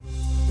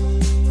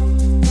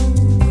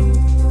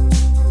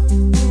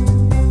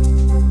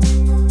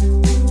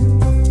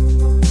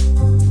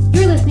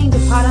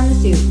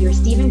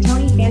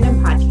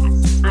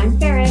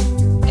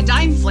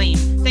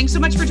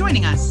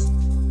joining us.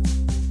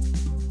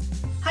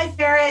 Hi,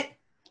 Ferret.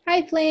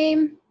 Hi,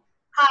 Flame.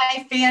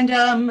 Hi,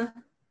 Fandom.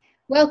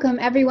 Welcome,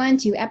 everyone,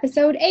 to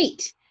episode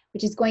 8,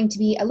 which is going to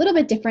be a little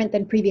bit different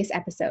than previous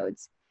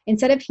episodes.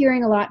 Instead of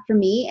hearing a lot from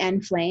me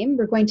and Flame,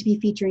 we're going to be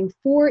featuring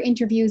 4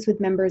 interviews with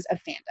members of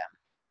Fandom.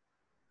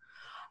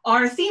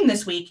 Our theme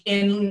this week,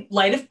 in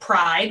light of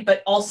Pride,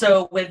 but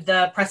also with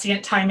the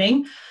prescient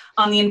timing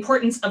on the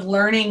importance of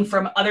learning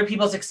from other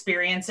people's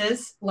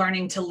experiences,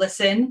 learning to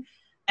listen,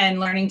 and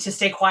learning to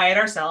stay quiet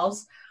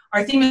ourselves,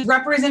 our theme is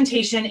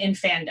representation in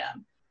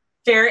fandom.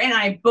 Ferret and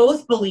I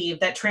both believe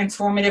that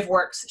transformative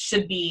works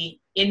should be,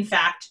 in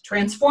fact,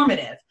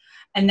 transformative,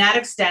 and that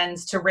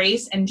extends to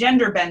race and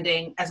gender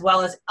bending, as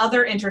well as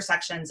other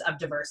intersections of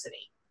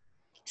diversity.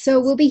 So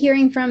we'll be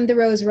hearing from the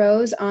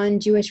Rose on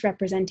Jewish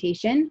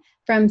representation,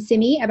 from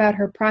Simi about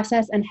her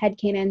process and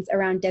headcanons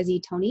around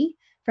Desi Tony,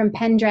 from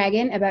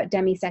Pendragon about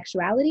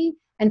demisexuality,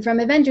 and from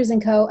Avengers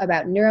 & Co.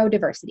 about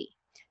neurodiversity.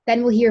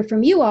 Then we'll hear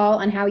from you all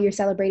on how you're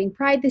celebrating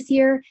Pride this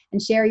year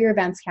and share your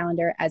events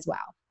calendar as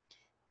well.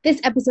 This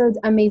episode's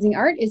amazing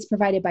art is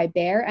provided by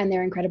Bear and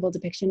their incredible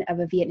depiction of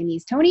a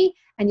Vietnamese Tony,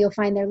 and you'll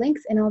find their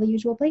links in all the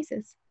usual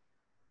places.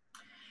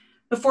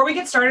 Before we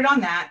get started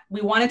on that,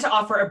 we wanted to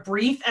offer a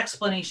brief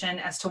explanation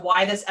as to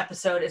why this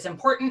episode is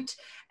important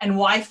and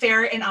why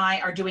Ferret and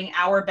I are doing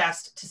our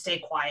best to stay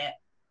quiet.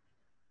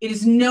 It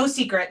is no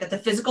secret that the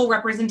physical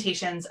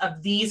representations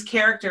of these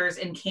characters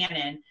in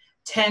canon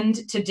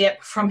tend to dip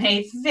from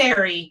a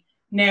very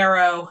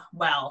narrow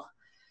well.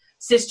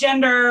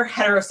 Cisgender,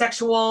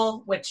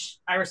 heterosexual, which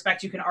I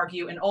respect you can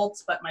argue in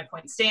alts, but my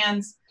point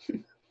stands,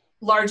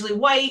 largely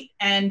white,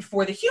 and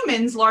for the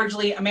humans,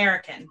 largely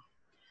American.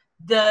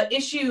 The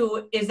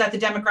issue is that the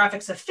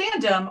demographics of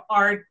fandom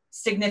are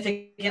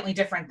significantly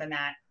different than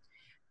that.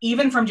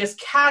 Even from just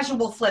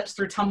casual flips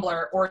through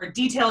Tumblr or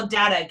detailed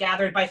data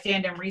gathered by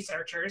fandom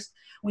researchers,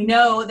 we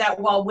know that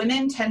while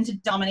women tend to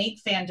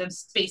dominate fandom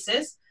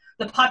spaces,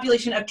 the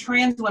population of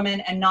trans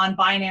women and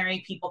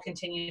non-binary people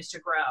continues to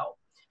grow.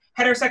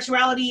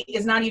 Heterosexuality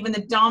is not even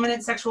the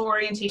dominant sexual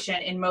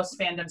orientation in most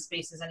fandom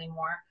spaces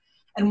anymore.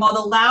 And while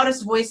the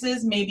loudest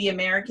voices may be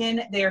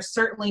American, they are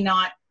certainly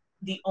not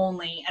the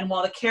only. And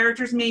while the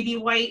characters may be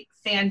white,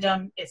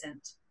 fandom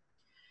isn't.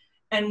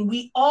 And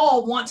we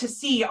all want to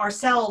see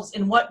ourselves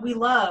in what we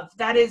love.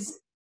 That is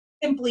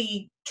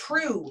simply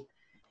true.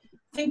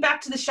 Think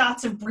back to the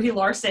shots of Brie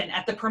Larson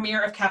at the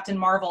premiere of Captain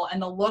Marvel and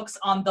the looks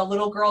on the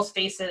little girls'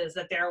 faces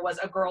that there was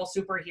a girl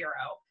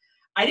superhero.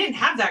 I didn't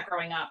have that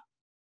growing up.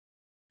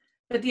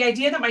 But the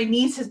idea that my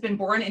niece has been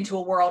born into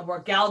a world where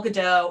Gal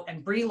Gadot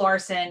and Brie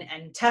Larson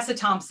and Tessa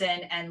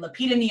Thompson and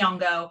Lupita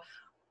Nyong'o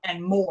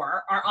and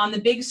more are on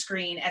the big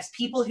screen as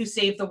people who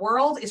save the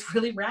world is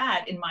really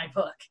rad in my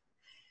book.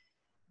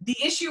 The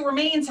issue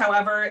remains,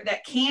 however,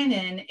 that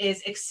canon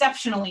is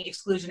exceptionally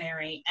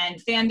exclusionary,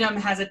 and fandom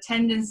has a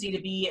tendency to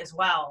be as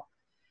well.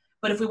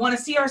 But if we want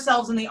to see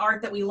ourselves in the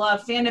art that we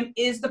love, fandom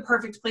is the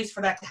perfect place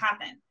for that to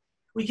happen.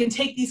 We can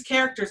take these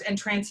characters and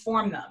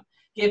transform them,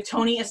 give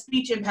Tony a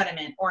speech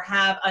impediment, or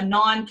have a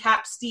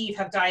non-Cap Steve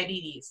have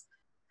diabetes.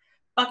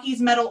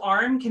 Bucky's metal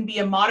arm can be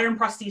a modern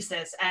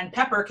prosthesis, and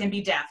Pepper can be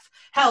deaf.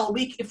 Hell,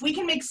 if we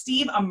can make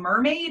Steve a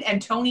mermaid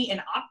and Tony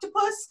an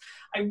octopus,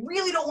 I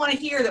really don't want to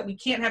hear that we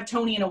can't have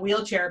Tony in a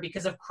wheelchair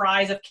because of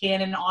cries of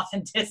canon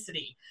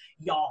authenticity.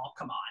 Y'all,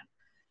 come on.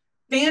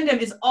 Fandom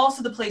is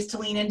also the place to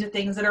lean into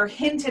things that are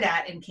hinted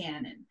at in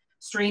canon.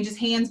 Strange's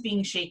hands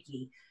being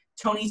shaky,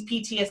 Tony's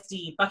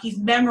PTSD, Bucky's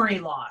memory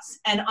loss,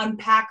 and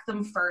unpack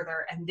them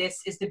further. And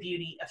this is the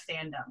beauty of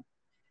fandom.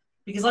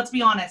 Because let's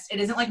be honest, it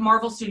isn't like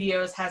Marvel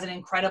Studios has an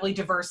incredibly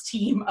diverse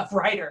team of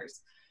writers.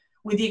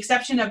 With the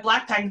exception of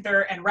Black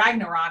Panther and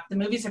Ragnarok, the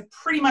movies have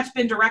pretty much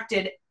been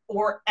directed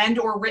or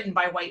written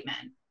by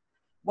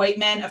white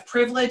men of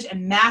privilege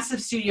and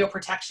massive studio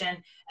protection,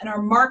 and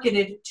are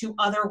marketed to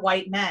other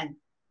white men.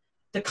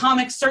 The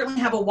comics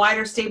certainly have a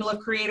wider stable of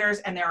creators,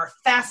 and there are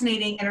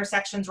fascinating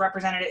intersections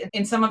represented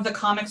in some of the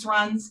comics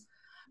runs.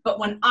 But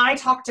when I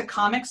talk to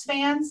comics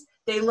fans,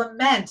 they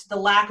lament the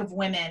lack of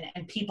women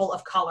and people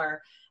of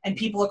color and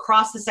people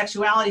across the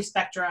sexuality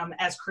spectrum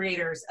as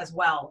creators as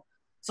well.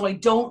 So I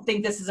don't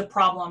think this is a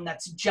problem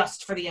that's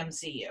just for the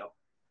MCU.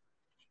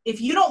 If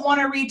you don't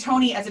want to read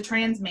Tony as a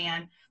trans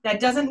man,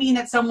 that doesn't mean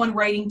that someone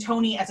writing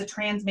Tony as a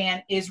trans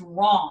man is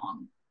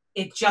wrong.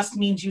 It just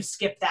means you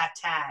skip that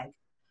tag.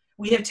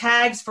 We have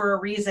tags for a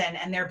reason,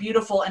 and they're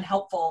beautiful and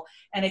helpful,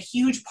 and a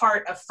huge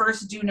part of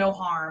first do no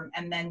harm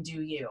and then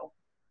do you.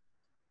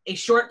 A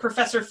short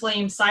Professor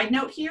Flame side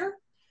note here.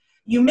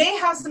 You may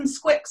have some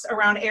squicks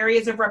around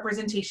areas of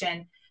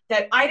representation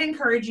that I'd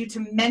encourage you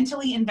to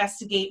mentally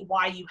investigate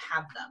why you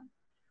have them.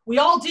 We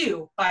all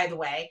do, by the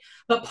way,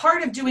 but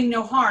part of doing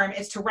no harm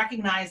is to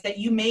recognize that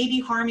you may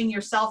be harming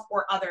yourself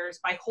or others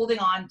by holding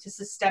on to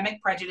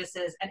systemic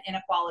prejudices and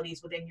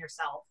inequalities within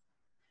yourself.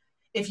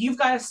 If you've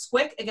got a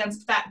squick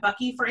against Fat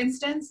Bucky, for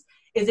instance,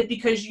 is it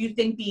because you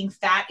think being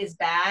fat is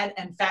bad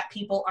and fat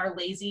people are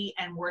lazy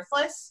and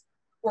worthless?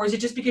 Or is it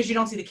just because you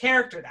don't see the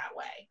character that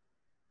way?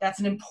 That's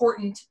an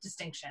important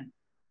distinction.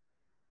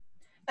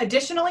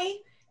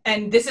 Additionally,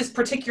 and this is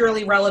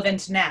particularly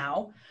relevant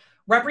now,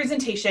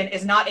 representation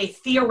is not a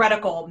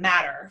theoretical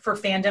matter for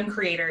fandom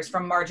creators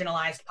from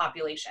marginalized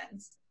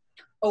populations.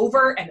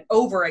 Over and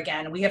over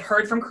again, we have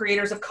heard from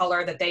creators of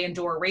color that they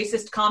endure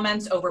racist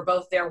comments over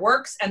both their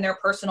works and their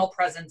personal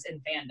presence in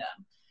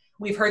fandom.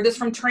 We've heard this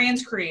from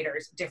trans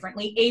creators,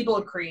 differently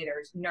abled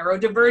creators,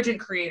 neurodivergent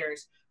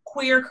creators,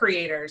 queer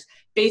creators,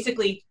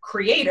 basically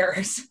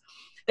creators,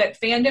 that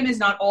fandom is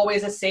not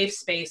always a safe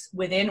space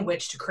within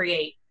which to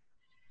create.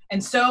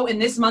 And so in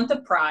this month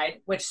of Pride,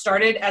 which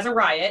started as a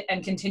riot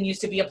and continues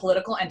to be a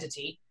political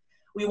entity,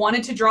 we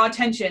wanted to draw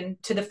attention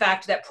to the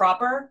fact that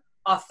proper,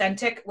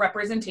 authentic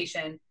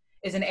representation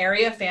is an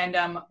area of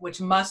fandom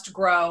which must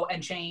grow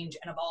and change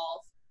and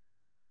evolve.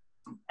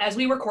 As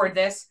we record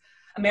this,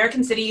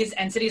 American cities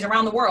and cities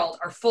around the world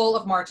are full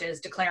of marches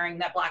declaring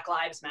that Black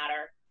Lives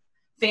Matter.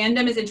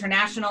 Fandom is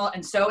international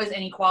and so is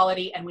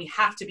inequality, and we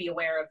have to be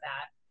aware of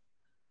that.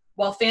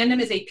 While fandom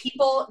is a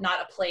people,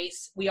 not a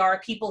place, we are a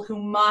people who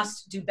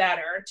must do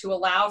better to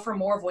allow for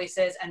more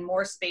voices and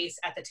more space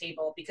at the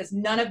table, because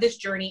none of this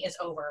journey is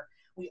over.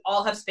 We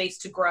all have space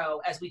to grow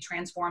as we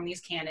transform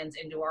these canons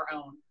into our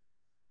own.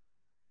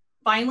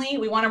 Finally,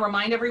 we want to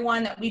remind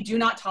everyone that we do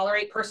not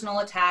tolerate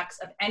personal attacks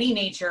of any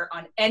nature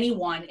on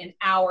anyone in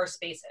our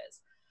spaces.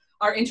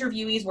 Our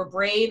interviewees were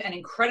brave and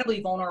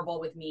incredibly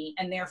vulnerable with me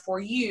and therefore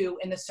you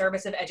in the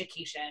service of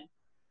education.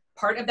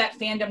 Part of that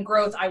fandom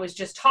growth I was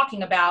just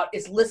talking about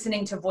is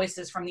listening to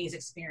voices from these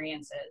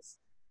experiences.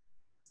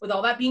 With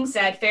all that being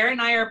said, Farrah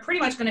and I are pretty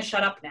much going to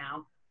shut up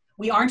now.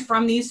 We aren't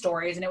from these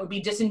stories, and it would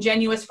be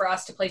disingenuous for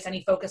us to place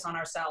any focus on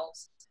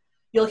ourselves.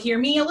 You'll hear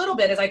me a little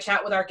bit as I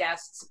chat with our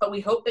guests, but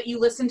we hope that you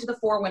listen to the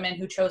 4 women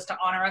who chose to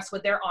honor us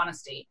with their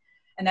honesty,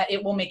 and that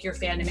it will make your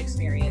fandom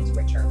experience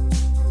richer.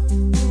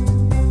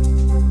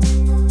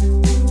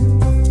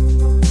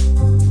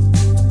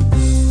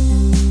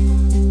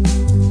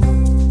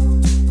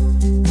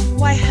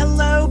 Why,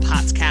 hello,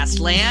 podcast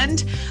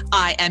land.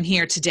 I am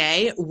here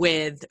today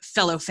with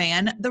fellow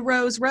fan, the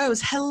Rose.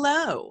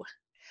 Hello.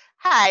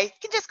 Hi, you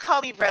can just call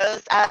me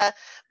Rose.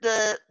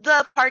 The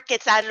part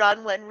gets added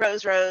on when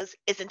Rose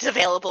isn't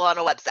available on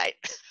a website.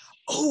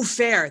 Oh,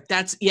 fair.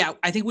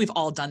 I think we've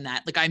all done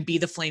that. Like, I'm Be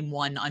the Flame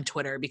 1 on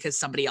Twitter because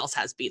somebody else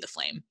has Be the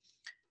Flame.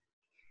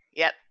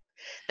 Yep.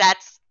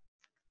 That's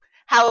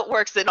how it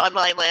works in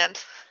online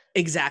land.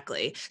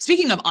 Exactly.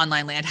 Speaking of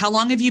online land, how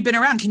long have you been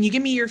around? Can you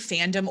give me your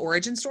fandom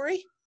origin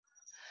story?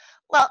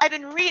 Well, I've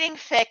been reading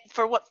fic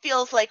for what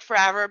feels like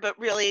forever, but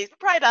really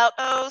probably about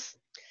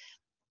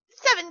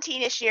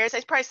 17-ish years. I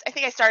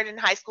think I started in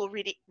high school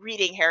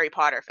reading Harry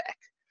Potter fic.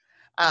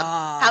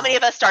 How many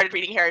of us started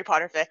reading Harry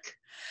Potter fic?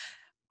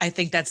 I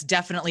think that's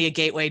definitely a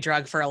gateway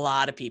drug for a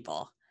lot of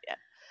people. Yeah.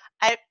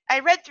 I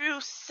read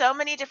through so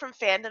many different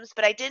fandoms,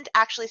 but I didn't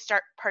actually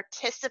start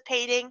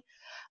participating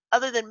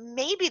other than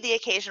maybe the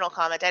occasional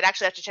comment. I'd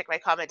actually have to check my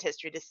comment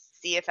history to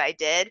see if I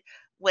did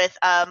with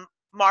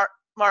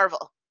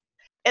Marvel.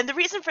 And the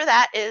reason for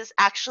that is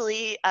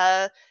actually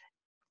that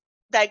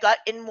I got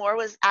in more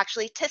was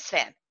actually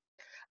Tisfan.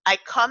 I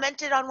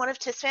commented on one of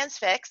Tisfan's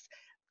fics.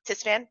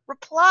 Tisfan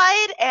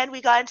replied, and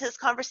we got into this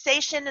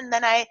conversation. And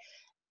then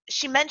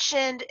she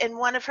mentioned in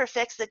one of her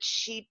fics that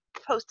she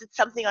posted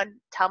something on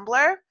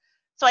Tumblr.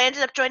 So I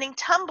ended up joining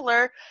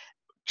Tumblr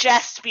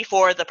just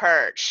before the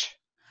purge.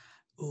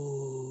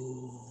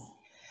 Ooh.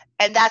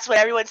 And that's what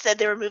everyone said.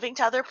 They were moving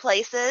to other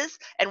places,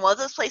 and one of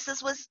those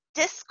places was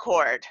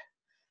Discord.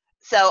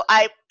 So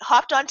I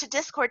hopped onto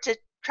Discord to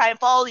try and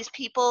follow these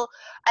people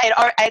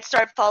I had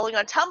started following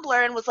on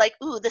Tumblr and was like,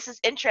 ooh, this is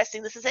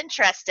interesting. Then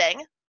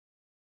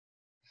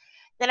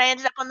I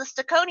ended up on the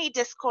Stakoni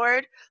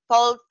Discord,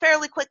 followed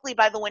fairly quickly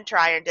by the Winter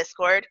Iron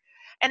Discord.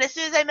 And as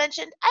soon as I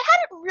mentioned, I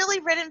hadn't really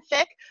written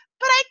fic,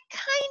 but I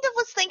kind of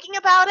was thinking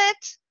about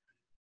it,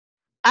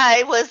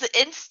 I was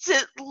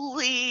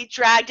instantly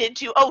dragged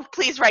into, oh,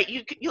 please write.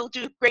 You'll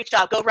do a great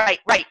job. Go write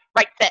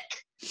fic.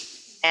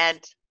 And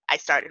I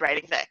started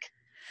writing fic.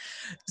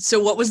 So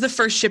what was the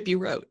first ship you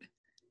wrote?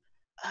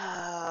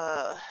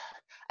 I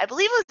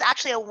believe it was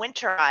actually a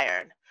Winter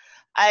Iron.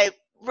 I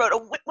wrote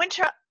a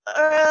Winter.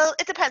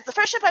 It depends. The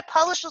first ship I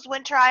published was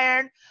Winter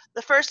Iron.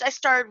 The first I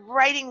started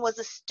writing was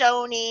a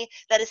Stony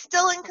that is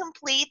still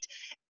incomplete.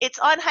 It's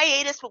on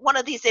hiatus, but one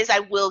of these days I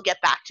will get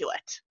back to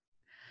it.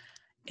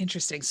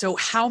 Interesting. So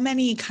how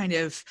many kind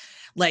of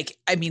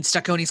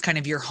Stakoni's kind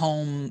of your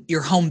home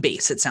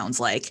base, it sounds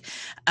like.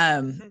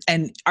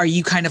 And are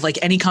you kind of like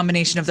any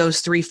combination of those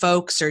 3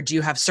 folks, or do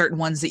you have certain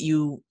ones that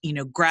you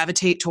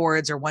gravitate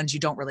towards or ones you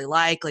don't really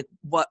like? Like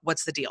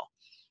what's the deal?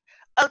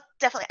 Oh,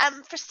 definitely.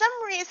 For some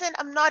reason,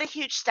 I'm not a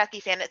huge Stucky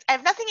fan. I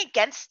have nothing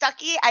against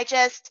Stucky. I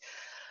just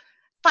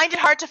find it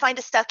hard to find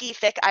a Stucky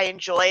fic I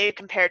enjoy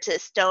compared to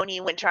Stony,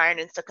 Winter Iron,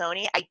 and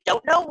Stakoni. I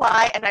don't know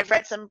why, and I've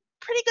read some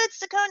pretty good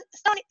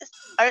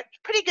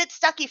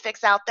Stucky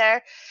fics out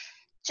there.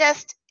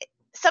 Just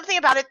something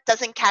about it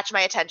doesn't catch my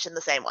attention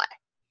the same way.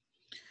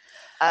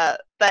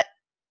 But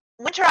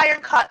Winter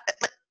Iron caught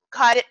it.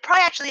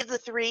 Probably actually of the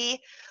 3,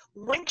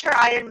 Winter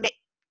Iron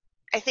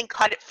I think,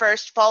 caught it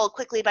first, followed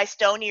quickly by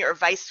Stony, or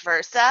vice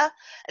versa.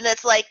 And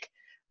it's like,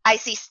 I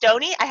see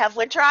Stony, I have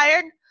Winter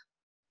Iron,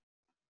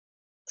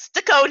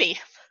 Stacconi.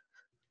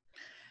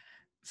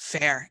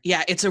 Fair.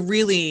 Yeah, it's a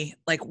really,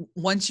 like,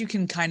 once you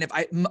can kind of,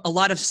 a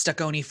lot of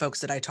Stacconi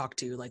folks that I talk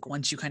to, like,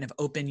 once you kind of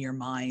open your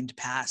mind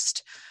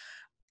past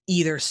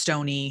either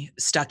Stony,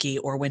 Stucky,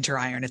 or Winter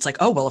Iron, it's like,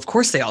 oh, well, of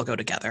course they all go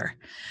together.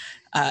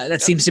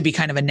 That seems to be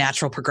kind of a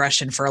natural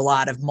progression for a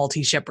lot of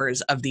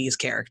multi-shippers of these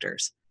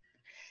characters.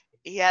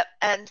 Yep.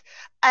 And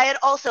I had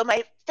also,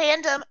 my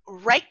fandom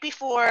right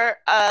before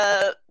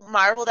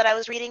Marvel that I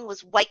was reading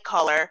was White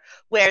Collar,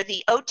 where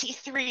the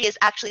OT3 is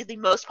actually the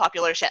most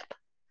popular ship.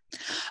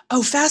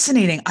 Oh,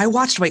 fascinating. I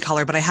watched White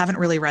Collar, but I haven't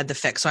really read the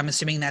fic, so I'm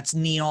assuming that's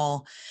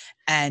Neil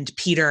and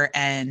Peter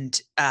and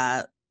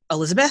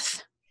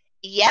Elizabeth?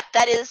 Yep,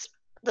 that is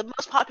the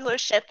most popular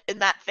ship in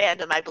that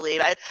fandom, I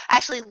believe. I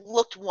actually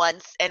looked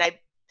once, and I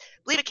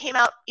believe it came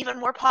out even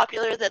more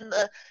popular than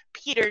the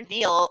Peter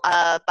Neil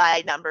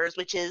by numbers,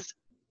 which is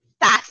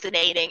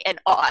fascinating and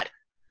odd.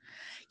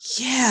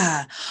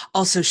 Yeah.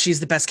 Also, she's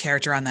the best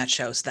character on that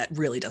show, so that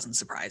really doesn't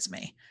surprise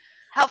me.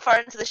 How far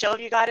into the show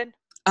have you gotten?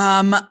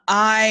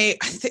 I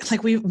think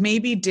like we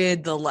maybe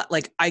did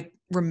I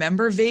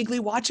remember vaguely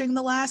watching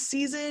the last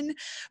season,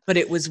 but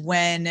it was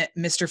when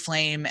Mr.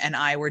 Flame and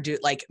I were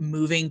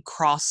moving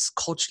cross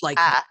culture,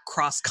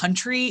 cross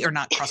country, or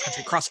not cross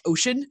country, cross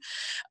ocean.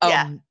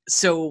 Yeah.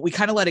 So we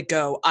kind of let it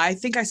go. I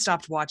think I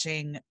stopped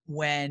watching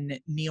when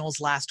Neil's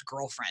last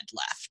girlfriend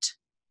left.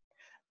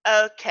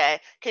 Okay,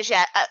 because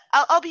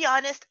I'll be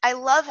honest. I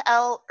love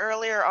Elle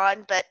earlier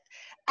on, but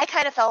I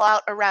kind of fell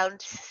out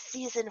around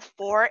season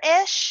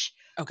 4-ish.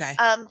 Okay.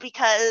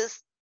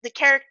 Because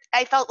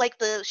I felt like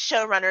the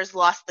showrunners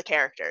lost the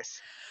characters.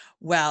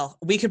 Well,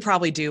 we could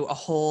probably do a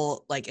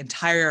whole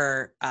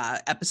entire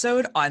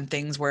episode on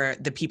things where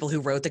the people who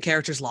wrote the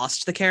characters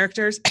lost the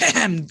characters.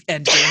 and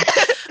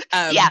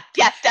yeah,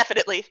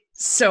 definitely.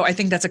 So I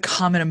think that's a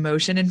common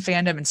emotion in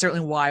fandom, and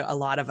certainly why a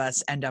lot of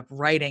us end up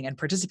writing and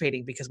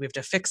participating, because we have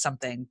to fix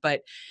something.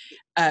 But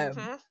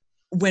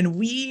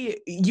when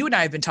you and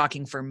I have been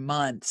talking for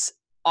months,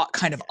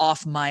 kind of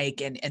off mic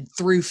and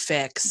through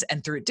fics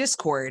and through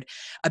Discord,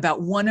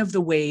 about one of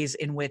the ways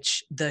in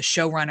which the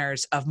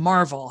showrunners of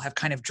Marvel have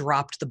kind of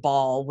dropped the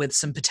ball with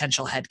some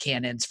potential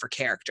headcanons for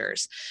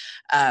characters.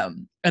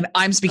 And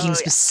I'm speaking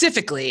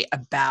specifically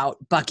about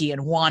Bucky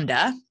and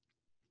Wanda.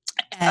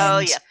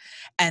 And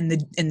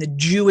the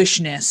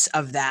Jewishness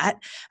of that.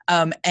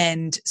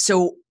 And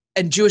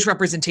Jewish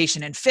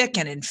representation in fic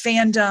and in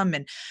fandom.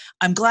 And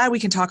I'm glad we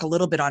can talk a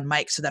little bit on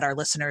mic so that our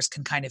listeners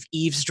can kind of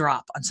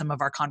eavesdrop on some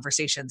of our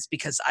conversations,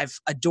 because I've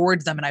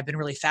adored them and I've been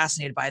really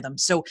fascinated by them.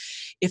 So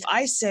if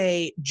I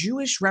say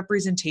Jewish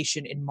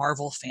representation in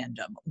Marvel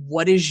fandom,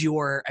 what is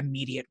your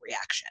immediate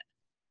reaction?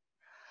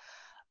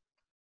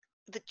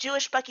 The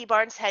Jewish Bucky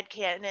Barnes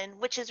headcanon,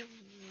 which is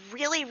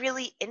really,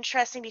 really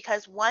interesting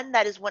because, one,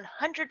 that is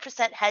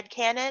 100%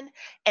 headcanon,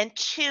 and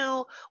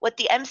two, what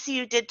the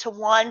MCU did to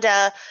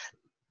Wanda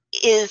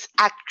is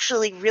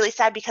actually really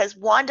sad, because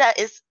Wanda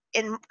is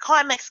in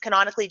comics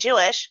canonically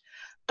Jewish,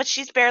 but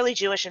she's barely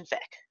Jewish in fic.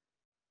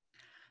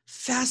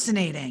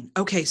 Fascinating.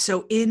 Okay,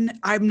 so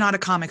I'm not a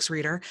comics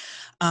reader.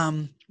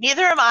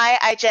 Neither am I.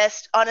 I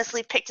just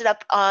honestly picked it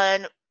up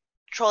on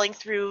trolling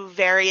through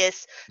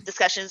various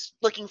discussions,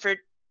 looking for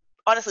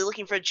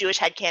Jewish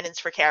headcanons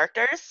for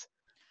characters.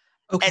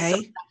 Okay. And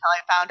so that's how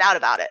I found out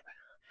about it.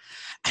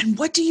 And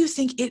what do you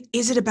think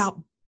is it about?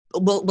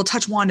 We'll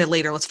touch Wanda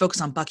later. Let's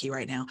focus on Bucky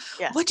right now.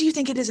 Yeah. What do you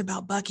think it is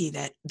about Bucky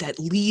that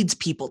leads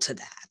people to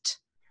that?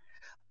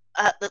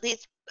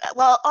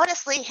 Well,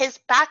 honestly, his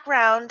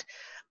background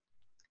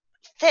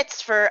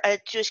fits for a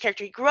Jewish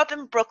character. He grew up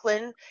in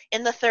Brooklyn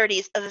in the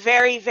 30s, a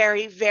very,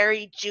 very,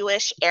 very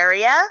Jewish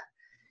area.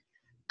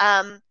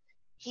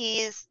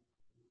 His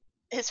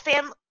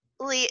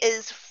family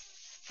is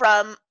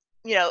from,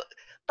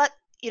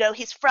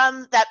 he's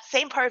from that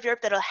same part of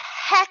Europe that a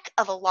heck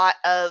of a lot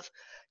of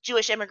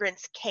Jewish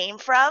immigrants came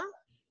from.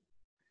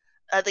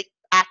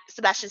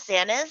 Sebastian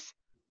Stan is.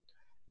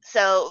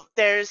 So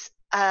there's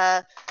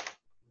a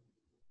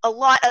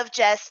lot of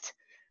just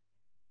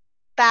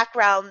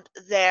background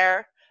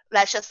there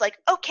that's just like,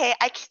 okay,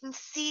 I can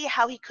see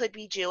how he could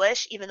be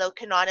Jewish, even though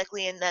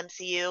canonically in the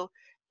MCU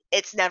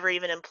it's never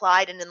even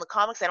implied, and in the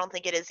comics I don't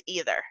think it is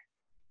either.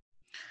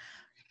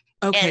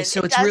 Okay, and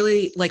so it's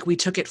really like we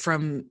took it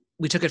from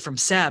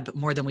Seb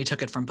more than we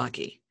took it from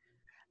Bucky.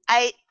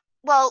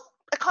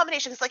 A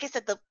combination, because like I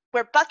said,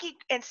 where Bucky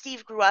and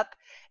Steve grew up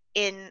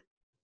in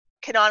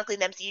canonically in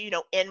the MCU,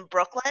 in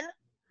Brooklyn,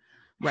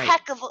 right.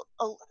 Heck of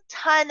a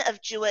ton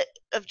of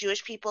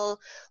Jewish people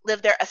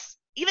live there,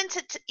 even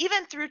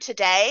through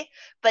today.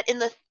 But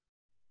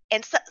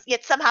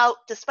yet somehow,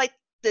 despite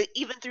the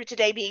even through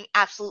today being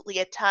absolutely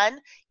a ton,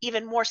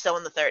 even more so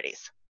in the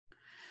 30s.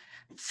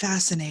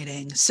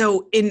 Fascinating.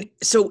 So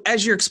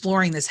as you're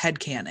exploring this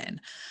headcanon,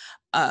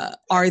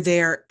 are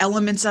there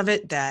elements of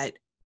it that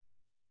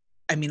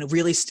I mean,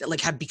 really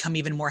like have become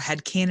even more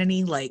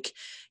headcanon-y? Like,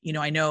 you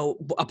know, I know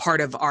a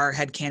part of our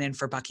headcanon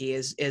for Bucky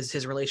is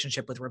his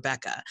relationship with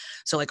Rebecca.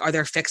 So like, are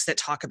there fics that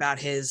talk about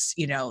his,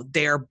 you know,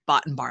 their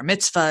bat and bar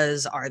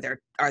mitzvahs? Are there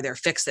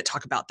fics that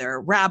talk about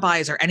their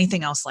rabbis or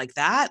anything else like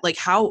that? Like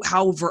how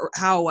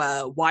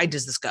wide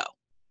does this go?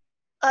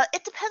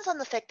 It depends on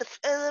the fic.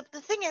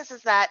 The thing is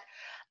that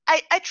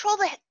I troll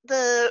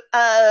the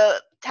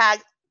tag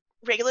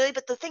regularly,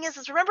 but the thing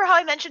is remember how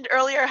I mentioned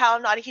earlier how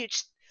I'm not a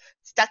huge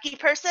Stucky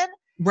person?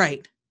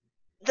 Right.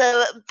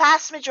 The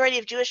vast majority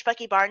of Jewish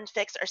Bucky Barnes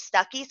fics are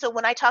Stucky, so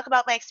when I talk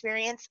about my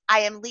experience, I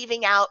am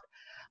leaving out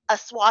a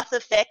swath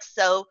of fics,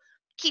 so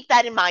keep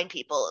that in mind,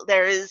 people.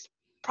 There is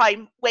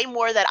probably way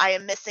more that I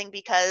am missing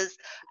because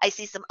I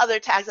see some other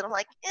tags and I'm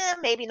like,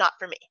 maybe not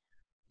for me.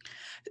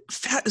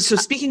 So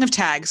speaking of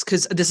tags,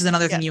 because this is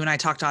another thing you and I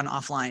talked on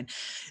offline,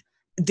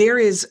 there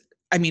is,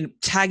 I mean,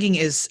 tagging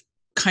is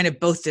kind of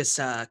both this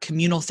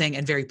communal thing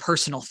and very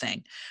personal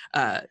thing.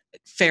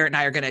 Farrah and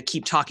I are going to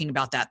keep talking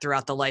about that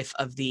throughout the life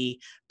of the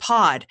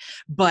pod.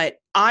 But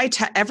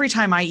every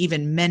time I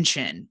even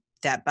mention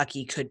that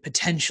Bucky could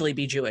potentially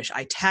be Jewish,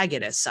 I tag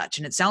it as such.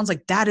 And it sounds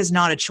like that is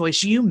not a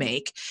choice you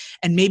make,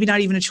 and maybe not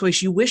even a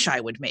choice you wish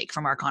I would make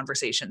from our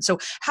conversation. So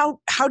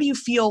how do you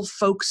feel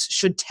folks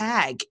should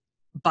tag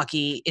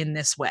Bucky in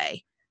this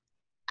way?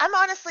 I'm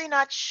honestly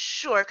not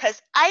sure,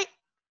 because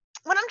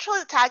when I'm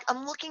trolling the tag,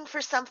 I'm looking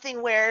for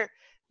something where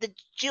the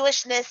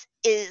Jewishness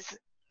is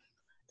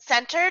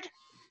centered,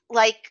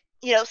 like,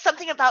 you know,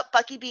 something about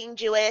Bucky being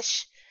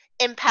Jewish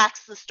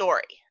impacts the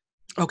story.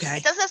 Okay.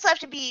 It doesn't necessarily have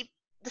to be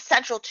the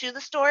central to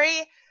the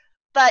story,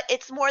 but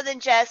it's more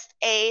than just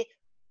a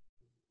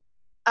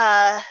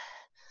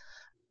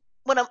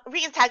when I'm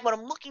reading the tag, what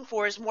I'm looking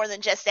for is more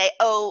than just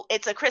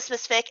it's a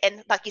Christmas fic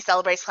and Bucky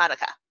celebrates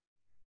Hanukkah.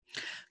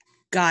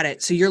 Got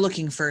it. So you're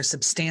looking for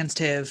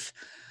substantive,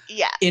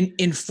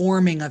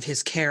 informing of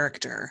his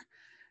character,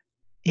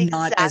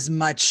 not as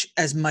much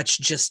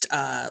just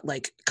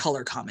like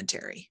color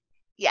commentary.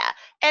 Yeah,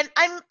 and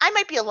I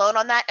might be alone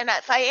on that, and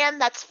if I am,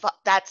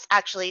 that's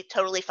actually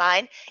totally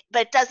fine.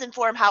 But it does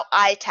inform how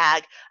I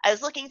tag. I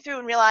was looking through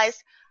and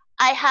realized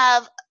I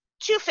have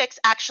 2 fics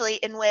actually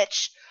in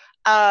which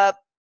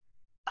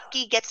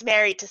Bucky gets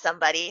married to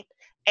somebody,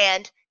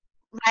 and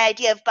my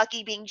idea of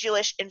Bucky being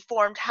Jewish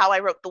informed how I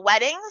wrote the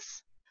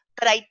weddings,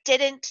 but I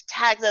didn't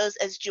tag those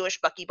as Jewish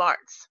Bucky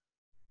Barnes.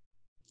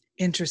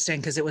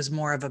 Interesting, because it was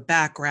more of a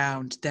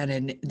background than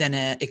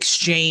an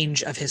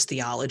exchange of his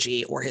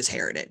theology or his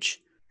heritage.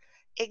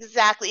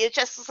 Exactly. It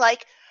just was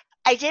like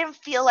I didn't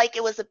feel like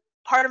it was a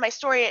part of my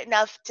story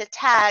enough to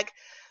tag,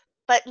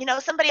 but you know,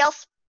 somebody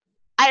else.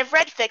 I've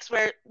read fics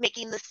where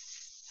making the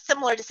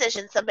similar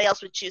decision, somebody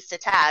else would choose to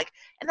tag,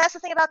 and that's the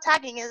thing about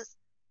tagging is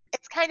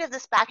it's kind of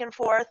this back and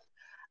forth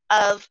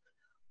of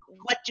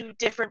what do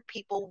different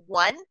people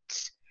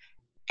want,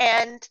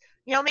 and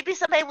you know, maybe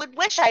somebody would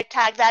wish I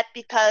tagged that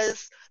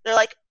because they're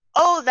like,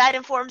 oh, that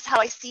informs how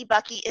I see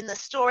Bucky in the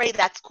story.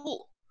 That's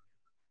cool.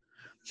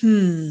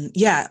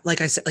 Yeah, like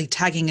I said, like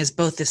tagging is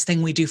both this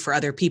thing we do for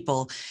other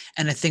people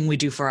and a thing we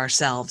do for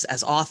ourselves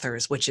as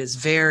authors, which is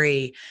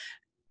very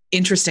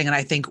interesting. And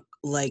I think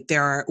like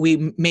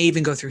we may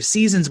even go through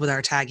seasons with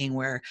our tagging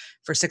where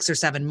for 6 or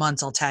 7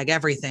 months I'll tag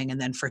everything,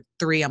 and then for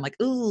 3 I'm like,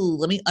 ooh,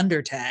 let me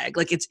under tag.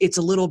 Like it's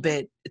a little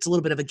bit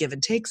of a give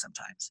and take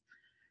sometimes.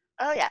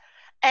 Oh yeah,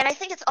 and I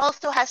think it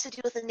also has to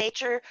do with the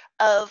nature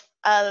of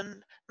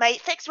my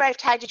fics where I've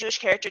tagged a Jewish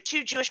character,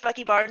 2 Jewish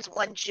Bucky Barnes,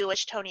 1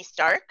 Jewish Tony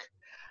Stark.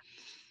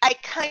 I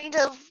kind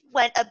of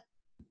went a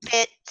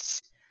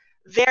bit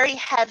very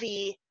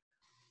heavy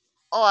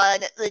on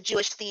the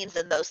Jewish themes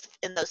in those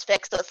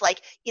fics. So it's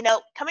like, you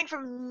know, coming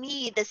from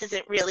me, this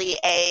isn't really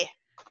a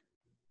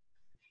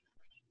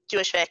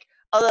Jewish fic.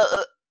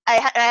 Although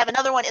I have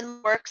another one in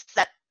the works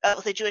that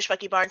with a Jewish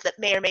Bucky Barnes that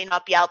may or may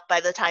not be out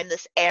by the time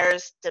this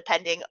airs,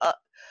 depending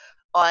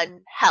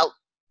on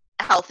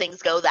how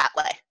things go that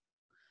way.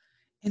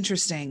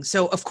 Interesting.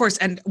 So of course,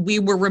 and we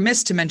were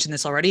remiss to mention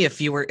this already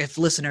if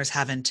listeners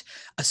haven't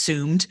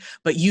assumed,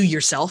 but you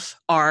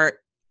yourself are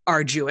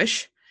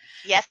Jewish.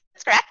 Yes,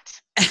 that's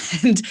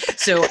correct. And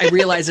so I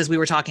realized as we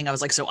were talking, I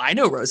was like, so I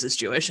know Rose is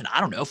Jewish, and I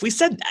don't know if we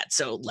said that.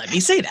 So let me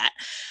say that.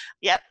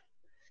 Yep.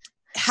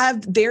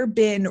 Have there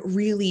been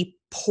really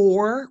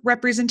poor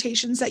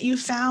representations that you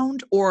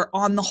found, or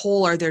on the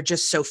whole, are there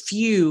just so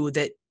few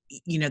that,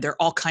 you know,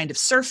 they're all kind of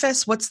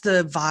surface? What's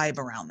the vibe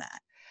around that?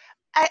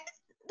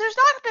 There's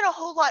not been a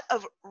whole lot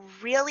of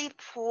really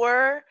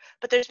poor,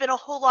 but there's been a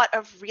whole lot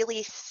of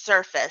really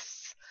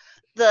surface.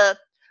 I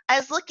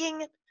was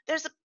looking,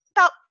 there's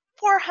about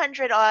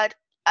 400 odd,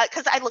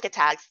 because I look at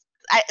tags.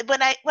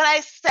 When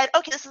I said,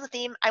 okay, this is a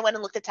theme, I went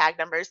and looked at tag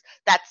numbers.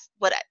 That's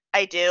what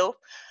I do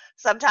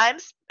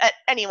sometimes.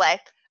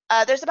 Anyway,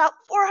 there's about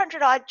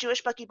 400 odd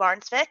Jewish Bucky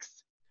Barnes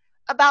fics.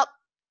 About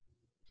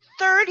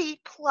 30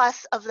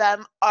 plus of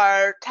them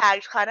are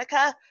tagged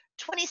Hanukkah.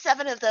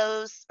 27 of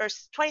those, or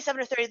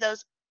 27 or 30 of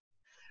those,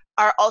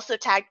 are also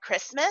tagged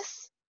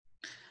Christmas.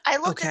 I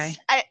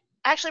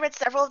actually read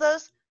several of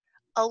those.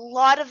 A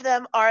lot of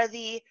them are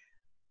the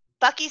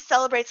Bucky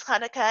celebrates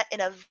Hanukkah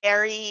in a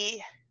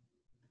very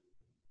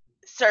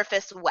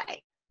surface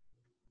way.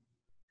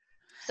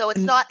 So it's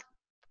not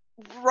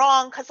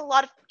wrong, because a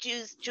lot of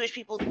Jewish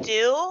people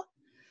do,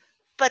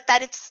 but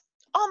that it's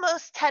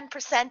almost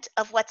 10%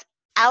 of what's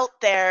out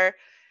there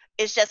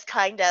is just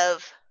kind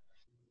of,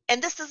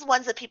 and this is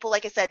ones that people,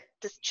 like I said,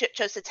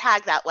 chose to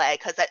tag that way,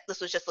 because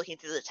this was just looking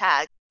through the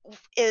tag,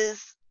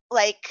 is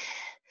like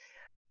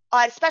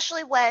odd,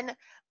 especially when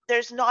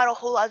there's not a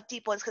whole lot of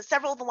deep ones, because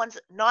several of the ones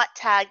not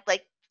tagged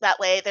like that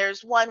way,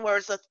 there's one where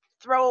it's a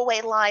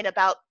throwaway line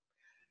about,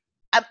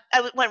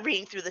 I went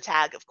reading through the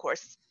tag, of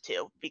course,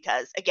 too,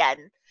 because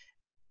again,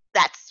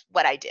 that's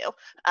what I do.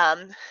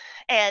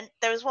 And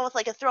there was one with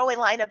like a throwaway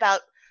line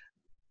about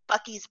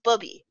Bucky's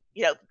booby,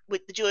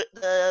 with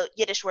the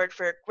Yiddish word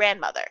for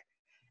grandmother.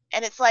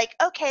 And it's like,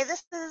 okay,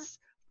 this is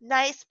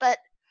nice, but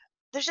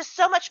there's just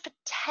so much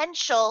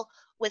potential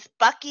with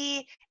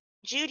Bucky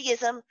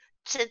Judaism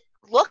to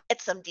look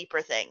at some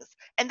deeper things.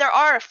 And there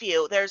are a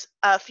few. There's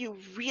a few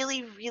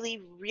really,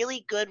 really,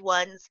 really good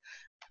ones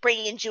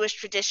bringing in Jewish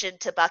tradition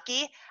to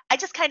Bucky. I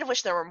just kind of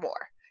wish there were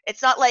more.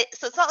 It's not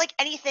like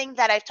anything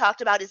that I've talked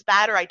about is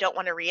bad or I don't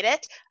want to read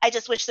it. I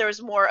just wish there was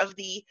more of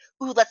the,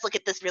 ooh, let's look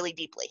at this really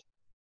deeply.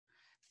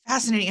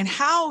 Fascinating. And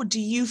how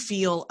do you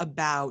feel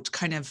about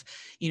kind of,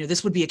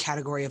 this would be a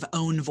category of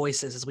own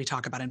voices as we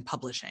talk about in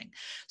publishing.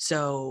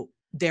 So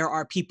there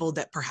are people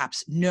that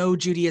perhaps know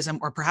Judaism,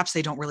 or perhaps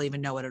they don't really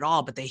even know it at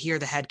all, but they hear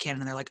the headcanon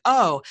and they're like,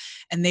 oh,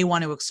 and they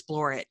want to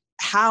explore it.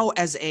 How,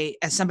 as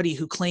somebody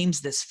who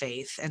claims this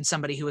faith and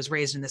somebody who was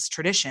raised in this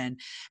tradition,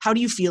 how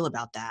do you feel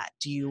about that?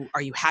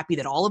 Are you happy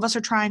that all of us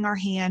are trying our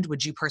hand?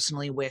 Would you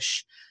personally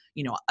wish,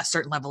 a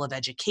certain level of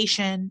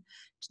education?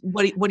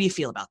 What do you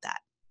feel about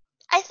that?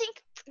 I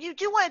think you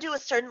do want to do a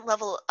certain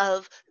level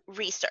of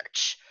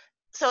research.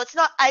 So it's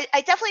not,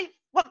 I definitely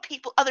want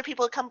other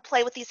people to come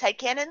play with these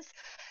headcanons.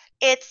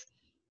 It's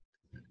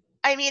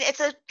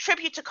a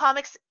tribute to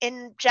comics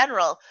in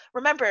general.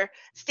 Remember,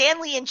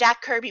 Stan Lee and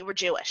Jack Kirby were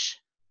Jewish.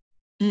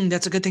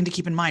 That's a good thing to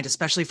keep in mind,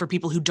 especially for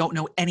people who don't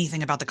know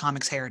anything about the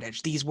comics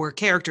heritage. These were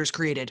characters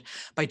created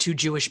by two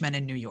Jewish men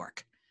in New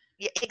York.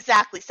 Yeah,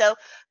 exactly. So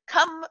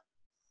come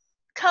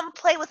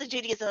play with the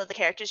Judaism of the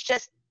characters.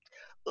 Just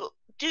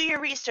do your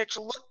research.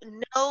 If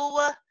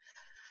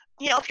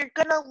you're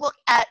going to look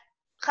at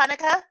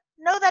Hanukkah,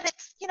 know that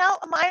it's,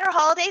 a minor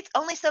holiday. It's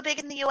only so big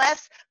in the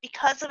U.S.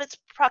 because of its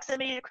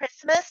proximity to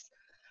Christmas.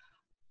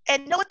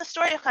 And know what the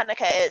story of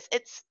Hanukkah is.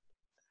 It's,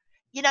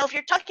 if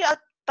you're talking about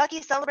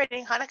Bucky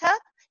celebrating Hanukkah,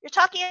 you're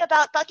talking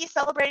about Bucky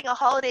celebrating a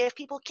holiday of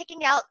people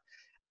kicking out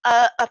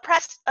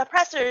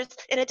oppressors,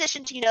 in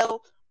addition to,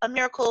 a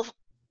miracle of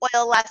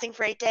oil lasting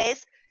for 8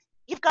 days.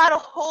 You've got a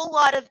whole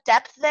lot of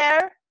depth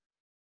there,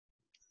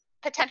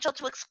 potential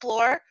to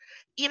explore,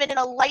 even in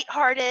a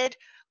lighthearted,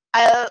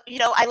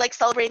 I like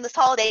celebrating this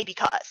holiday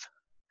because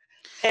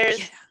there's,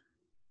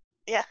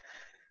 yeah.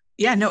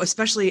 Yeah, no,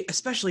 especially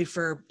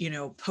for,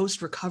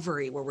 post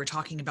recovery, where we're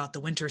talking about the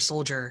Winter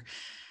Soldier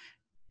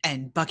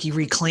and Bucky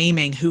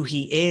reclaiming who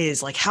he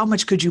is. Like, how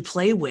much could you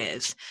play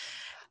with?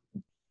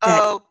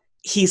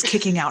 He's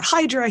kicking out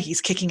Hydra.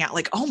 He's kicking out,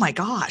 like, oh my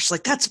gosh,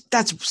 like that's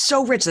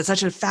so rich. That's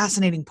such a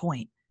fascinating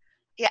point.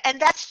 Yeah, and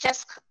that's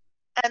just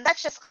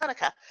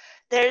Hanukkah.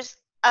 There's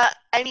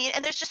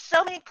and there's just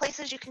so many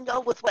places you can go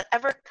with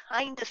whatever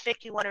kind of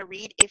fic you want to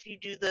read if you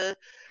do the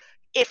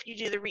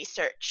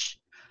research.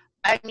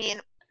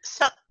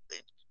 So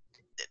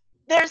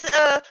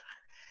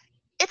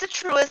it's a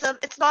truism.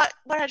 It's not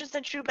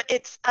 100% true, but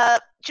it's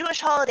Jewish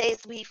holidays.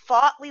 We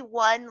fought, we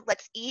won,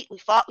 let's eat. We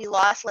fought, we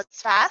lost,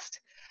 let's fast.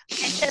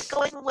 And just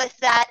going with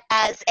that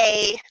as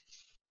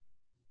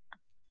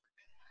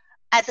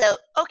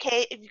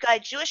okay, if you've got a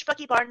Jewish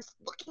Bucky Barnes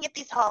looking at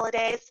these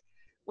holidays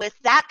with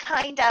that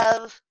kind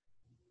of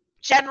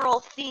general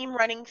theme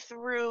running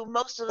through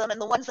most of them,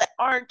 and the ones that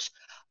aren't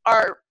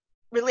are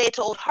related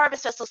to Old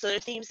Harvest Festival, so they're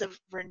themes of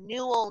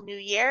renewal, New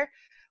Year,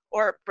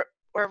 or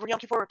Yom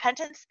Kippur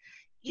repentance.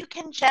 You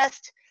can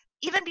just,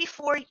 even if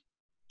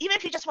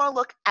you just want to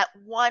look at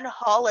one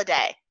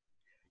holiday,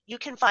 you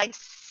can find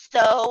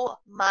so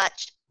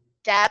much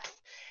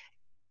depth.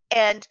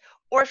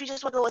 Or if you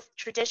just want to go with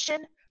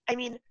tradition,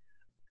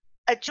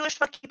 a Jewish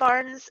Bucky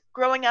Barnes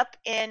growing up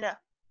in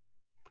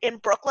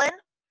Brooklyn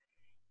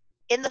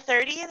in the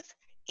 30s,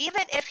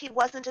 even if he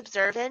wasn't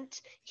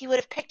observant, he would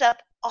have picked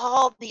up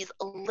all these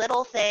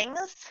little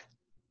things.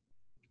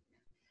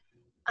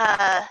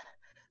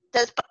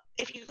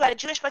 If you've got a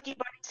Jewish Bucky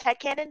Barnes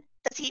headcanon,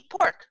 does he eat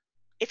pork?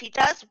 If he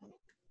does,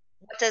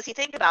 what does he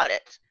think about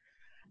it?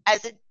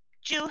 As a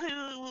Jew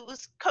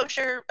whose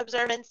kosher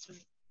observance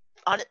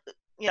on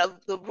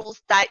the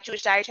rules,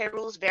 Jewish dietary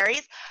rules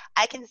varies,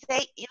 I can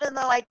say, even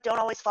though I don't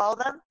always follow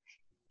them,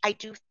 I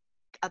do think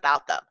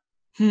about them.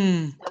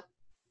 So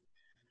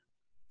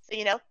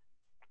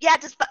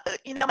just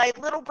my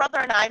little brother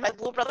and I, my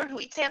little brother who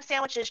eats ham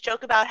sandwiches,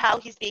 joke about how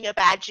he's being a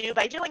bad Jew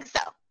by doing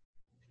so.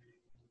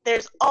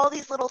 There's all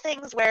these little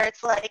things where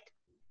it's like,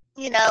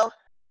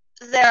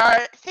 there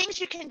are things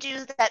you can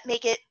do that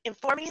make it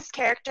informing his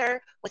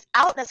character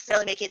without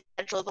necessarily making it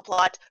central of the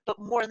plot, but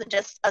more than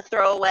just a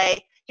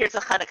throwaway, here's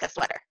a Hanukkah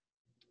sweater.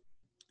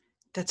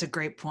 That's a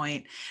great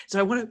point. So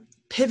I want to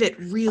pivot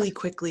really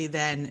quickly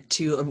then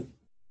to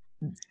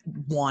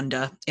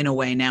Wanda in a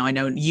way now. I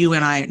know you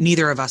and I,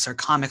 neither of us are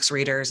comics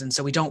readers, and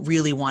so we don't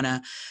really want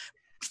to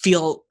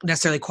feel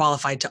necessarily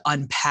qualified to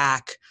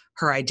unpack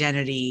her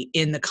identity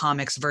in the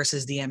comics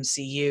versus the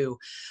MCU.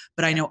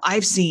 But I know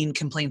I've seen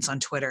complaints on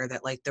Twitter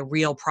that like the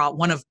real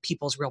one of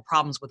people's real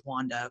problems with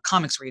Wanda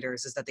comics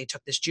readers is that they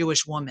took this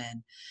Jewish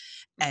woman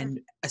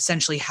and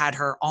essentially had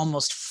her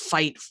almost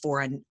fight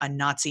for a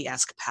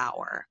Nazi-esque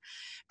power.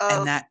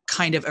 And that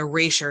kind of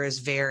erasure is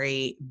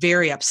very,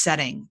 very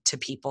upsetting to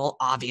people.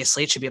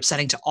 Obviously, it should be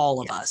upsetting to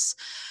all of us.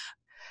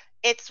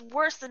 It's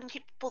worse than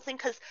people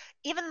think, because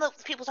even the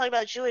people talking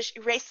about Jewish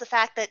erase the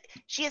fact that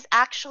she is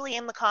actually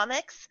in the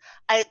comics.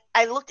 I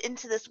looked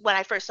into this when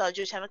I first saw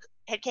Jewish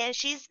headcanon.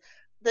 She's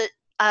the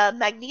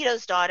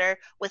Magneto's daughter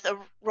with a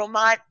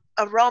Roma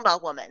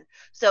woman.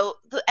 So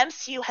the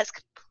MCU has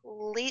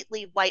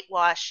completely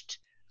whitewashed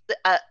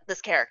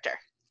this character.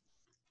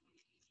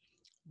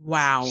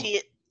 Wow.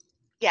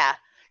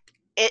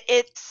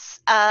 It's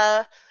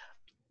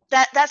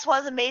that's one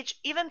of the major.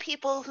 Even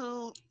people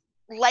who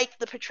like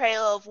the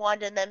portrayal of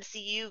Wanda in the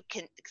MCU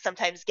can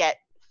sometimes get.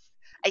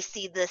 I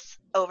see this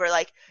over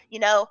like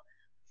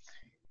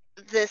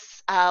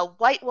this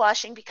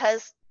whitewashing,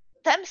 because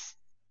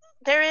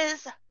there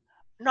is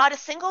not a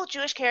single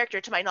Jewish character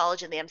to my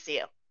knowledge in the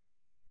MCU.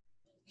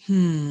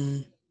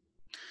 And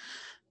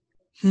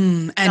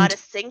not a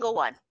single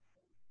one.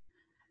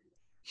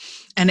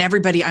 And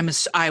everybody,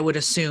 I would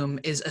assume,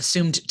 is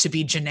assumed to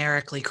be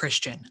generically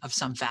Christian of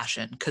some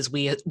fashion, because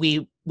we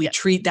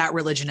treat that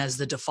religion as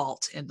the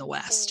default in the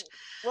West.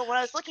 Well, when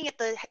I was looking at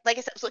like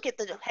I said, I was looking at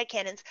the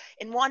headcanons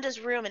in Wanda's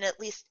room, and at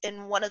least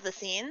in one of the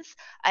scenes,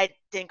 I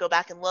didn't go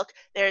back and look.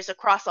 There's a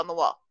cross on the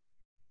wall.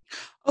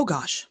 Oh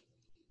gosh.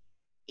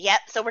 Yep.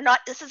 So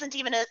this isn't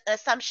even an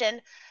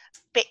assumption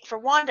for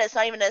Wanda. It's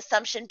not even an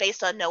assumption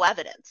based on no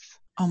evidence.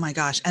 Oh my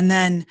gosh. And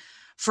then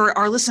for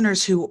our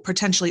listeners who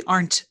potentially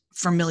aren't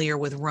familiar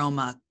with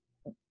Roma,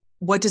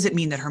 what does it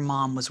mean that her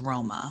mom was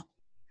Roma?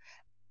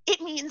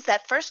 It means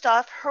that, first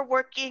off, her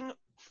working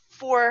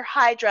for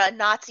Hydra, a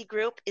Nazi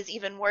group, is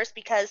even worse,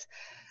 because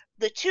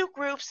the two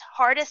groups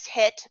hardest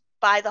hit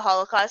by the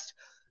Holocaust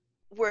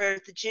were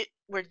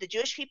the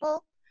Jewish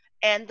people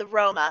and the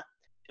Roma,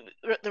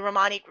 the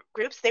Romani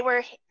groups. They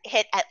were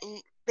hit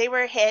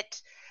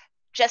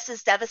just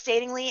as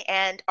devastatingly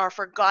and are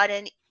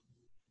forgotten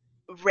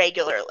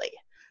regularly.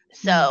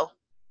 So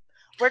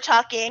we're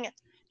talking,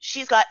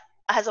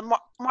 has a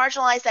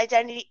marginalized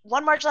identity,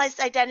 one marginalized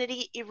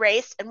identity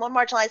erased, and one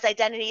marginalized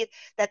identity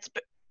that's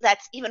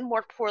even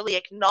more poorly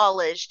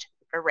acknowledged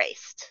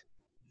erased.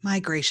 My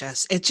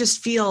gracious, it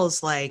just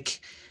feels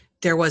like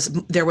there was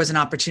an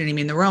opportunity. I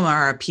mean, the Roma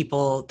are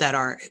people that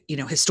are,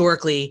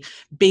 historically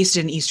based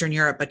in Eastern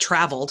Europe, but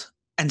traveled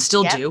and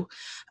still do.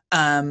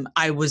 When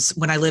I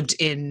lived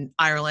in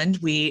Ireland,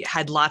 we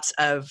had lots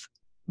of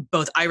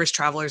both Irish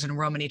travelers and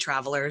Romani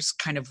travelers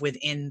kind of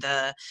within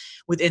the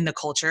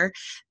culture.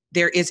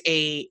 There is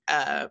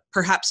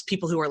perhaps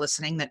people who are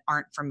listening that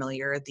aren't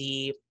familiar,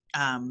 the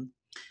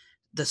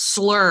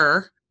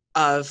slur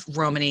of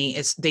Romani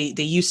is they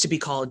used to be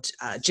called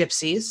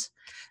gypsies.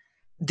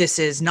 This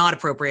is not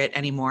appropriate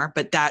anymore,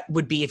 but that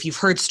would be, if you've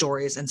heard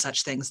stories and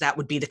such things, that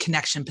would be the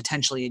connection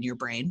potentially in your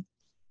brain.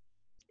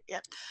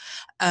 Yep.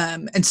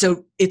 And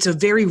so it's a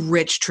very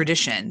rich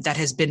tradition that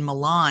has been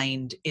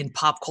maligned in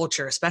pop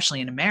culture, especially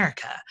in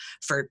America,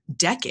 for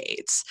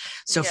decades.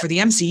 So for the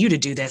MCU to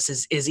do this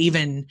is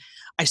even,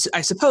 I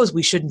suppose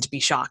we shouldn't be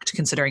shocked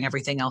considering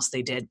everything else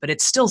they did, but it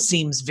still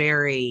seems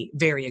very,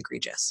 very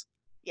egregious.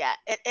 Yeah,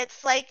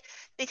 it's like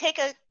they take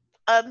a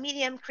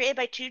medium created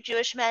by two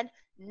Jewish men,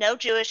 no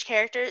Jewish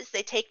characters.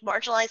 They take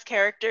marginalized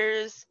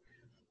characters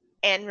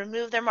and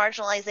remove their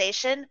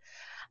marginalization.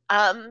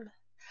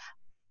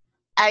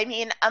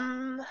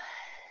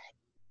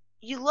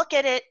 You look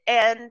at it,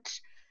 and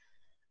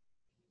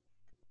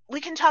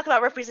we can talk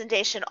about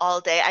representation all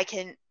day.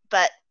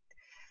 But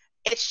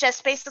it's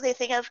just basically a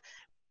thing of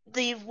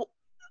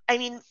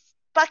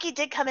Bucky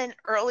did come in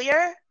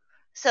earlier,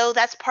 so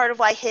that's part of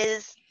why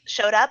his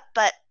showed up.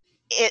 But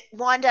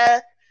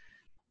Wanda,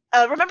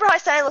 remember how I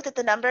said I looked at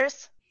the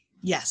numbers?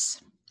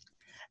 Yes.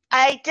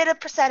 I did a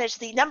percentage.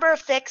 The number of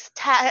fixed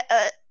tagged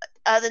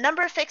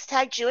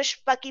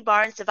Jewish Bucky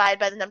Barnes divided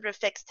by the number of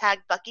fixed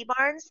tagged Bucky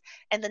Barnes,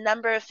 and the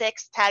number of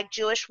fixed tagged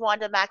Jewish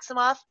Wanda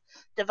Maximoff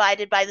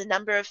divided by the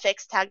number of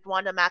fixed tagged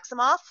Wanda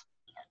Maximoff.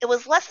 It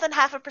was less than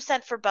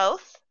 0.5% for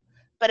both,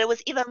 but it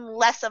was even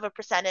less of a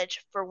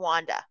percentage for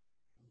Wanda.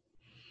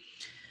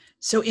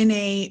 So in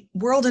a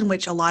world in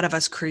which a lot of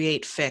us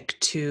create fic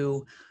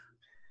to,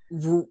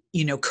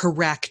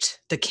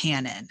 correct the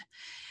canon,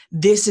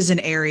 this is an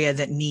area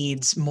that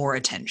needs more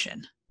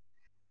attention.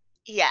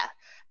 Yeah.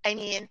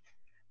 I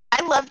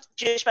love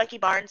Jewish Bucky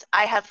Barnes.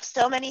 I have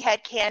so many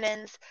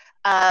headcanons,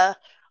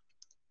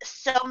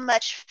 so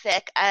much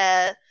fic.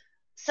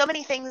 so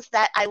many things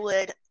that I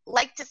would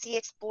like to see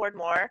explored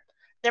more.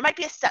 There might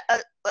be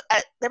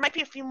there might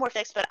be a few more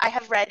fics, but I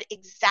have read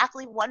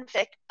exactly one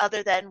fic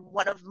other than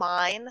one of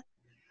mine,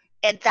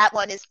 and that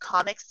one is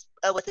comics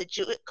with a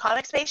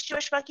comics-based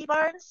Jewish Bucky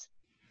Barnes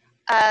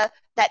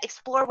that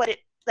explore what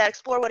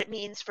it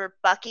means for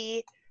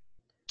Bucky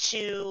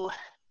to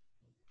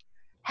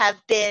have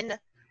been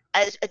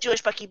as a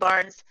Jewish Bucky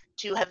Barnes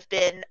to have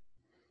been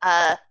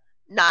a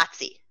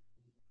Nazi,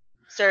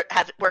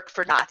 have worked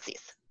for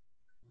Nazis.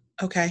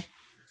 Okay.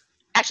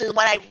 Actually, the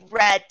one I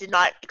read did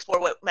not explore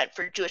what it meant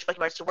for Jewish Bucky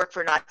Barnes to work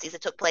for Nazis.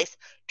 It took place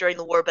during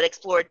the war, but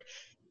explored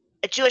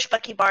a Jewish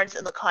Bucky Barnes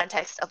in the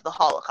context of the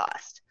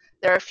Holocaust.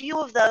 There are a few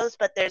of those,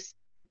 but there's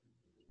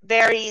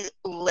very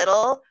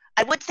little.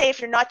 I would say if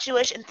you're not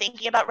Jewish and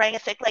thinking about writing a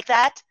fic like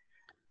that,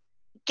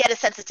 get a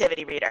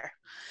sensitivity reader.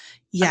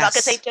 Yes. I'm not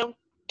going to say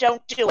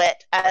don't do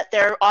it.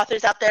 There are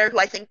authors out there who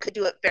I think could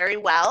do it very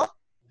well.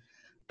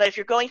 But if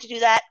you're going to do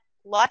that,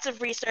 lots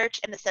of research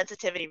and a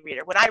sensitivity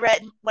reader. When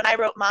I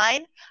wrote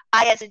mine,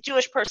 I, as a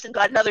Jewish person,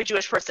 got another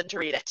Jewish person to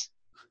read it.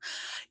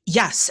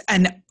 Yes.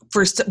 And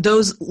for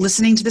those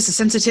listening to this, a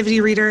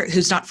sensitivity reader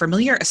who's not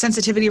familiar, a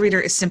sensitivity reader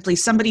is simply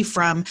somebody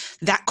from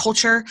that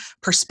culture,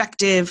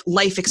 perspective,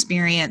 life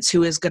experience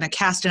who is going to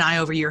cast an eye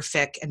over your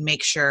fic and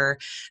make sure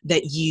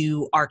that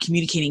you are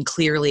communicating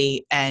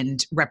clearly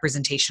and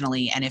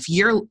representationally. And if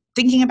you're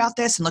thinking about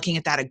this and looking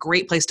at that, a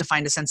great place to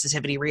find a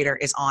sensitivity reader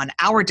is on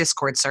our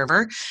Discord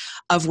server,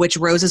 of which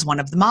Rose is one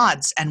of the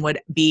mods, and would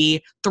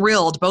be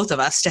thrilled, both of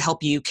us, to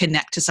help you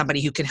connect to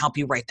somebody who can help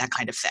you write that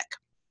kind of fic.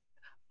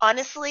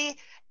 Honestly,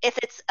 if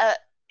it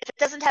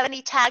doesn't have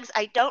any tags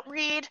I don't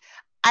read,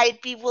 I'd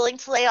be willing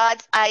to lay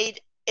odds.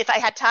 If I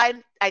had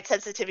time, I'd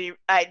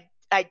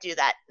do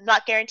that.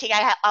 Not guaranteeing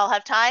I'll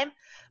have time,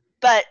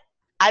 but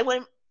I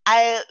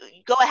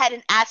go ahead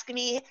and ask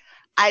me.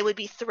 I would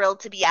be thrilled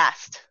to be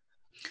asked.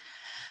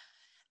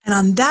 And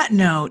on that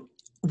note,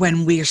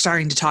 when we are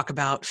starting to talk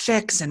about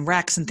fics and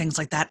recs and things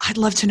like that, I'd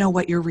love to know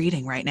what you're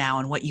reading right now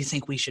and what you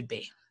think we should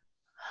be.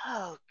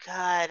 Oh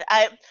God,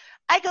 I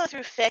go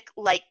through fic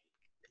like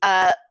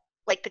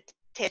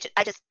tangent.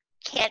 I just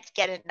can't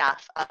get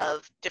enough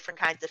of different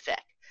kinds of fic.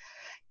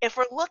 If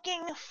we're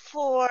looking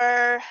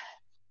for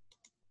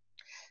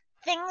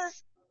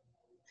things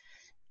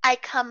I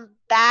come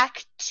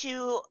back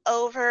to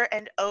over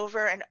and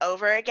over and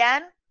over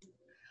again,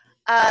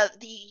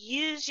 the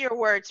Use Your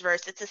Words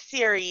verse. It's a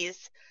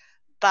series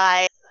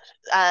by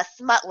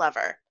Smut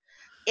Lover.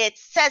 It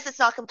says it's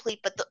not complete,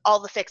 but all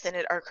the fics in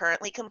it are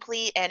currently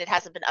complete, and it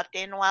hasn't been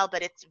updated in a while,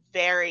 but it's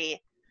very,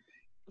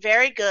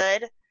 very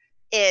good.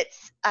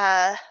 It's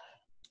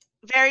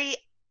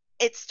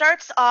it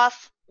starts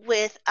off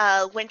with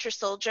Winter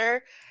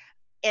Soldier,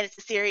 and it's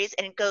a series,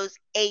 and it goes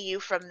AU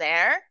from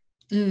there,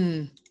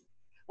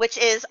 which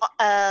is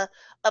a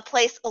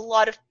place a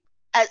lot of,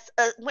 as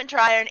a Winter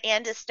Iron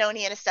and a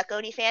Stony and a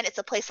Stuckoni fan, it's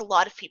a place a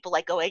lot of people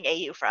like going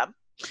AU from.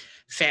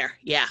 Fair,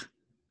 yeah.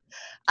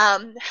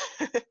 And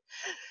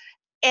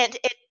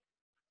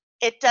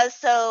it does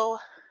so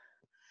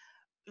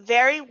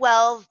very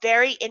well,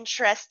 very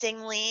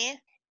interestingly.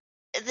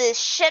 The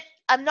ship,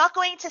 I'm not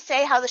going to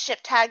say how the ship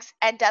tags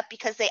end up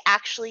because they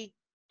actually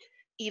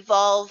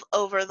evolve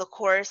over the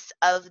course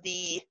of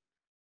the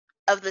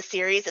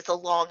series. It's a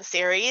long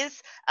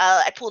series.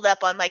 I pulled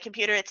up on my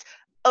computer. It's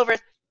over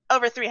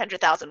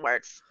 300,000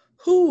 words.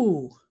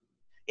 Ooh.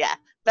 Yeah,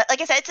 but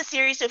like I said, it's a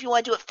series, so if you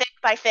want to do it fic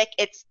by fic,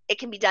 it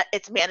can be done.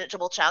 It's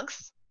manageable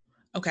chunks.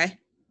 Okay.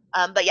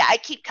 But yeah, I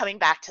keep coming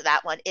back to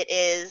that one.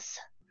 It's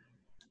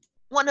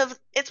one of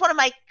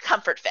my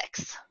comfort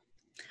fics.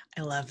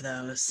 I love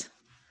those.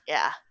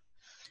 Yeah.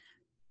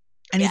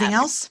 Anything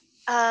else?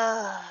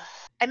 I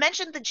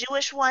mentioned the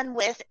Jewish one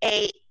with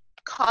a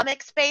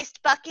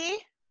comics-based Bucky.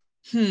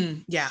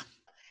 Yeah.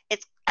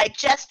 I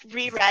just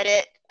reread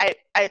it.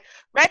 I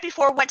right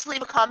before went to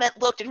leave a comment,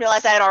 looked and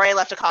realized I had already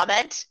left a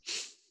comment.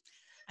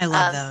 I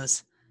love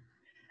those.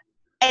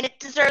 And it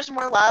deserves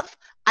more love.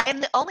 I am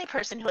the only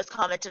person who has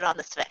commented on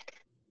this fic.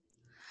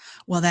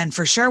 Well, then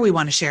for sure we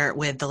want to share it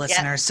with the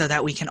listeners so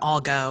that we can all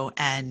go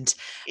and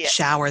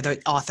shower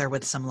the author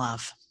with some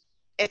love.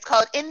 It's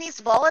called In These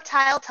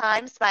Volatile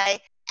Times by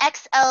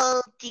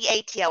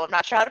XLDATO. I'm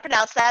not sure how to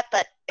pronounce that,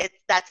 but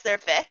that's their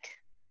fic.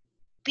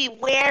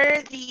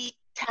 Beware the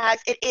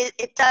tags.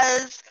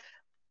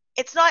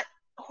 It's not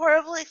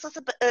horribly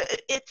explicit, but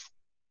it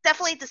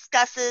definitely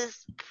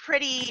discusses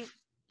pretty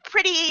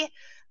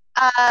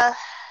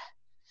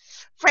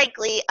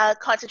frankly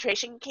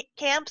concentration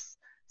camps.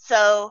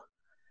 So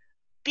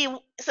there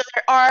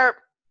are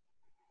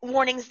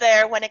warnings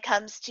there when it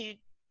comes to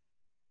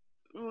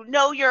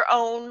know your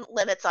own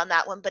limits on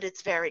that one, but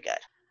it's very good.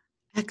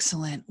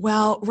 Excellent.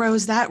 Well,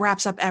 Rose, that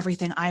wraps up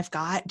everything I've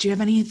got. Do you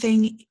have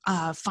anything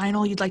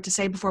final you'd like to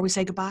say before we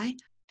say goodbye?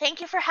 Thank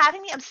you for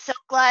having me. I'm so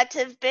glad to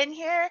have been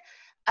here.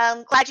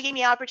 I'm glad you gave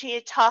me the opportunity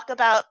to talk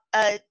about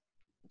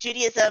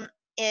Judaism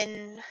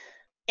in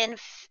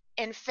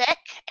fic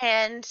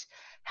and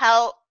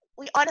how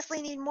we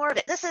honestly need more of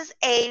it. This is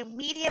a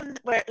medium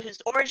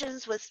whose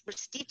origins were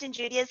steeped in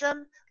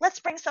Judaism. Let's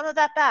bring some of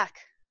that back.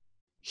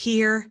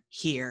 Here,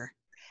 here.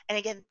 And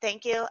again,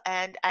 thank you.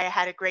 And I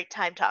had a great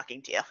time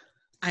talking to you.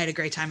 I had a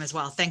great time as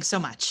well. Thanks so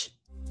much.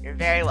 You're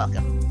very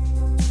welcome.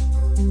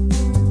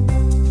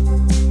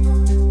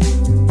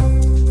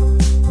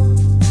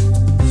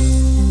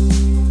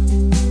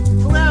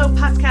 Hello,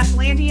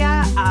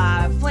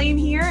 Podcastlandia. Flame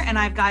here, and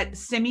I've got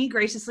Simi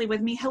graciously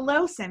with me.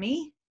 Hello,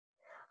 Simi.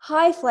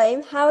 Hi,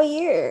 Flame. How are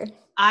you?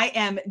 I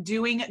am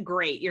doing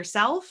great.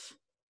 Yourself?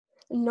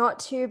 Not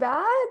too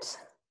bad.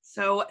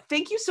 So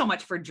thank you so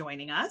much for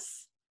joining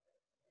us.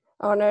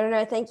 Oh,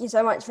 no. Thank you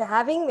so much for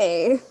having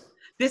me.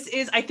 This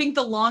is, I think,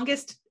 the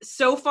longest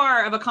so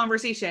far of a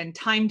conversation,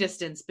 time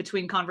distance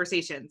between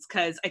conversations,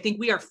 because I think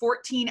we are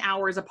 14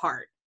 hours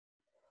apart.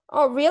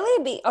 Oh,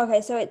 really?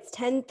 Okay, so it's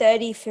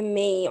 10:30 for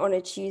me on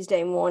a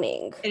Tuesday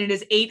morning. And it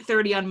is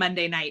 8:30 on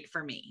Monday night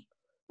for me.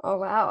 Oh,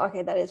 wow.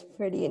 Okay, that is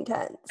pretty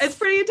intense. It's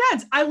pretty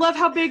intense. I love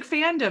how big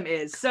Fandom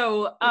is.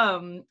 So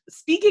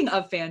speaking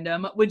of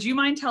Fandom, would you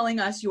mind telling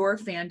us your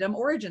Fandom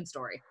origin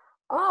story?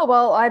 Oh,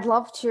 well, I'd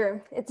love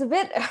to. It's a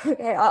bit,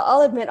 okay,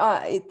 I'll admit,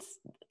 it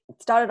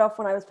started off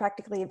when I was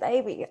practically a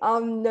baby.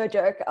 No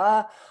joke.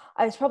 I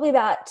was probably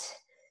about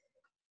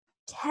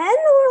 10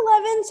 or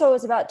 11, so it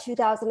was about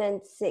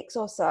 2006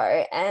 or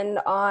so, and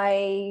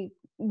I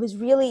was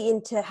really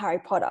into Harry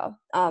Potter,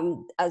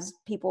 as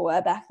people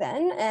were back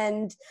then,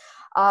 and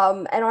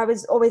I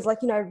was always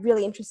like,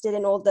 really interested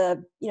in all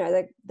the,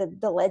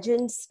 the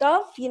legend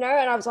stuff, and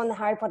I was on the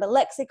Harry Potter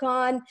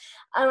lexicon,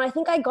 and I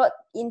think I got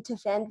into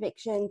fan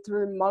fiction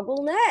through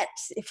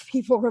MuggleNet, if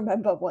people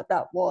remember what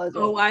that was.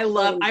 Oh, I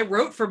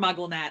wrote for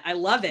MuggleNet. I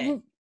love it.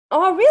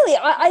 Oh, really?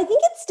 I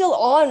think it's still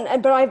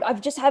on, but I've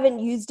just haven't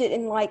used it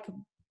in like,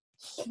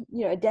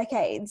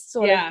 decades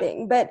sort of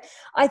thing. But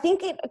I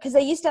think because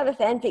they used to have a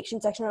fan fiction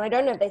section, and I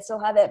don't know if they still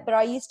have it, but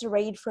I used to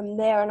read from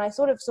there, and I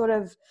sort of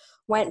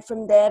went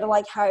from there to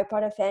like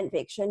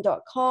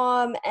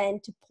harrypotterfanfiction.com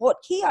and to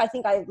Portkey. I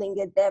think I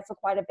lingered there for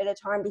quite a bit of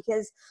time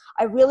because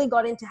I really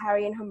got into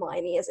Harry and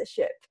Hermione as a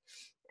ship.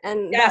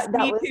 And yes,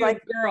 that me was too,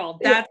 like, girl.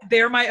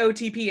 They're my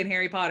OTP in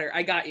Harry Potter.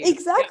 I got you.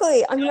 Exactly.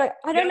 Yeah. I mean, I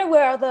don't know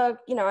where other,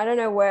 I don't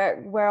know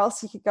where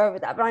else you could go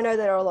with that, but I know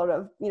there are a lot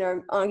of,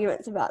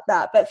 arguments about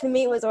that. But for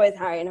me, it was always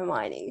Harry and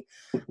Hermione,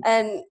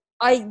 and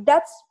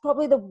that's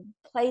probably the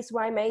place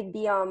where I made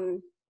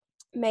the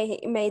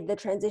made the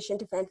transition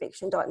to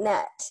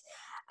fanfiction.net.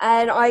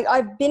 And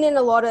I've been in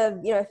a lot of,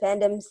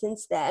 fandom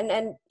since then.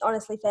 And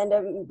honestly,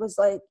 fandom was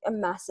like a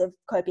massive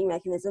coping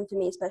mechanism for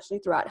me, especially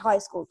throughout high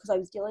school, because I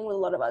was dealing with a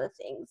lot of other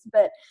things.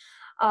 But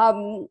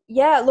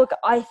look,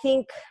 I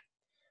think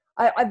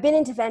I've been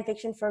into fan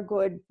fiction for a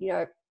good,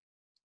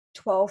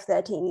 12,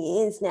 13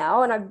 years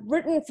now. And I've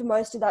written for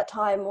most of that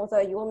time, although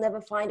you will never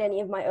find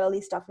any of my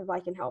early stuff if I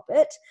can help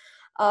it.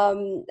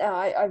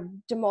 I've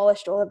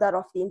demolished all of that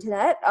off the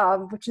internet,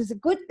 which is a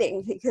good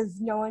thing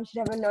because no one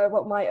should ever know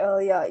what my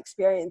earlier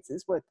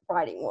experiences with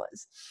writing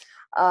was.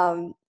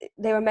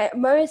 They were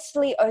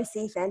mostly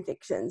OC fan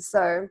fictions,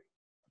 so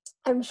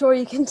I'm sure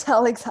you can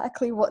tell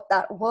exactly what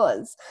that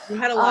was. You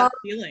had a lot of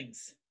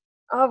feelings.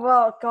 Oh,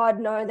 well, God,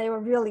 no, they were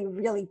really,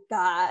 really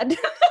bad.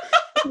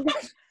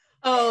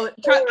 I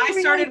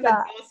started with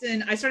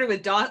Dawson. I started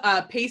with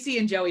Pacey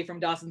and Joey from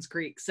Dawson's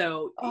Creek.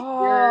 So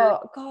God,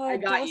 I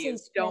got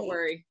Dawson's you.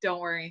 Creek. Don't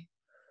worry.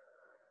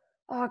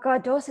 Oh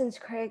God, Dawson's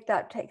Creek,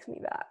 that takes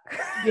me back.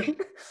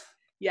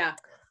 Yeah.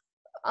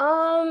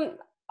 Other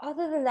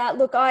than that,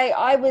 look,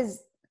 I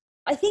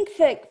think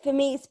for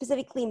me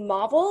specifically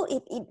Marvel,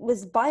 it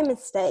was by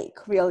mistake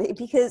really,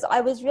 because I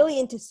was really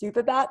into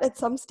Superbat at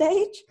some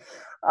stage.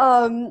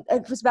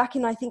 It was back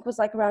in, I think it was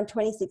like around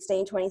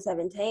 2016,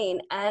 2017.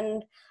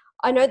 And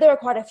I know there are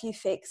quite a few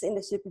fics in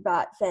the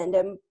Superbat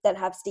fandom that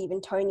have Steve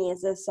and Tony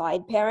as a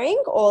side pairing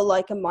or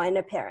like a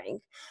minor pairing.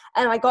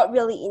 And I got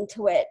really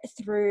into it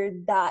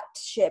through that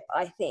ship,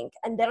 I think.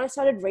 And then I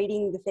started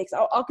reading the fics.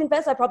 I'll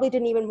confess, I probably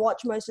didn't even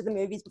watch most of the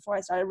movies before I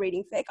started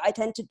reading fic. I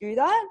tend to do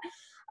that.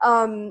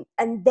 And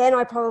then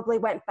I probably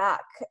went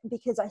back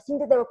because I think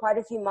that there were quite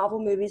a few Marvel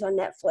movies on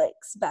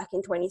Netflix back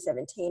in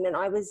 2017. And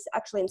I was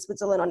actually in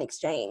Switzerland on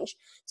exchange.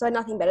 So I had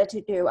nothing better to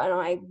do. And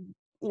I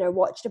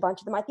watched a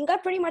bunch of them. I think I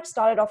pretty much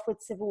started off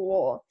with Civil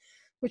War,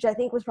 which I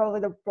think was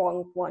probably the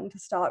wrong one to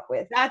start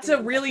with. That's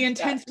a really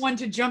intense one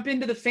to jump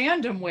into the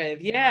fandom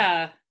with.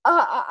 Yeah.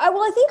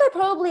 I think I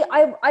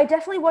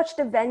definitely watched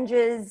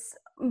Avengers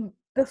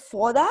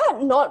before that,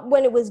 not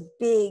when it was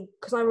big,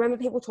 because I remember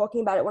people talking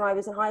about it when I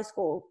was in high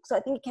school. So I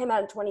think it came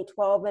out in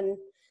 2012 and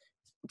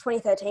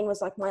 2013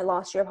 was like my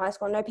last year of high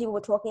school. I know people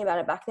were talking about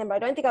it back then, but I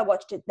don't think I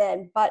watched it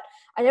then. But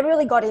I never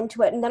really got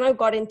into it. And then I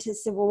got into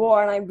Civil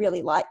War and I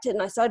really liked it.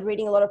 And I started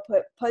reading a lot of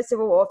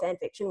post-Civil War fan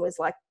fiction was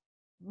like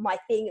my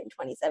thing in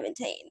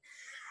 2017.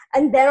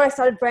 And then I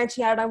started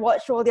branching out and I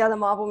watched all the other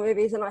Marvel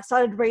movies and I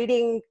started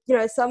reading,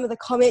 some of the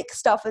comic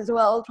stuff as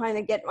well, trying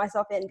to get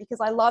myself in because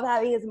I love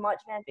having as much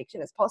fan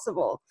fiction as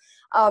possible,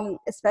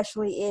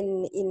 especially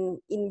in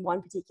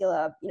one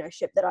particular,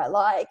 ship that I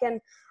like. And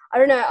I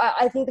don't know,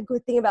 I think the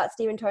good thing about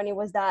Steve and Tony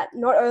was that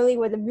not only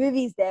were the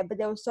movies there, but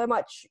there was so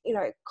much,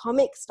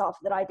 comic stuff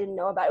that I didn't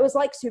know about. It was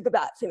like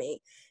Superbat for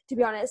me, to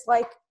be honest.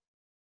 Like,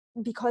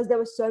 because there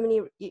were so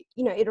many,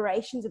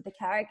 iterations of the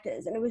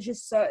characters, and it was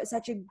just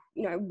such a,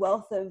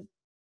 wealth of,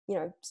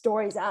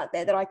 stories out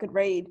there that I could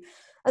read.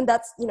 And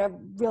that's,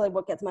 really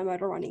what gets my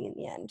motor running in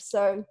the end.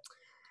 So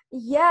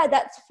yeah,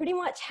 that's pretty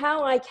much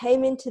how I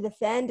came into the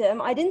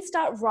fandom. I didn't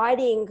start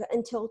writing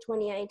until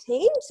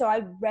 2018, so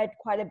I read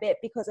quite a bit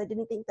because I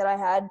didn't think that I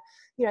had,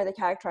 the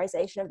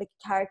characterization of the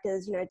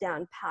characters,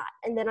 down pat.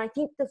 And then I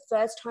think the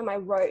first time I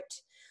wrote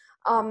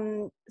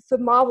for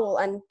Marvel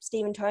and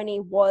Steve and Tony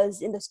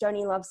was in the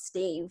Stoney Loves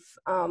Steve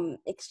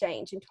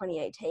exchange in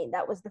 2018.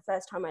 That was the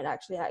first time I'd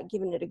actually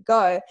given it a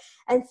go.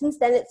 And since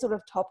then it sort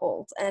of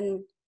toppled,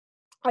 and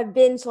I've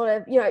been sort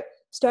of,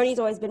 Stoney's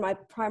always been my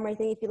primary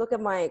thing. If you look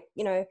at my,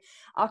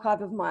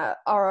 archive of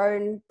our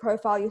own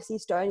profile, you'll see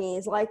Stoney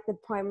is like the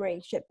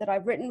primary ship that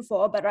I've written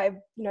for, but I've,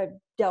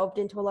 delved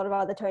into a lot of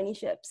other Tony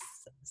ships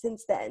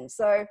since then.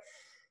 So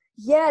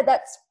yeah,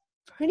 that's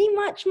pretty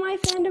much my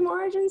fandom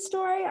origin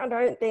story. I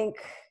don't think,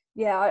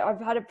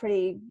 I've had a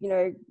pretty,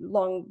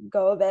 long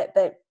go of it,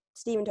 but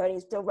Steve and Tony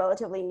is still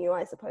relatively new,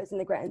 I suppose, in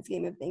the grand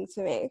scheme of things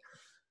for me.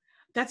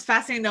 That's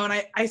fascinating though.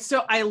 And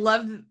I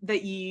love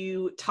that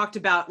you talked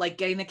about like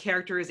getting the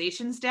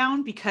characterizations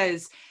down,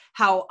 because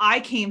how I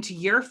came to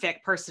your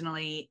fic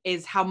personally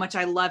is how much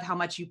I love how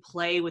much you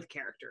play with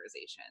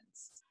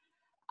characterizations.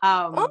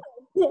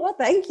 Well,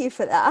 thank you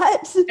for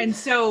that. And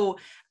so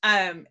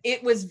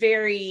it was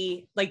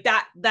very like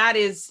that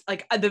is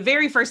like the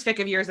very first fic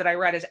of yours that I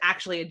read is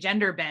actually a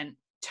gender bent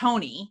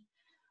Tony.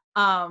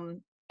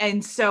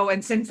 And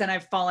since then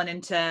I've fallen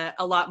into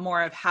a lot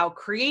more of how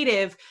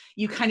creative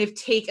you kind of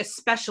take,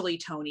 especially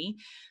Tony.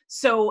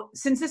 So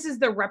since this is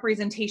the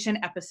representation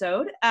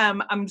episode,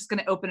 I'm just going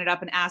to open it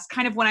up and ask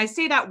kind of, when I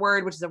say that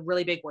word, which is a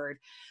really big word,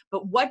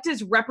 but what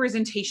does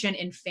representation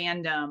in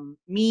fandom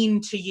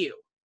mean to you?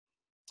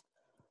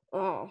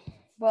 Oh,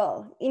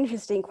 well,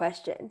 interesting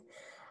question.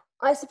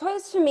 I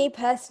suppose for me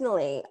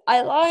personally,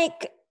 I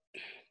like,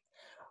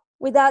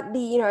 without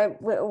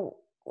the,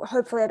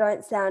 hopefully I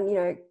don't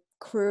sound,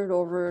 crude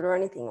or rude or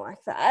anything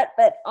like that,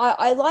 but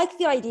I like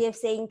the idea of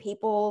seeing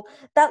people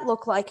that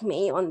look like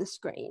me on the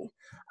screen,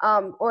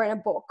 or in a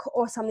book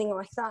or something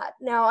like that.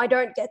 Now, I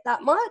don't get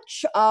that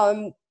much.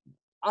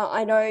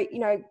 I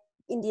know,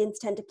 Indians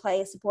tend to play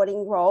a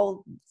supporting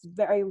role.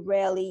 Very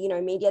rarely,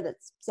 media that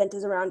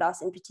centers around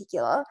us in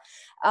particular.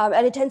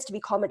 And it tends to be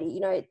comedy.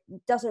 It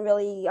doesn't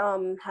really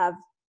have,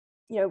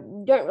 we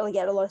don't really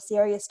get a lot of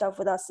serious stuff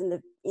with us in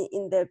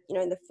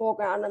the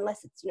foreground,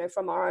 unless it's,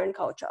 from our own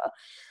culture.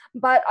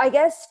 But I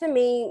guess for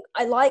me,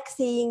 I like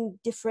seeing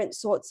different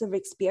sorts of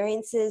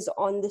experiences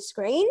on the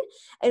screen,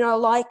 and I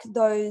like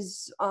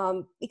those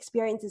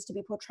experiences to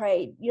be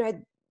portrayed.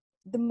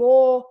 The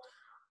more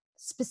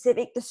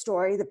specific the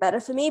story, the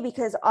better for me,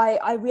 because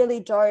I really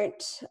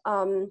don't,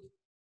 I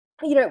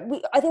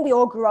think we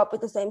all grew up with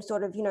the same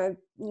sort of,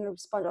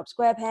 SpongeBob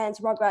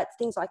SquarePants, Rugrats,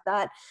 things like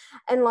that.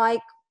 And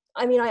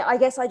I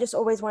guess I just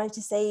always wanted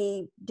to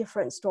see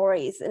different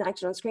stories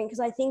enacted on screen,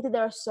 because I think that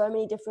there are so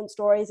many different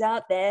stories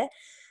out there,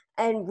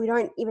 and we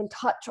don't even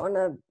touch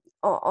on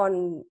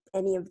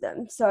any of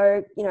them.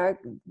 So,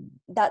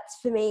 that's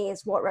for me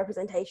is what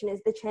representation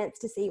is, the chance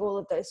to see all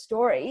of those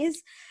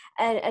stories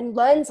and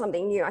learn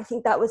something new. I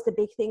think that was the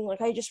big thing. Like,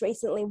 I just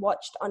recently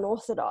watched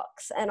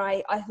Unorthodox, and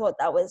I thought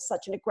that was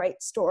such a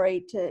great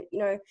story to,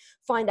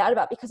 find out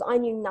about, because I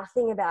knew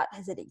nothing about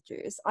Hasidic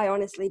Jews. I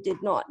honestly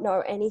did not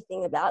know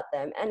anything about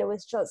them. And it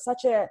was just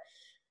such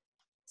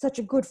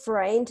a good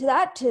foray into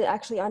that, to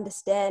actually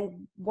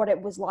understand what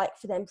it was like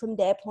for them from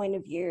their point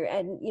of view,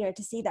 and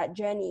to see that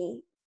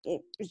journey,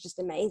 it was just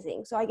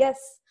amazing. So I guess,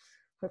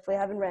 hopefully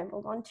I haven't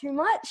rambled on too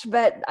much,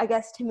 but I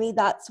guess to me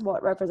that's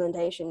what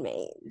representation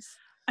means.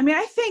 I mean,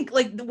 I think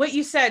like what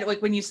you said,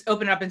 like when you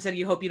open it up and said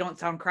you hope you don't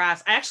sound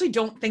crass, I actually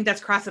don't think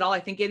that's crass at all. I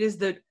think it is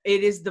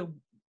the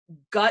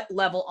gut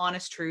level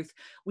honest truth.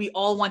 We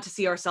all want to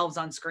see ourselves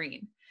on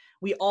screen.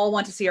 We all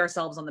want to see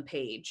ourselves on the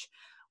page.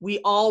 We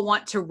all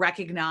want to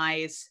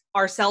recognize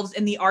ourselves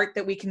in the art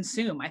that we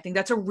consume. I think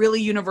that's a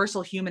really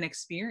universal human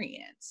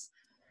experience.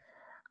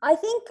 I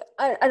think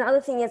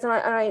another thing is,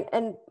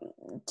 and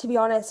to be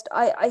honest,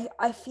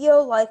 I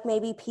feel like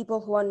maybe people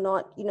who are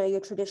not,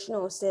 your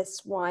traditional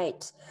cis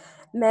white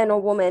man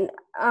or woman,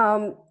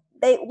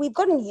 we've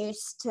gotten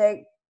used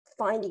to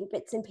finding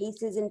bits and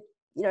pieces and,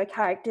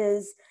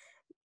 characters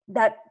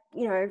that,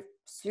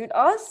 suit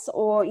us,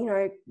 or,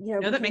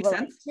 No, that makes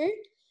sense.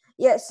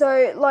 Yeah.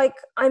 So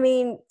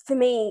for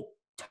me,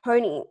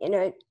 Tony,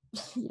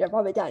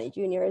 Robert Downey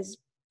Jr. is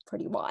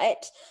pretty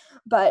white,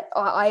 but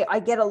I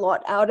get a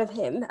lot out of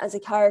him as a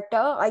character.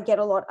 I get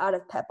a lot out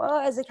of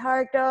Pepper as a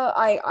character.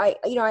 I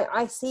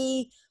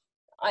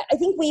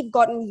think we've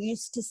gotten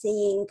used to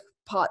seeing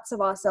parts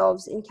of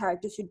ourselves in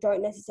characters who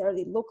don't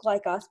necessarily look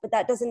like us, but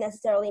that doesn't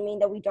necessarily mean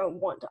that we don't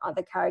want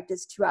other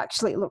characters to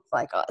actually look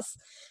like us.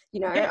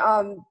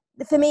 Yeah.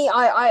 For me,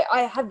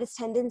 I have this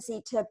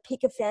tendency to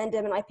pick a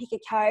fandom, and I pick a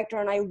character,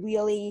 and I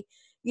really,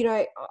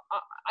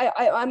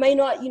 I may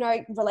not,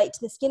 relate to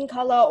the skin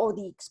color or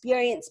the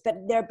experience, but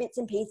there are bits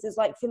and pieces.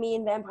 Like for me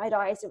in Vampire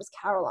Diaries, it was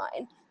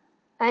Caroline.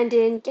 And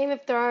in Game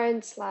of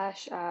Thrones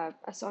slash A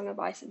Song of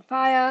Ice and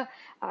Fire,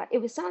 it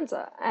was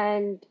Sansa.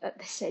 And at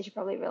this stage, you're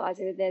probably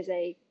realizing that there's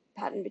a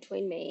pattern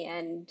between me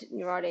and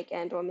neurotic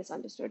and or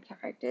misunderstood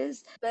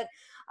characters. But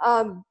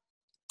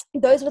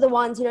those were the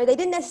ones, they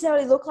didn't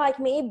necessarily look like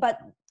me, but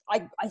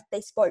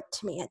they spoke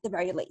to me at the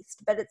very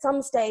least. But at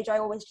some stage, I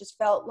always just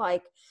felt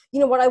like,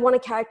 what, I want a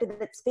character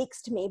that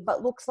speaks to me,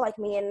 but looks like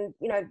me and,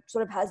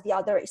 sort of has the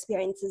other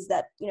experiences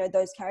that,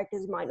 those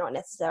characters might not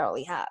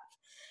necessarily have.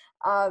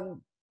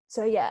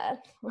 So yeah,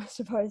 I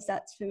suppose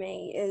that's for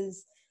me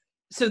is.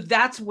 So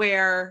that's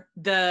where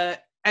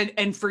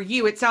and for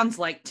you, it sounds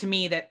like to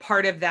me that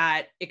part of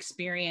that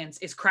experience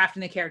is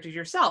crafting the characters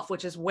yourself,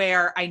 which is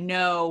where I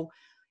know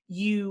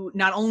you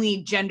not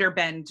only gender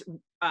bend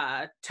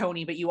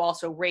Tony, but you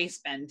also race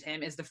bend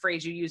him, is the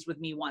phrase you used with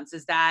me once.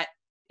 Is that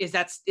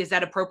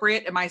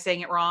appropriate? Am I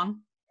saying it wrong?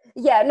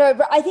 Yeah, no,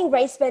 but I think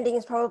race bending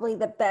is probably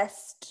the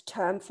best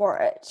term for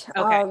it.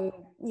 Okay.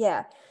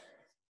 Yeah.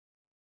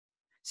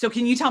 So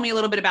can you tell me a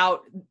little bit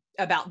about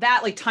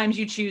that, like times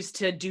you choose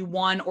to do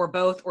one or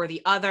both or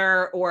the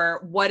other, or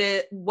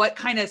what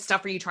kind of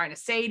stuff are you trying to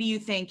say, do you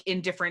think,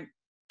 in different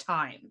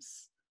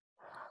times?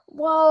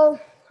 Well,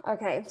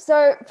 okay.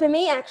 So for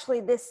me,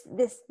 actually, this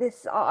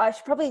I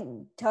should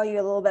probably tell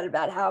you a little bit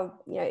about how,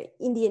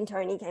 Indian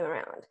Tony came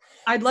around.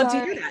 I'd love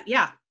to hear that.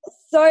 Yeah.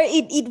 So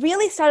it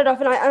really started off,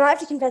 and I have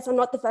to confess, I'm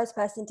not the first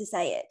person to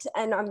say it,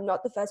 and I'm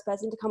not the first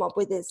person to come up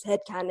with this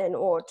headcanon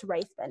or to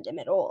race bend him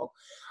at all.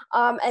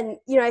 And,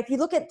 if you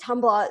look at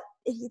Tumblr,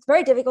 it's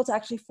very difficult to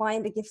actually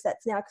find the gift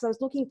sets now, because I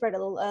was looking for it a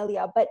little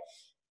earlier, but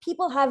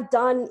people have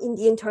done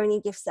Indian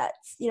Tony gift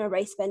sets,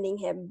 race bending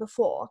him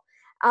before.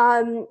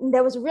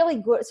 There was a really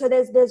good, so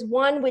there's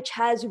one which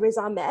has Riz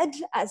Ahmed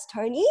as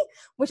Tony,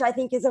 which I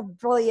think is a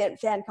brilliant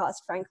fan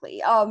cast,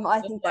 frankly.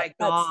 I think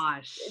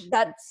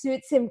that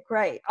suits him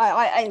great.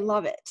 I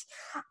love it.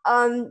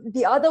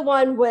 The other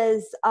one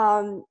was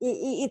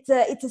it's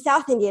a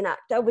South Indian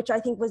actor, which I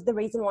think was the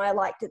reason why I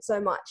liked it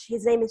so much.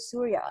 His name is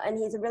Surya, and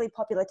he's a really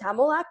popular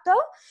Tamil actor.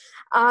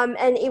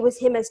 And it was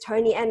him as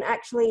Tony, and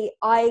actually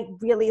I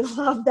really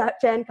love that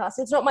fan cast.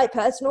 It's not my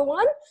personal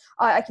one.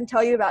 I can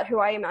tell you about who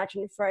I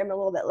imagined for him a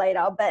little bit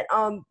later, but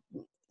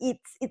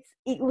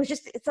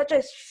it's such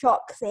a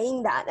shock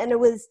seeing that. And it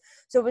was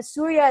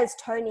Surya as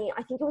Tony.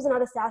 I think it was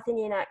another South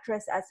Indian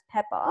actress as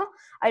Pepper.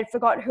 I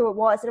forgot who it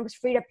was, and it was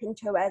Frida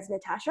Pinto as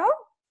Natasha.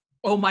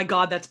 Oh my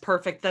God, that's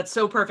perfect. That's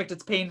so perfect.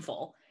 It's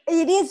painful.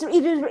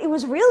 It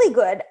was really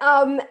good.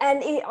 And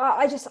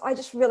I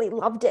just really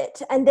loved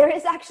it. And there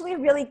is actually a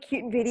really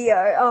cute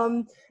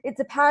video. It's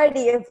a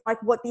parody of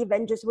like what the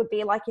Avengers would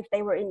be like if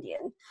they were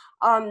Indian.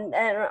 And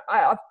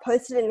I've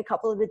posted it in a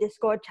couple of the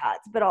Discord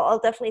chats, but I'll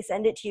definitely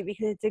send it to you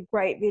because it's a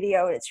great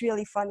video and it's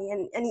really funny,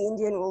 and any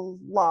Indian will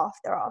laugh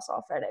their ass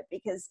off at it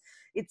because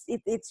it's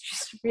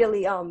just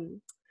really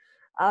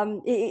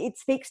it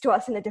speaks to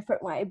us in a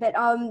different way. But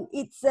I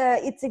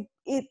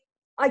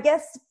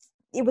guess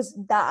it was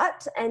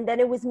that, and then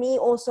it was me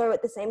also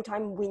at the same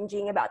time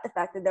whinging about the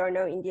fact that there are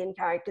no Indian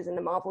characters in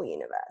the Marvel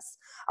universe,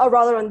 or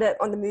rather on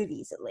the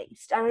movies at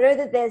least. And I know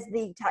that there's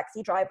the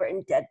taxi driver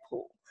in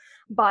Deadpool,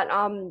 but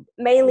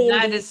mainly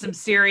that is some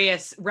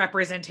serious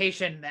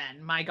representation.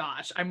 Then, my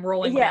gosh, I'm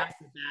rolling back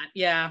with that.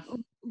 Yeah.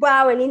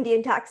 Wow, an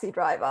Indian taxi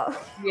driver.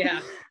 Yeah.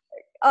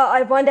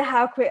 I wonder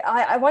how quick.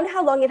 I wonder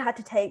how long it had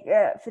to take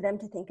for them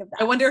to think of that.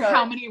 I wonder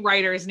how many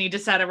writers need to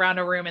sit around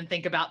a room and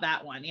think about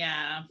that one.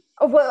 Yeah.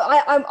 Well,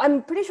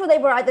 I'm pretty sure they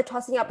were either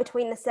tossing up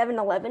between the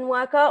 7-Eleven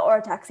worker or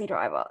a taxi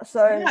driver.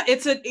 So yeah,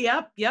 it's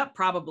yep,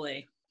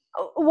 probably.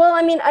 Well,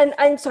 I mean,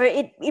 and so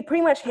it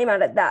pretty much came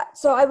out at that.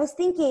 So I was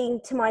thinking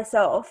to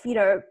myself,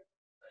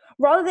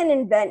 rather than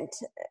invent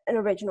an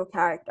original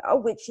character,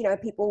 which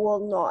people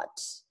will not,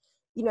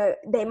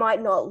 they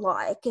might not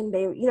like, and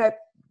they,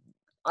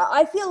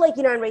 I feel like,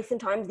 in recent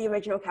times, the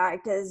original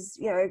characters,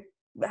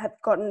 have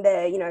gotten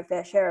their,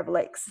 fair share of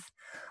licks,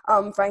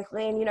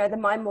 frankly. And, the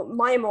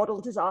My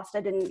Immortal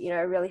disaster didn't,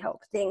 really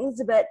help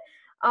things. But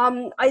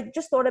I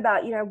just thought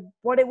about,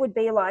 what it would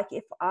be like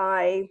if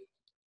I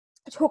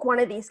took one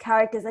of these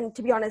characters. And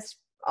to be honest,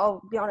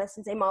 I'll be honest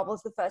and say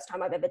Marvel's the first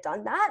time I've ever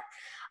done that.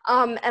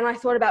 And I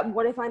thought about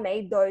what if I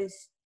made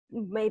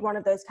one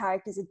of those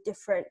characters a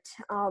different,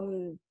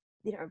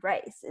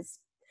 race.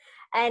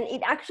 And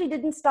it actually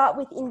didn't start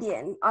with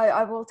Indian.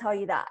 I will tell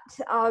you that.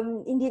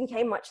 Indian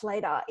came much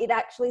later. It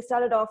actually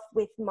started off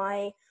with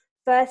my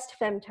first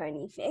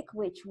femtony fic,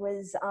 which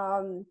was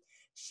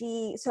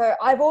so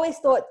I've always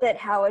thought that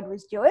Howard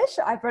was Jewish.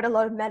 I've read a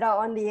lot of meta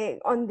on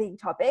the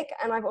topic,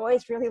 and I've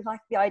always really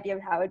liked the idea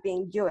of Howard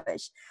being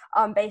Jewish,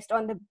 based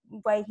on the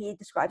way he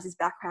describes his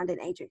background in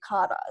Agent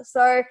Carter.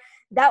 So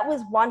that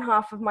was one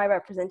half of my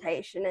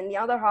representation, and the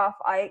other half,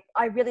 I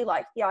really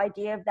liked the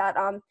idea of that.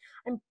 I'm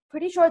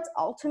pretty sure it's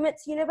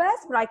Ultimate's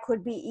universe, but I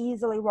could be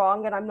easily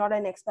wrong, and I'm not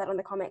an expert on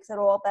the comics at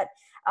all. But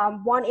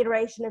one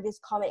iteration of his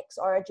comics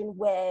origin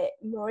where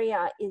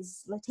Maria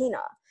is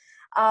Latina.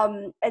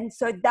 And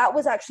so that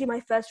was actually my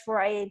first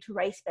foray into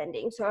race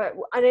bending. So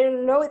I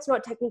don't know, it's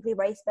not technically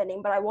race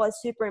bending, but I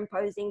was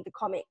superimposing the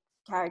comic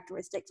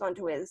characteristics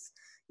onto his,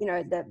 you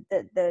know,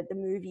 the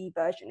movie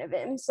version of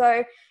him.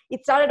 So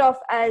it started off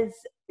as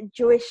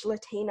Jewish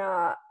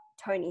Latina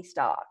Tony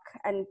Stark,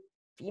 and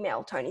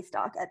female Tony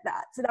Stark at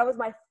that. So that was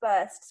my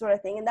first sort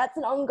of thing, and that's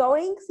an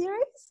ongoing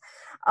series.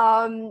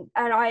 And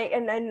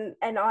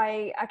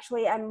I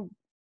actually am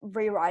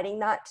rewriting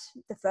that,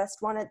 the first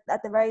one at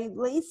the very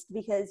least,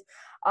 because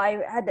I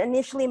had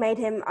initially made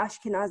him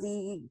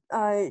Ashkenazi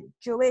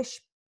Jewish,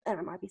 and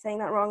I might be saying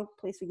that wrong,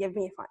 please forgive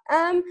me if I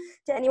am,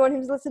 to anyone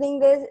who's listening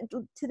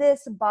to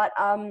this, but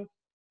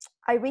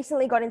I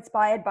recently got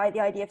inspired by the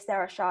idea of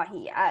Sarah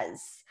Shahi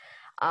as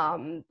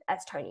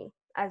Tony,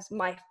 as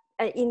my,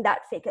 in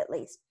that fic at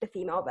least, the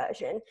female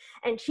version,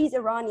 and she's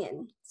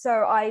Iranian,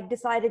 so I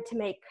decided to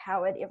make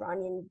Howard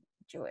Iranian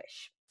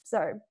Jewish.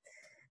 So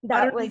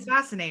that was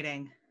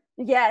fascinating.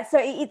 Yeah, so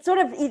it sort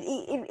of,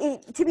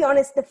 to be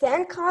honest, the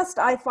fan cast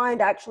I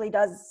find actually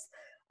does,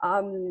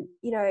 you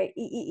know,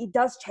 it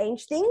does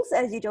change things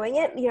as you're doing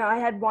it. You know, I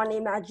had one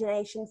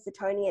imagination for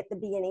Tony at the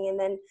beginning, and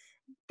then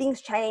things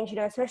change, you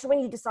know, especially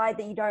when you decide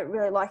that you don't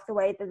really like the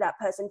way that that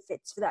person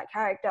fits for that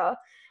character,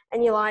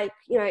 and you're like,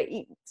 you know,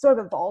 it sort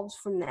of evolves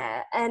from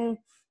there. And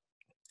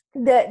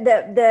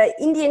the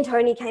Indian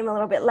Tony came a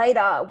little bit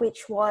later,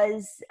 which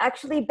was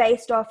actually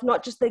based off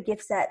not just the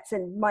gift sets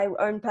and my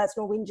own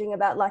personal whinging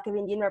about lack of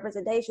Indian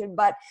representation,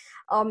 but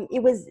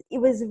it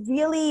was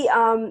really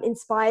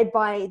inspired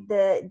by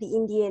the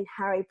Indian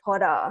Harry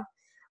Potter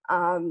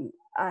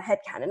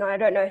headcanon. I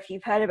don't know if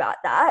you've heard about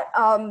that,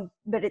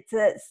 but it's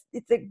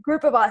a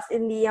group of us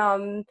in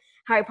the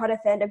Harry Potter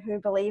fandom who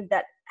believe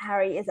that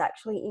Harry is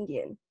actually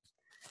Indian.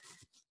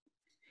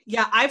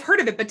 Yeah, I've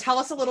heard of it, but tell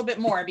us a little bit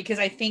more, because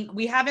I think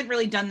we haven't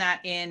really done that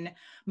in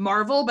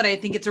Marvel, but I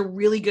think it's a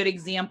really good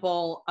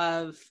example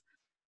of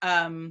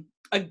a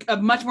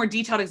much more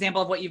detailed example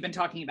of what you've been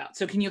talking about.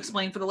 So can you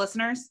explain for the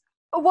listeners?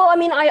 Well, I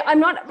mean, I'm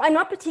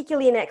not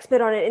particularly an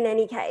expert on it in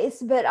any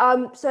case, but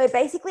so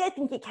basically I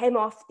think it came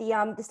off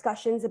the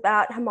discussions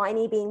about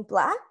Hermione being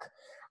black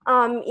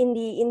in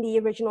the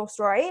original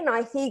story, and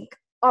I think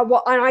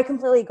and I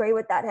completely agree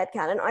with that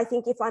headcanon. I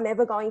think if I'm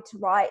ever going to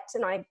write,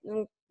 and I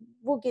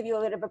will give you a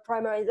little bit of a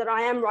promo, is that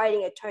I am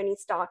writing a Tony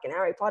Stark and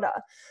Harry Potter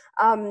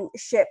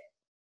ship,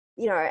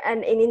 you know,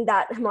 and in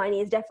that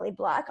Hermione is definitely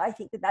black. I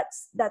think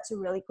that's a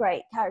really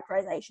great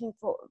characterization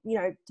for, you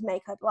know, to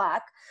make her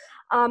black.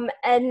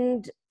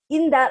 And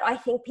in that, I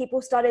think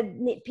people started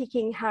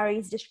nitpicking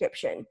Harry's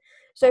description.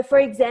 So, for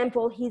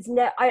example,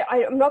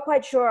 I'm not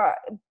quite sure,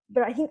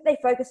 but I think they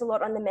focus a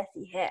lot on the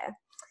messy hair.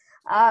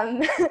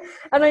 And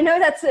I know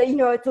that's you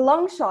know, it's a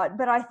long shot,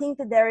 but I think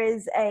that there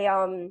is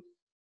a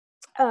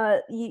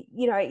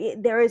you know,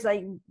 there is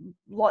a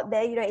lot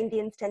there. You know,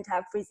 Indians tend to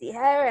have frizzy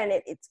hair, and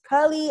it's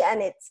curly,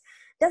 and it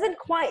doesn't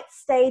quite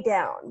stay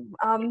down,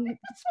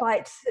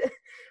 despite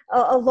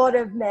a lot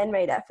of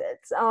man-made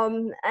efforts.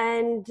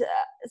 And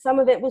some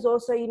of it was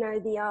also, you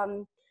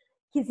know,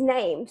 his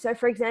name. So,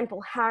 for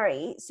example,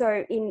 Harry.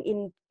 So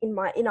in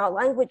our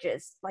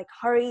languages, like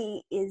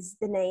Hari is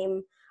the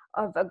name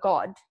of a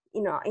god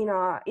in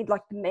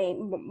like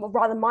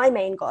my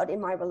main god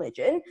in my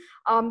religion,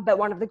 but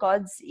one of the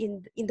gods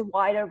in the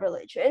wider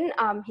religion,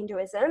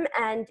 Hinduism,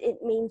 and it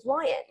means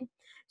lion.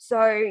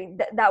 So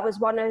that was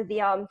one of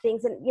the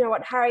things. And you know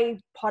what,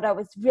 Harry Potter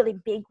was really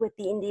big with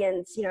the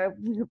Indians, you know,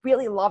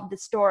 really loved the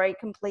story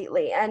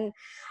completely. And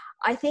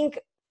I think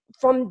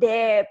from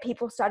there,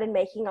 people started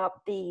making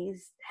up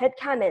these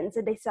headcanons,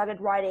 and they started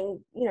writing,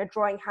 you know,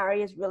 drawing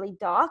Harry as really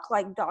dark,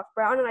 like dark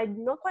brown. And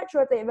I'm not quite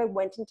sure if they ever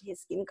went into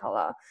his skin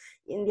color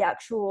in the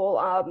actual,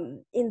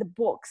 in the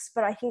books,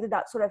 but I think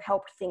that sort of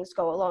helped things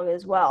go along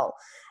as well.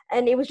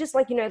 And it was just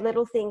like, you know,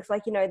 little things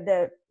like, you know,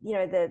 the you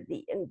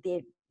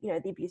know,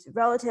 the abusive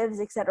relatives,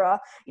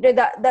 etc. You know,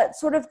 that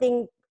sort of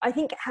thing. I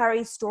think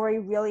Harry's story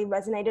really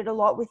resonated a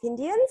lot with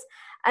Indians.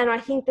 And I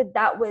think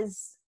that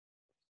was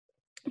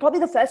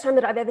probably the first time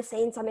that I've ever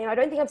seen something. I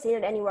don't think I've seen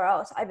it anywhere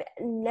else. I've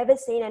never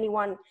seen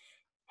anyone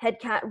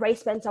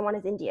race bend someone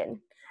as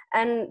Indian.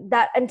 And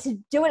to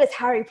do it as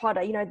Harry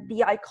Potter, you know,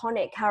 the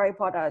iconic Harry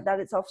Potter, that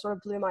itself sort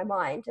of blew my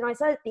mind. And I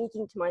started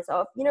thinking to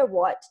myself, you know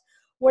what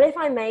if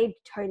I made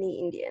Tony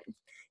Indian?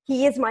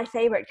 He is my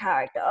favorite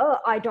character.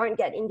 I don't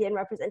get Indian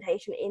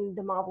representation in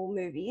the Marvel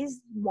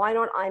movies. Why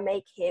not I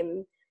make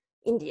him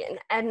Indian?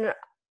 And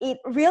it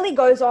really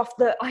goes off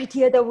the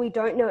idea that we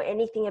don't know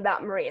anything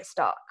about Maria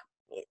Stark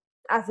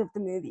as of the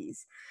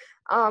movies.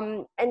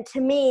 And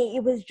to me,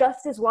 it was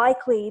just as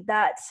likely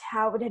that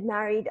Howard had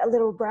married a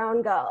little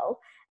brown girl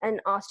and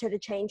asked her to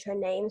change her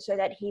name so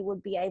that he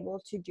would be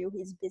able to do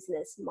his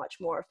business much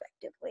more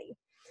effectively.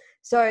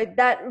 So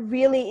that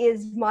really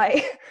is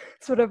my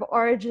sort of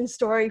origin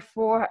story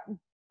for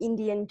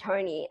Indian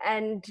Tony.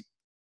 And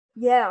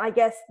yeah, I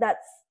guess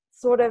that's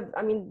sort of,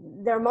 I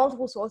mean, there are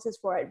multiple sources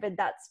for it, but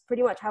that's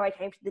pretty much how I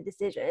came to the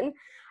decision.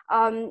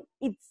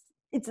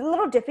 It's a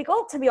little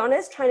difficult, to be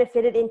honest, trying to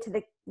fit it into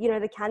the, you know,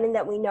 the canon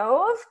that we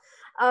know of.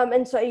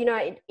 And so, you know,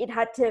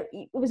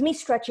 it was me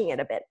stretching it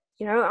a bit,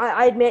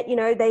 I admit,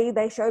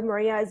 they showed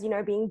Maria as,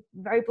 being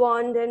very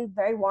blonde and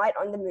very white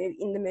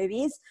in the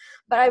movies.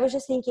 But I was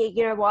just thinking,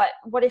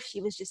 what if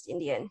she was just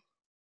Indian?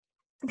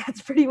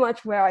 That's pretty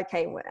much where I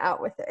came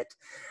out with it.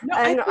 No,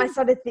 and I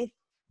started thinking.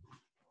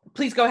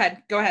 Please go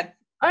ahead. Go ahead.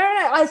 I don't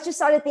know. I just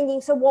started thinking,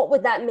 so what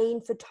would that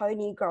mean for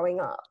Tony growing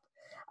up?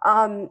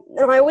 And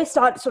I always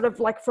start sort of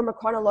like from a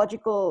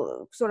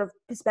chronological sort of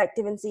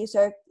perspective and see,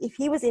 so if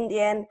he was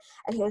Indian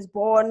and he was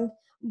born,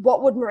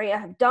 what would Maria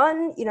have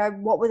done?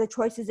 What were the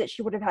choices that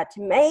she would have had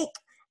to make?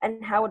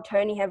 And how would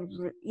Tony have,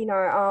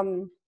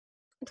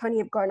 Tony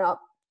have grown up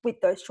with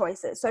those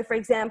choices? So for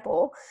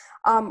example,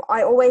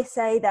 I always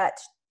say that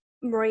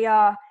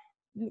Maria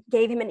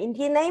gave him an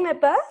Indian name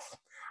at birth.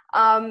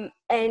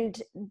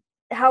 And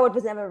Howard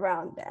was never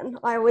around then.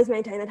 I always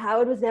maintain that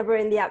Howard was never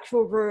in the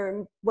actual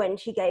room when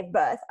she gave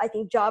birth. I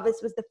think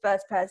Jarvis was the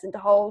first person to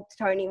hold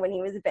Tony when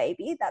he was a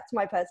baby. That's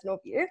my personal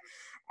view.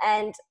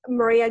 And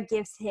Maria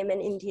gives him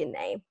an Indian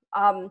name.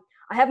 I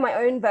have my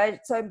own version.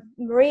 So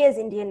Maria's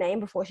Indian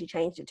name before she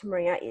changed it to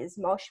Maria is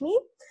Maushmi.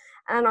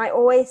 And I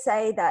always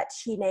say that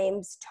she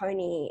names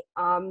Tony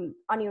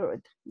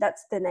Anirudh.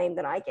 That's the name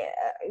that I get,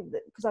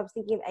 because I was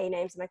thinking of A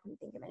names and I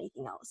couldn't think of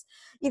anything else.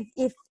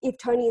 If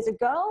Tony is a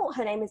girl,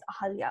 her name is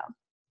Ahalya.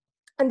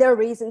 And there are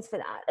reasons for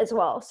that as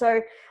well.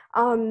 So,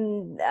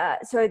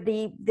 so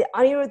the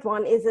Anirudh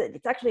one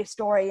it's actually a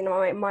story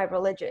in my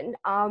religion.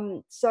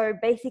 So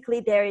basically,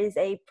 there is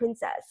a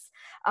princess.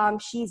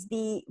 She's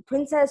the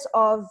princess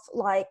of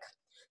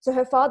so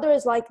her father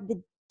is like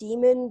the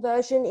demon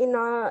version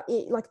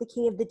like the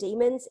king of the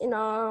demons in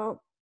our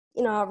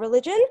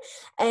religion,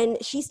 and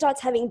she starts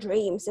having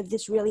dreams of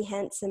this really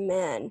handsome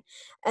man,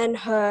 and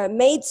her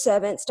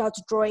maidservant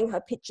starts drawing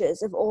her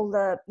pictures of all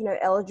the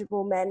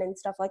eligible men and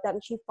stuff like that,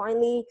 and she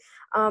finally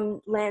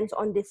lands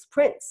on this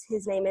prince.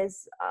 His name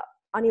is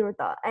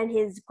Aniruddha, and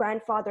his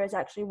grandfather is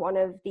actually one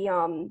of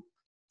the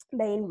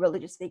main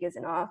religious figures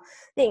in our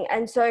thing.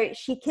 And so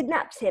she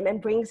kidnaps him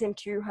and brings him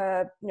to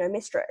her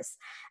mistress,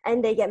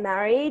 and they get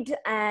married,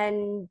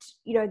 and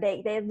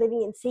they're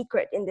living in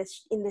secret in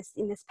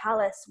this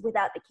palace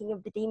without the king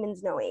of the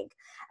demons knowing.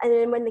 And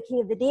then when the king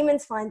of the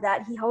demons finds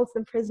out, he holds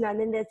them prisoner, and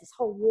then there's this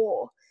whole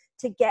war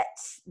to get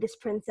this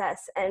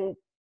princess and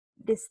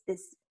this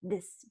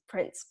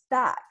prince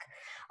back.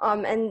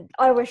 And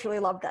I always really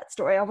loved that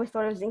story. I always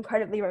thought it was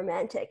incredibly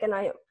romantic, and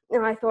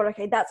I thought,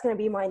 okay, that's going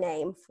to be my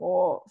name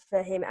for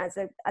him as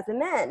a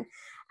man.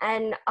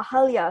 And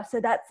Ahalya, so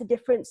that's a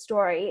different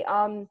story.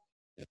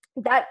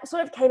 That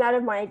sort of came out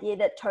of my idea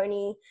that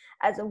Tony,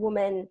 as a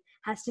woman,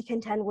 has to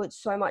contend with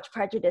so much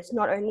prejudice,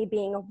 not only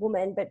being a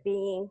woman, but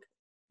being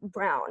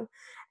brown.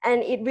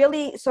 And it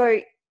really, so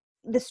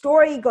the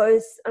story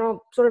goes, and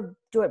I'll sort of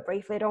do it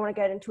briefly. I don't want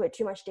to get into it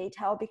too much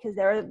detail because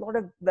there are a lot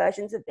of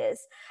versions of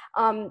this.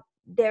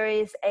 There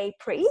is a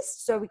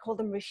priest, so we call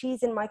them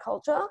rishis in my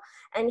culture,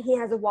 and he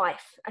has a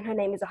wife, and her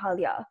name is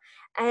Ahalya.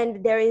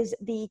 And there is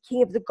the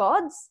king of the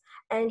gods,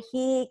 and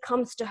he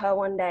comes to her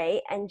one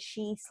day, and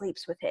she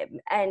sleeps with him,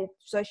 and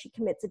so she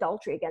commits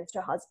adultery against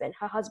her husband.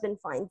 Her husband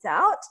finds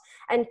out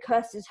and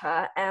curses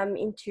her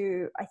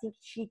into, I think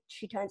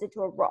she turns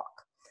into a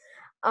rock.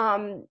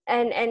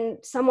 And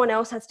someone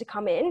else has to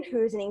come in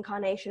who is an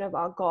incarnation of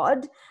our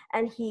God,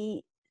 and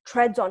he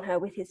treads on her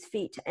with his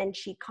feet, and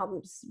she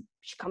comes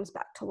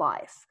back to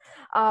life.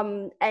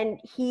 And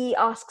he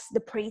asks the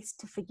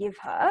priest to forgive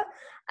her.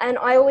 And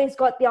I always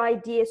got the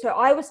idea, so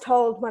I was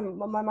told, my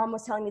mom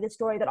was telling me the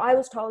story, that I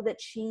was told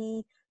that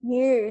she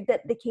knew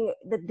that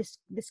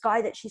this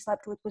guy that she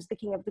slept with was the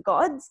king of the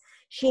gods.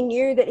 She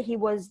knew that he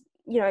was,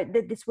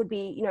 that this would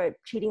be,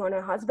 cheating on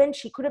her husband.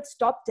 She could have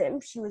stopped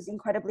him. She was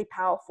incredibly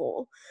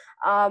powerful.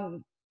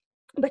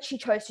 But she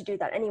chose to do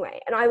that anyway.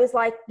 And I was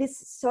like,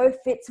 this so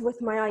fits with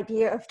my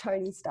idea of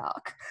Tony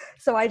Stark.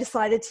 So I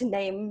decided to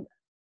name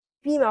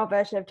female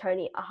version of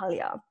Tony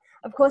Ahalya.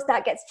 Of course,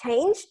 that gets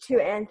changed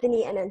to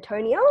Anthony and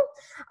Antonio,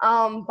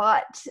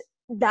 but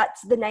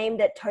that's the name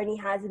that Tony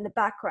has in the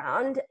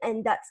background,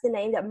 and that's the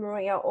name that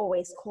Maria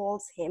always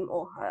calls him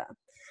or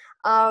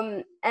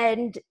her.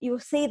 And you'll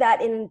see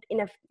that in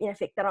a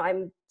fic that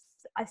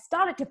I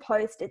started to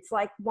post. It's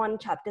like one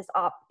chapter's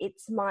up.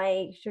 It's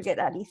my sugar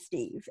daddy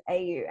Steve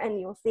AU, and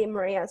you'll see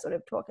Maria sort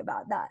of talk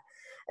about that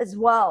as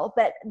well.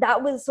 But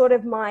that was sort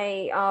of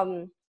my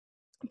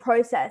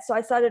process. So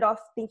I started off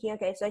thinking,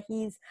 okay, so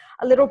he's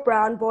a little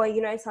brown boy,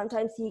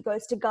 sometimes he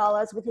goes to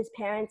galas with his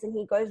parents and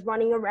he goes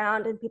running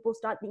around, and people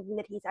start thinking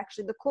that he's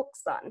actually the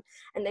cook's son,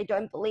 and they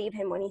don't believe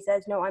him when he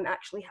says, no, I'm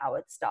actually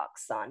Howard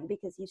Stark's son,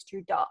 because he's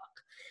too dark.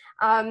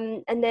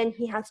 And then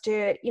he has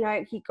to,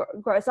 he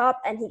grows up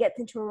and he gets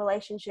into a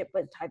relationship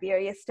with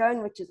Tiberius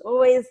Stone, which is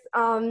always,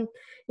 going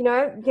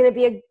to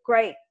be a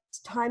great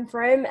time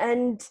for him.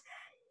 And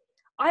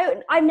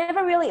I've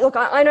never really, look,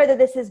 I know that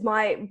this is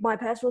my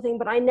personal thing,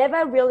 but I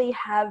never really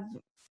have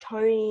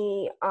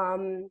Tony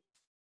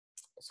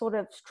sort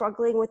of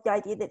struggling with the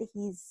idea that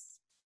he's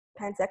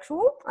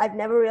pansexual. I've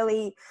never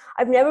really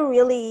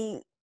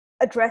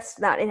addressed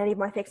that in any of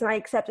my fics, and I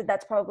accept that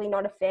that's probably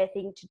not a fair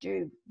thing to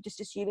do, just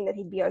assuming that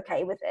he'd be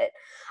okay with it.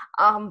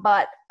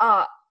 But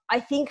I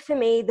think for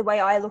me, the way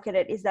I look at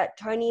it is that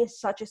Tony is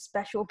such a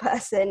special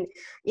person,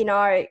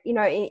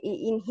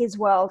 in his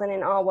world and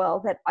in our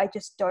world, that I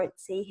just don't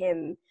see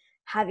him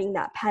having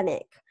that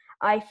panic.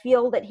 I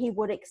feel that he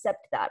would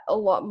accept that a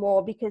lot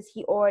more because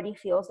he already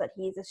feels that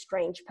he's a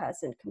strange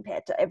person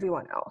compared to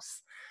everyone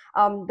else.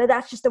 But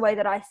that's just the way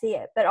that I see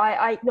it. But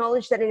I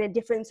acknowledge that in a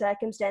different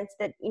circumstance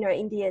that,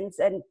 Indians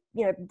and,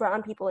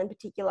 brown people in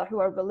particular who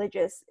are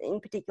religious in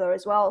particular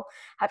as well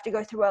have to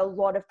go through a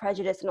lot of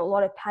prejudice and a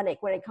lot of panic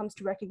when it comes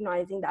to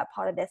recognizing that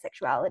part of their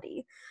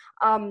sexuality.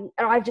 And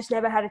I've just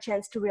never had a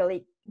chance to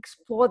really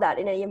explore that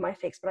in any of my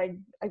fics, but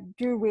I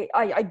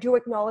do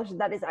acknowledge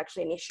that is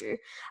actually an issue.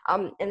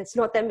 And it's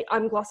not that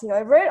I'm glossing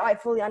over it. I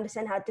fully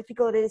understand how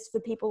difficult it is for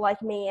people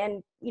like me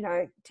and,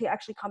 to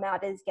actually come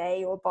out as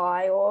gay or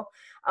bi or,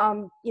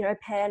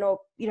 pan or,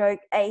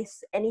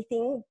 ace,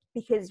 anything,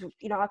 because,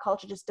 our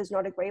culture just does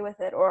not agree with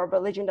it or our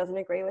religion doesn't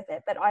agree with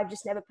it. But I've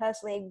just never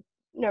personally,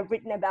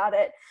 written about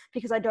it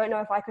because I don't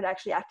know if I could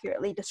actually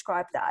accurately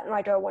describe that. And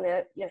I don't want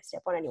to,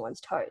 step on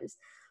anyone's toes.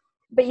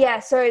 But yeah,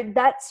 so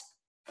that's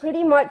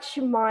pretty much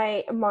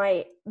my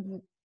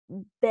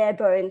bare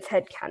bones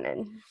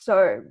headcanon.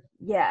 So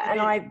yeah,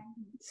 and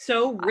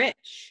so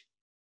rich.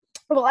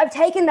 Well, I've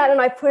taken that and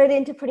I've put it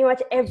into pretty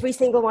much every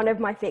single one of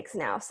my fics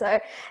now. So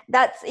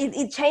that's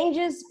it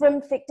changes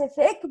from fic to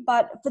fic,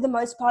 but for the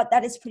most part,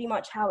 that is pretty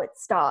much how it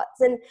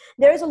starts. And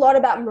there is a lot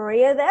about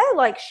Maria there.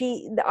 Like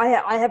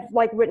I have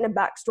like written a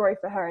backstory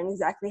for her and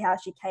exactly how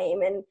she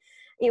came. And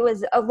it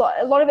was a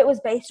lot of it was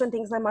based on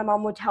things like my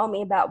mom would tell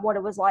me about what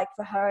it was like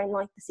for her in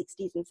like the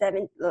 60s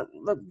and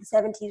the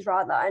 70s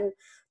rather, and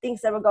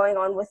things that were going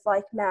on with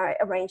like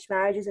arranged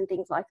marriages and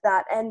things like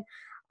that. And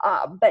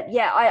but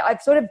yeah,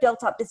 I've sort of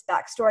built up this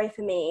backstory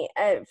for me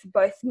for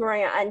both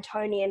Maria and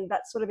Tony, and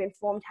that sort of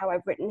informed how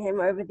I've written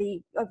him over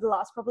the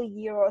last probably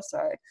year or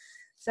so.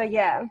 So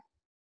yeah,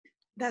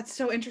 that's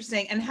so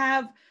interesting. And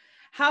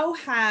how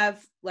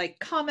have like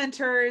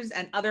commenters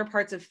and other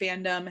parts of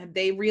fandom, have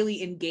they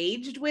really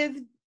engaged with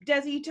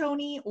Desi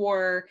Tony,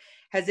 or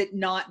has it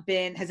not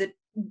been?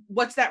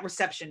 What's that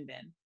reception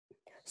been?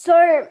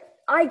 So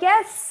I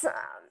guess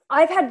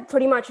I've had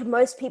pretty much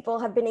most people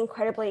have been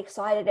incredibly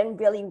excited and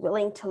really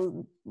willing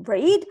to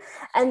read,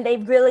 and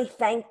they've really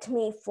thanked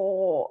me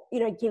for,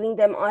 giving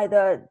them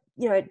either,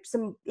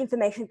 some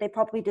information they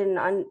probably didn't,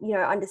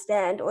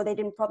 understand, or they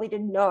probably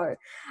didn't know.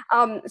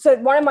 So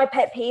one of my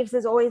pet peeves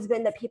has always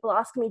been that people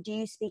ask me, do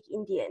you speak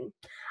Indian?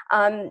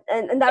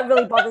 And that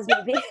really bothers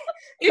me.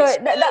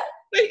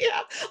 So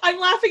yeah, I'm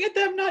laughing at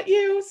them, not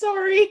you.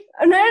 Sorry.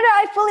 No,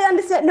 I fully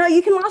understand. No,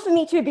 you can laugh at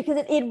me too, because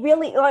it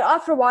really, like,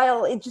 after a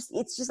while, it's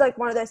just like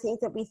one of those things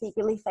that we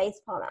secretly face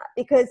palm at,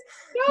 because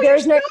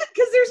there's no Indian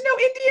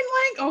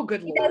language. Oh,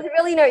 good Lord. There's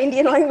really no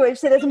Indian language.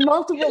 So there's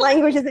multiple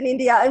languages in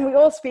India, and we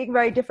all speak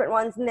very different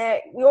ones, and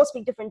we all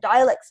speak different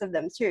dialects of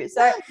them too.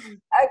 So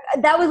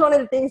that was one of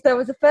the things. That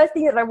was the first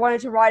thing that I wanted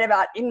to write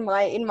about in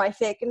my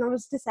fic, and I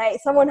was to say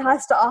someone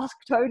has to ask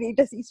Tony,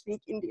 does he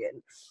speak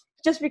Indian?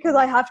 Just because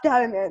I have to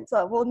have an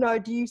answer. Well, no,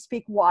 do you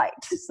speak white?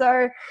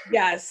 So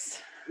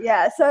yes.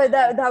 Yeah, so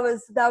that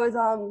was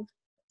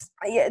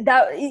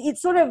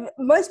it's sort of,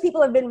 most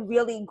people have been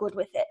really good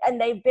with it, and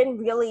they've been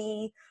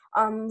really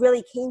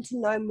keen to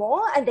know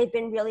more, and they've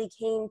been really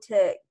keen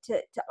to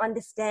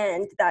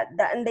understand that,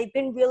 and they've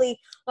been really,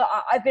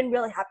 I've been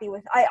really happy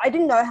with. I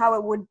didn't know how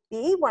it would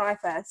be when I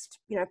first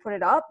put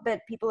it up,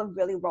 but people have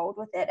really rolled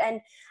with it, and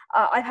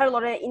I've had a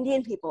lot of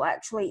Indian people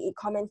actually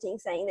commenting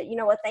saying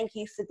that, thank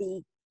you for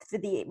the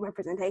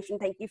representation,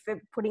 thank you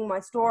for putting my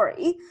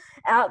story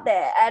out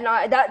there, and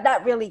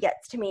that really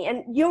gets to me.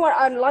 And you know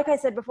what, like I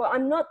said before,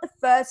 I'm not the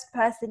first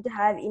person to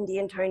have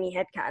Indian Tony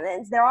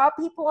headcanons. There are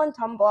people on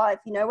Tumblr, if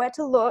you know where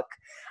to look,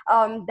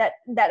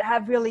 that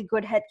have really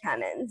good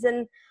headcanons.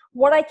 And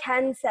what I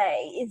can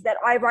say is that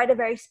I write a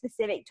very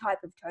specific type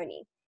of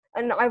Tony,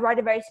 and I write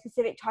a very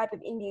specific type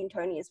of Indian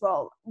Tony as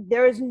well.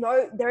 There is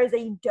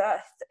a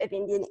dearth of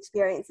Indian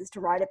experiences to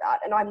write about,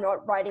 and I'm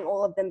not writing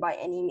all of them by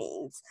any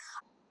means.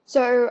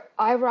 So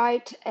I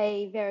write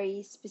a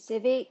very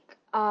specific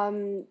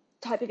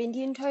type of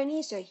Indian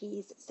Tony. So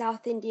he's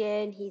South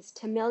Indian, he's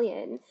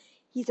Tamilian,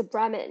 he's a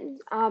Brahmin.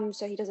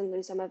 So he doesn't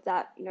lose some of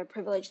that,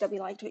 privilege that we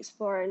like to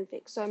explore in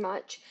fic so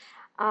much.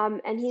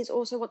 And he's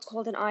also what's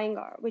called an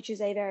Iyengar, which is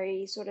a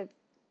very sort of,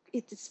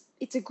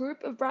 it's a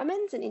group of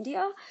Brahmins in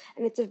India,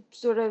 and it's a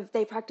sort of,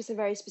 they practice a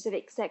very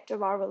specific sect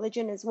of our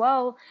religion as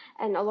well,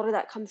 and a lot of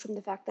that comes from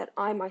the fact that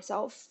I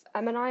myself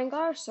am an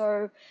Iyengar.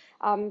 So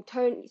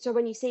so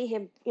when you see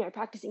him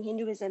practicing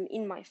Hinduism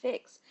in my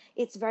fics,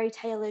 it's very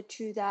tailored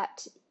to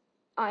that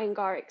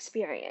Iyengar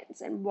experience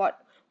and what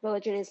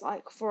religion is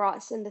like for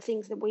us and the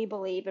things that we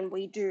believe and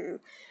we do.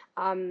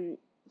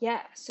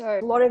 Yeah, so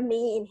a lot of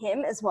me in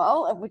him as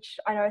well, which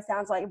I know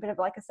sounds like a bit of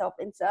like a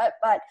self-insert,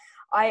 but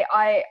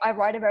I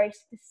write a very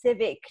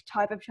specific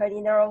type of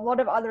Tony. There are a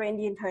lot of other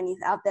Indian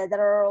Tonys out there that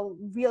are all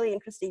really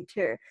interesting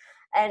too.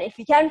 And if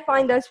you can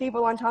find those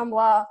people on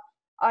Tumblr,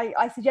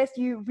 I suggest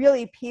you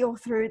really peel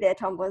through their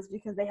Tumblrs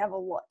because they have a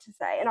lot to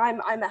say. And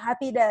I'm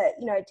happy to,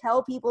 you know,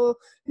 tell people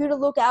who to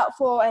look out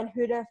for and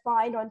who to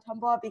find on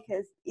Tumblr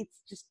because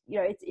it's just, you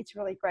know, it's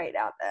really great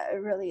out there.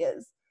 It really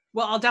is.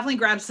 Well, I'll definitely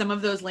grab some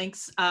of those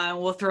links.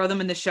 We'll throw them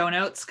in the show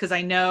notes because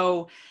I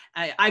know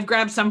I've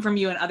grabbed some from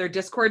you in other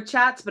Discord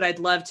chats, but I'd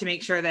love to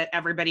make sure that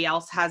everybody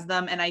else has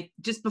them. And I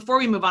just, before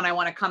we move on, I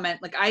want to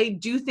comment, like, I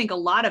do think a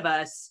lot of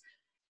us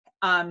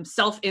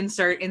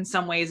self-insert in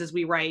some ways as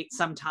we write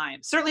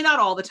sometimes. Certainly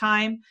not all the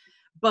time,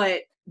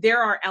 but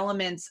there are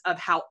elements of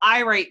how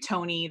I write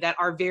Tony that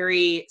are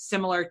very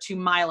similar to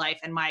my life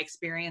and my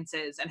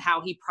experiences and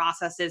how he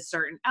processes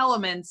certain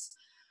elements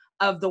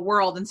of the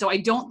world. And so I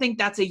don't think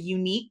that's a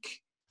unique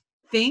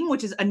thing,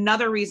 which is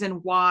another reason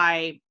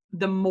why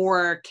the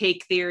more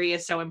cake theory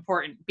is so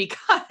important,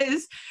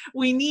 because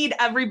we need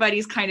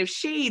everybody's kind of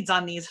shades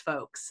on these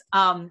folks.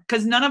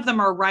 Because none of them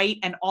are right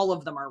and all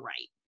of them are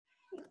right.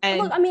 And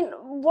look, I mean,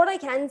 what I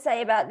can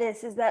say about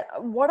this is that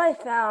what I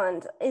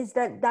found is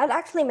that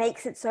actually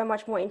makes it so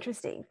much more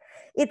interesting.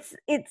 It's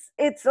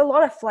a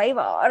lot of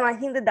flavor, and I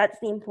think that that's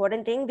the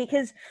important thing,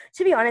 because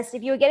to be honest,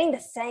 if you were getting the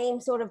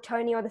same sort of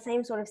Tony or the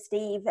same sort of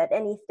Steve at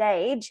any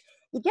stage,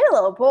 you get a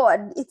little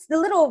bored. It's the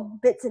little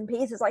bits and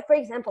pieces. Like, for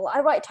example, I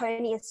write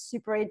Tony is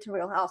super into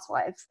Real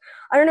Housewives.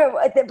 I don't know,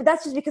 but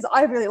that's just because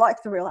I really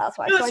like the Real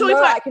Housewives. No, so I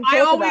know I can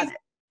talk about it.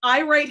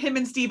 I write him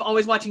and Steve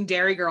always watching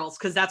Dairy Girls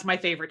because that's my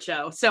favorite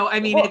show. So, I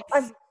mean,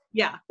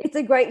 it's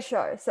a great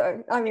show.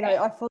 So, I mean,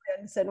 I fully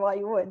understand why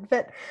you would.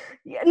 But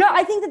no,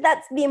 I think that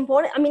that's the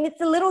important, I mean, it's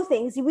the little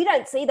things. We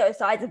don't see those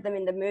sides of them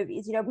in the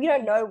movies. You know, we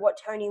don't know what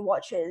Tony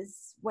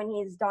watches when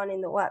he's done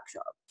in the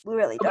workshop. We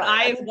really don't. But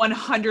I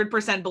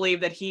 100%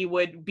 believe that he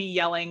would be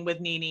yelling with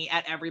Nene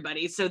at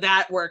everybody. So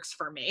that works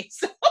for me.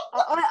 So.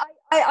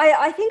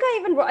 I think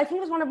it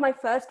was one of my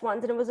first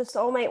ones, and it was a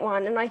soulmate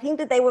one, and I think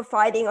that they were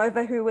fighting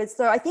over who was.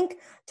 So I think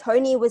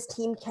Tony was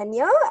Team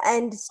Kenya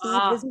and Steve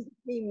was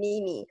Team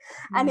Nene,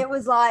 and it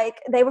was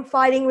like they were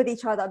fighting with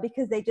each other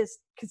because because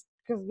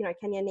you know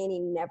Kenya and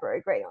Nene never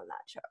agree on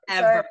that show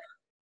ever.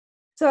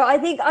 So I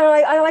think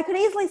I could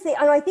easily see,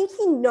 and I think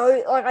he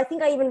knows. Like I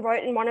think I even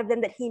wrote in one of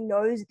them that he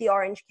knows the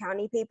Orange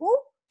County people.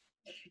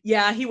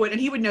 Yeah, he would, and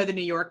he would know the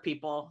New York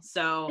people.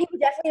 So he would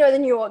definitely know the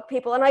New York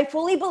people, and I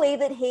fully believe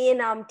that he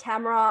and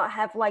Tamara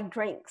have like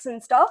drinks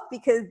and stuff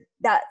because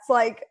that's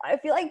like I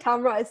feel like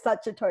Tamara is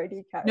such a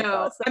Tony character.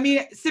 No, so. I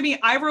mean,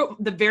 Simi, I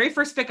wrote the very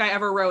first fic I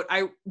ever wrote.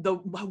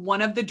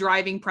 One of the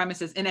driving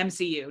premises in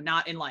MCU,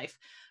 not in life,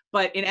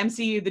 but in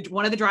MCU,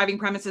 one of the driving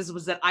premises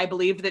was that I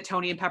believed that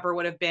Tony and Pepper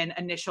would have been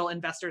initial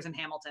investors in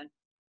Hamilton.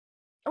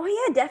 Oh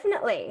yeah,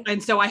 definitely.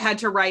 And so I had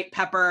to write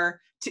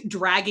Pepper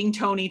dragging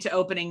Tony to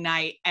opening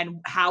night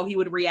and how he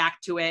would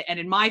react to it. And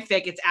in my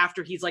fic, it's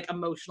after he's like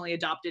emotionally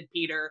adopted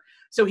Peter.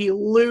 So he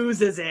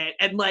loses it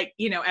and like,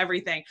 you know,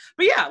 everything.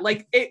 But yeah,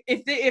 like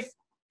if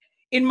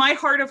in my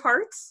heart of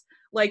hearts,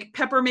 like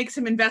Pepper makes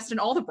him invest in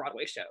all the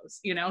Broadway shows,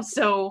 you know?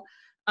 So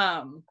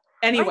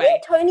anyway. I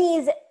think Tony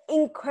is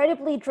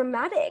incredibly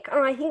dramatic.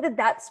 And I think that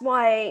that's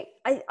why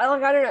I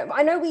don't know.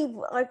 I know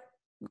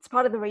it's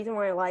part of the reason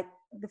why I like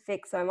the fic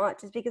so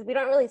much is because we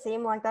don't really see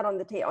him like that on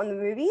the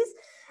movies,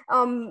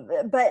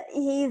 but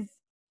he's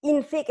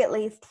in fic at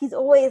least he's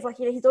always like,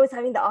 you know, he's always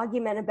having the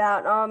argument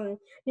about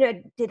you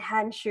know, did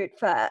Han shoot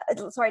first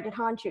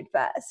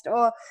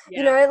or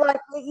you know,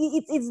 like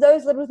it's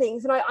those little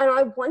things, and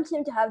I want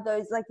him to have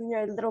those, like, you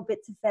know, little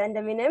bits of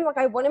fandom in him. Like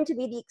I want him to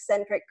be the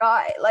eccentric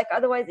guy, like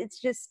otherwise it's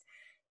just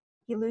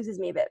he loses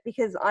me a bit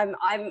because I'm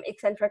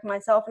eccentric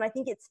myself, and I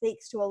think it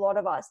speaks to a lot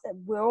of us that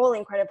we're all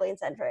incredibly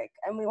eccentric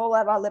and we all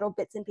have our little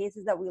bits and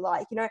pieces that we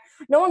like. You know,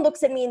 no one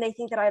looks at me and they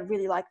think that I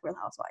really like Real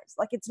Housewives.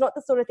 Like it's not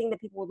the sort of thing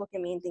that people would look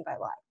at me and think I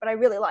like, but I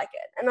really like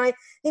it. And I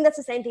think that's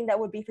the same thing that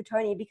would be for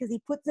Tony, because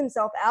he puts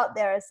himself out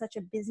there as such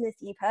a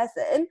businessy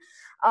person,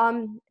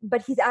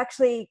 but he's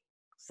actually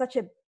such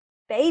a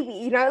baby,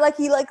 you know, like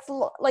he likes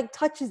like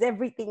touches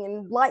everything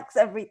and likes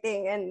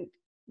everything and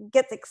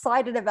gets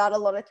excited about a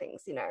lot of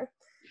things, you know.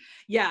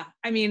 Yeah,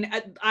 I mean,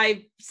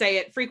 I say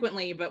it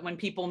frequently, but when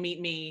people meet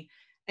me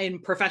in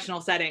professional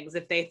settings,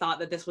 if they thought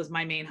that this was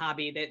my main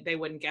hobby, that they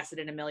wouldn't guess it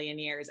in a million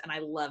years. And I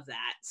love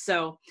that.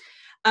 So,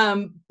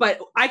 but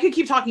I could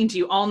keep talking to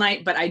you all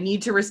night, but I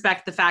need to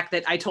respect the fact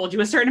that I told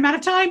you a certain amount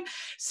of time.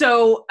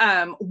 So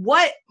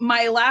what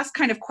my last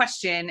kind of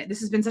question, this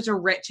has been such a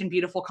rich and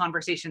beautiful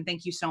conversation.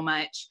 Thank you so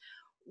much.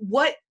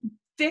 What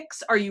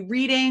fics are you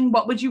reading?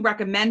 What would you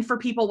recommend for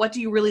people? What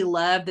do you really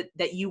love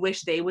that you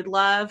wish they would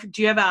love?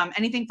 Do you have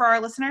anything for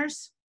our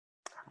listeners?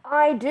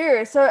 I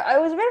do. So I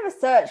was a bit of a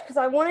search because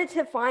I wanted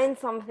to find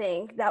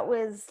something that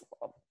was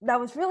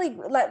really,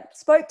 like,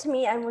 spoke to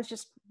me and was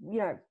just, you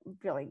know,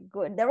 really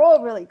good. They're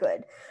all really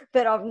good,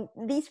 but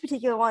these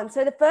particular ones.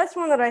 So the first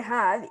one that I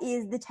have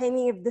is The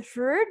Taming of the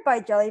Shrew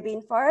by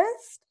Jellybean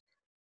Forest.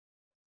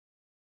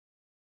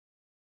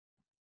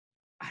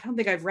 I don't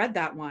think I've read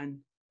that one.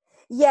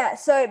 Yeah,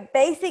 so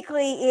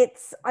basically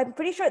I'm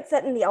pretty sure it's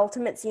set in the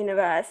Ultimates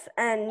universe,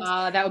 and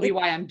that would be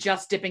why I'm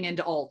just dipping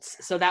into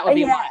Ults. So that would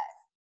be why.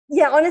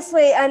 Yeah,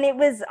 honestly, and it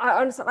was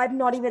honestly, I've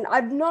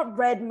not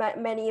read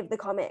many of the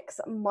comics,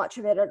 much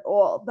of it at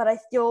all, but I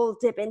still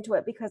dip into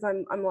it because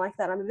I'm like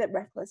that. I'm a bit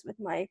reckless with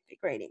my fic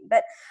reading,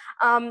 but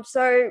it's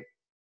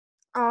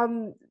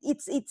an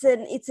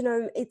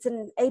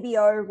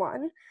ABO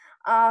one,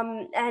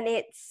 and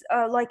it's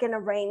like an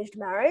arranged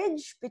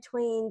marriage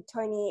between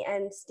Tony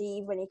and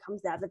Steve when he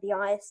comes out of the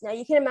ice. Now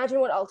you can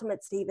imagine what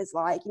Ultimate Steve is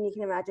like, and you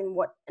can imagine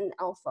what an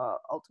alpha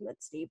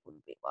Ultimate Steve would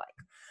be like.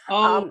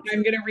 I'm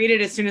gonna read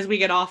it as soon as we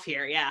get off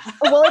here. Yeah.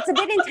 Well, it's a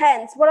bit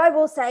intense. What I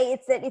will say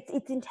is that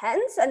it's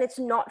intense, and it's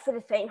not for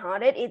the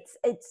faint-hearted.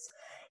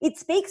 It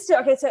speaks to,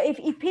 okay, so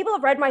if people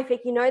have read my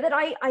fic, you know that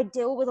I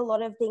deal with a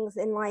lot of things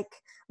in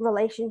like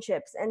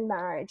relationships and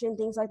marriage and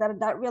things like that.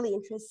 And that really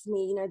interests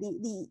me, you know,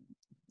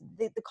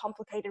 the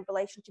complicated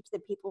relationships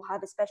that people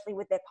have, especially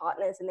with their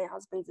partners and their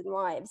husbands and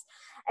wives.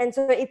 And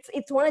so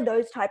it's one of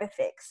those type of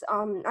fics,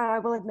 I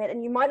will admit.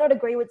 And you might not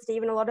agree with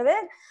Steve in a lot of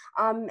it,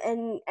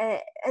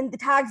 and the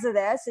tags are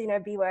there, so you know,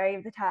 be wary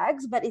of the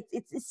tags. But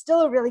it's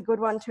still a really good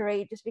one to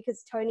read, just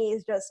because Tony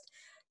is just,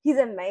 he's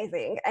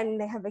amazing,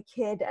 and they have a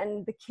kid,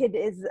 and the kid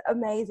is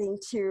amazing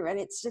too. And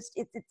it's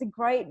a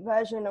great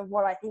version of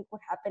what I think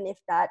would happen if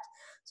that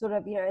sort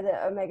of, you know,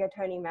 the Omega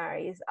Tony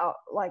marries out,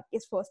 like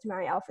is forced to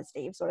marry Alpha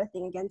Steve sort of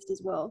thing against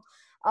his will.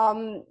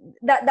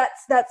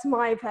 That's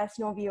my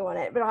personal view on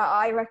it, but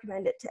I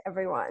recommend it to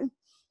everyone.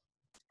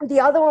 The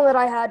other one that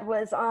I had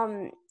was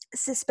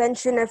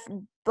Suspension of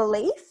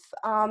Belief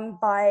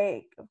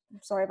by,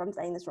 sorry if I'm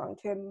saying this wrong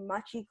too,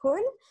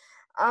 Machi-kun.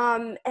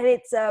 And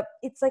it's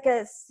like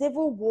a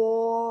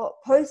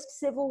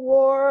post-Civil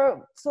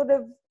War sort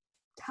of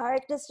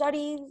character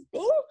study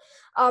thing.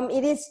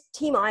 It is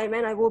Team Iron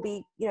Man. I will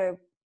be, you know,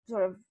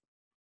 sort of,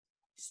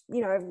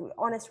 you know,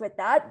 honest with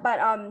that. But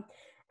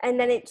and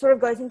then it sort of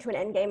goes into an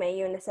Endgame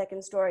AU in the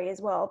second story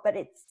as well. But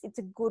it's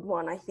a good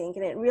one, I think,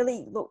 and it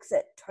really looks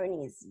at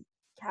Tony's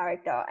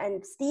character.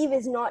 And Steve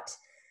is not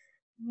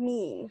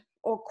mean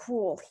or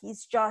cruel.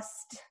 He's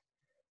just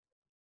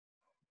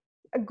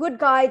a good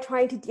guy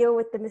trying to deal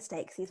with the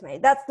mistakes he's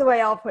made. That's the way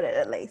I'll put it,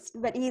 at least.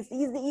 But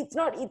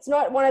it's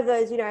not one of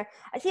those, you know,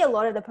 I see a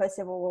lot of the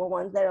post-Civil War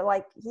ones that are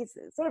like, he's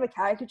sort of a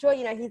caricature,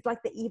 you know, he's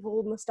like the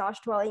evil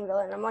mustache-twirling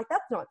villain. I'm like,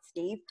 that's not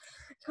Steve.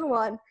 Come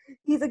on.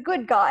 He's a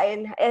good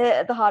guy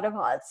at the heart of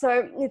hearts.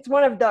 So it's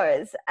one of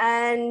those.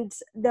 And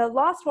the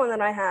last one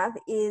that I have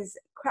is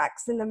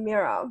Cracks in the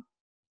Mirror.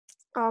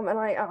 And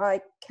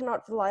I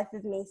cannot for the life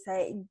of me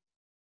say,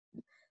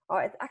 oh,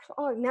 it's actually,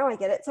 oh, now I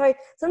get it. So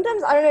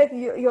sometimes, I don't know if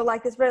you're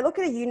like this, but I look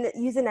at a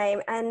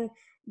username and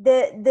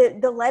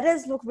the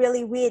letters look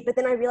really weird, but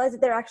then I realize that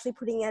they're actually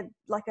putting a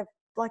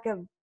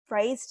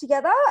phrase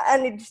together,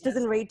 and it just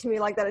doesn't read to me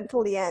like that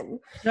until the end.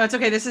 No, it's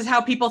okay. This is how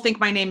people think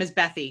my name is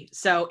Bethy.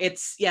 So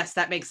yes,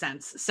 that makes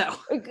sense. So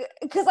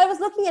because I was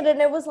looking at it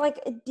and it was like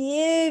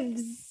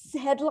Div's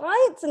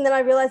headlights, and then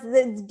I realized that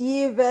it's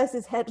Div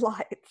versus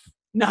headlights.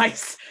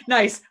 Nice.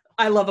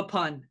 I love a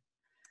pun.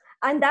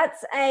 And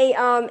that's a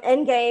end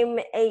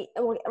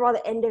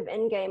of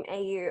Endgame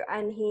AU,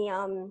 and he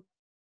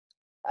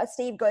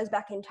Steve goes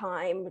back in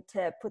time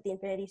to put the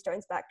Infinity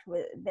Stones back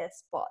to their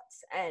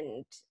spots,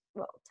 and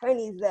well,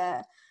 Tony's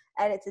there,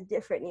 and it's a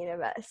different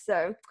universe.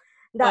 So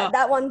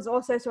that one's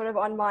also sort of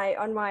on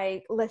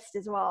my list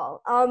as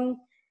well.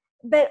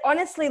 But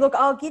honestly, look,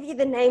 I'll give you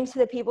the names for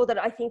the people that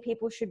I think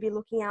people should be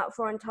looking out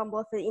for on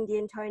Tumblr for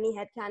Indian Tony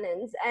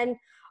headcanons. And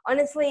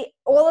honestly,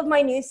 all of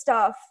my new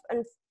stuff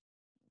and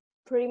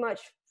pretty much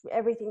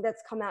everything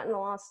that's come out in the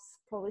last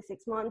probably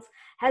 6 months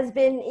has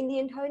been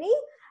Indian Tony.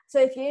 So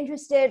if you're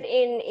interested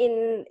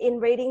in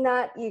reading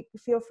that, you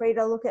feel free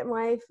to look at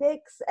my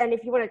fics. And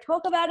if you want to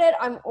talk about it,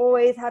 I'm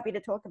always happy to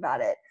talk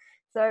about it.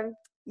 So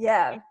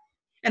yeah.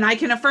 And I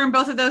can affirm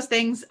both of those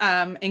things,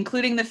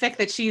 including the fic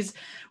that she's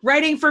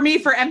writing for me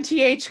for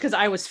MTH, because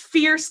I was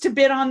fierce to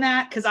bid on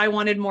that because I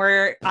wanted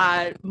more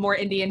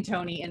Indian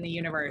Tony in the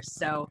universe.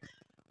 So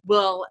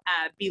we'll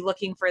be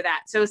looking for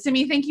that. So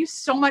Simi, thank you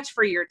so much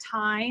for your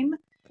time.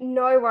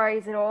 No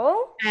worries at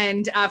all.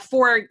 And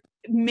for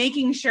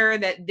making sure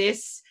that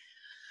this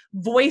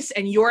voice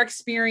and your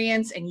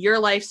experience and your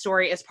life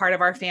story is part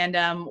of our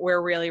fandom.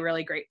 We're really,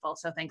 really grateful.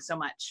 So thanks so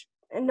much.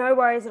 No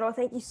worries at all.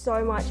 Thank you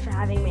so much for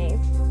having me.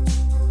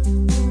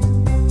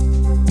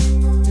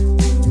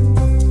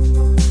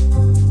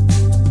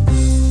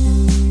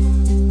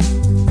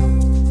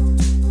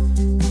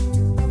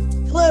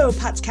 Hello,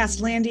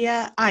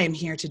 Potscastlandia. I am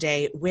here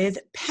today with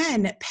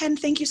Pen. Pen,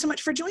 thank you so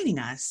much for joining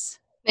us.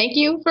 Thank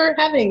you for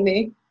having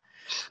me.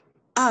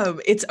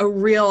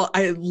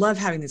 I love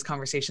having these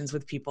conversations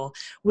with people.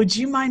 Would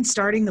you mind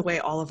starting the way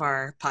all of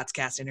our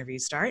podcast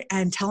interviews start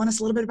and telling us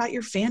a little bit about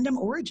your fandom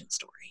origin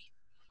story?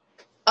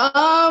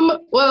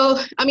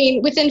 Well, I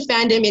mean, within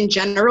fandom in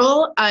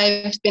general,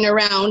 I've been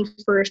around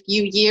for a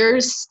few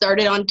years,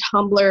 started on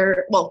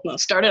Tumblr,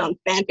 started on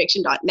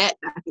fanfiction.net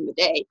back in the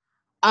day.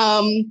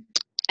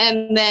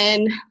 And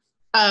then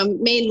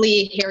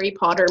mainly Harry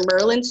Potter,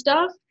 Merlin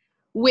stuff.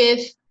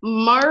 With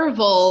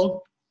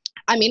Marvel,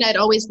 I mean, I'd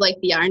always liked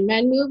the Iron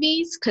Man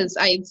movies because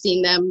I had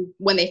seen them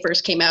when they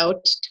first came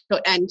out,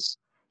 and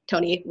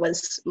Tony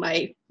was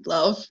my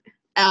love.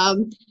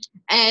 And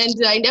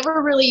I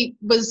never really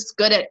was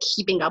good at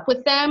keeping up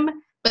with them.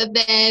 But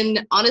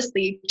then,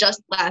 honestly,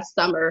 just last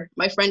summer,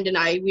 my friend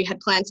and we had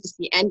plans to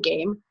see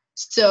Endgame.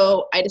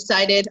 So I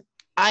decided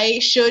I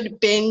should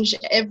binge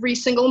every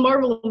single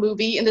Marvel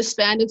movie in the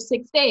span of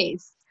 6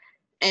 days.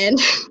 And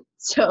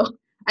so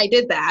I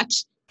did that.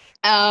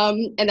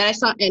 And then I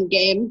saw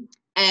Endgame.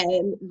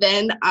 And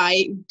then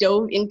I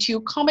dove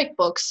into comic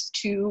books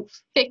to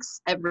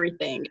fix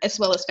everything, as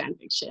well as fan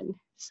fiction.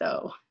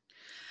 So,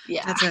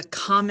 yeah. That's a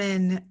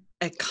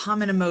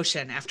common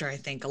emotion after I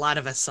think a lot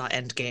of us saw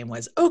Endgame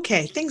was,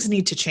 okay, things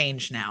need to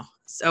change now.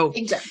 So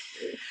exactly.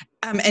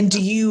 And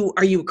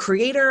are you a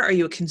creator? Are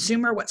you a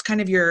consumer? What's kind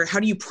of how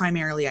do you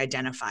primarily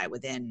identify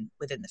within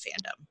the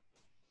fandom?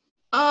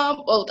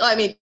 Well, I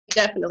mean,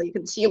 definitely a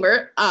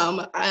consumer.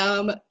 But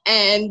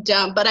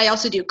I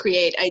also do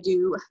create. I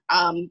do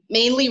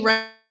mainly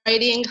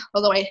writing,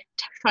 although I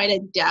try to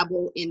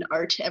dabble in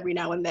art every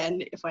now and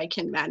then if I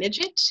can manage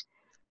it.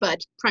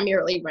 But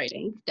primarily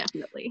writing,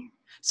 definitely.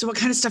 So what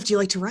kind of stuff do you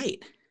like to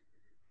write?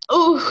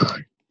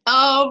 Oh,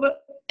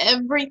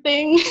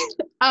 everything.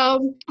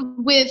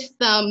 With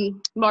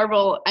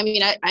Marvel, I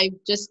mean, I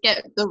just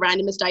get the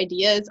randomest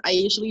ideas. I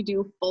usually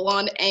do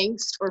full-on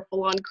angst or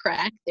full-on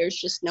crack. There's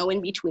just no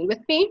in between with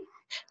me.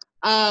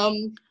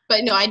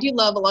 But no, I do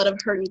love a lot of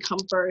hurt and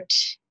comfort.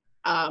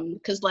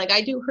 Because like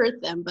I do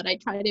hurt them, but I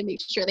try to make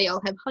sure they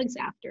all have hugs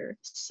after.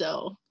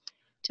 So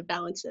to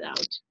balance it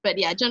out. But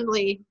yeah,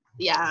 generally,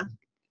 yeah,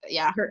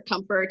 hurt,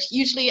 comfort.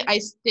 Usually I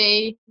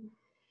stay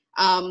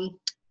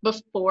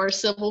before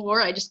Civil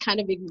War. I just kind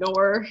of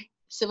ignore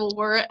Civil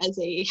War as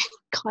a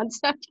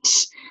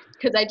concept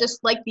because I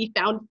just like the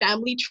found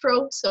family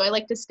trope. So I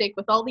like to stick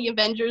with all the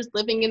Avengers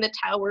living in the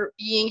tower,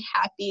 being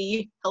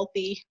happy,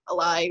 healthy,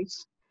 alive.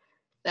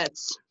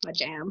 That's my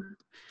jam.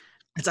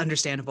 It's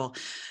understandable.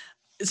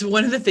 So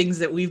one of the things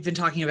that we've been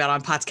talking about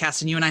on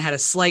podcast, and you and I had a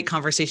slight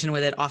conversation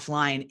with it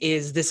offline,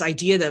 is this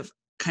idea of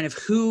kind of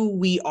who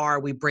we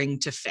bring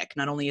to fic,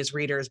 not only as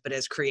readers, but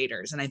as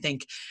creators. And I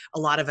think a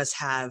lot of us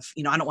have,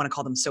 I don't want to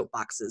call them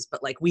soapboxes,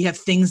 but like we have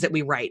things that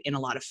we write in a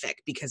lot of fic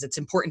because it's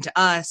important to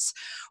us,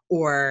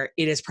 or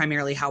it is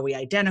primarily how we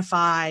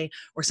identify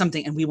or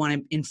something. And we want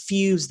to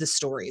infuse the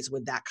stories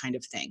with that kind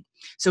of thing.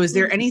 So is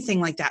there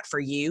anything like that for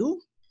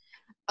you?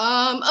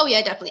 Oh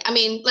yeah, definitely. I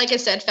mean, like I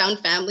said, found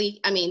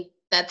family. I mean,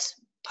 that's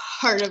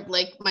part of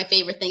like my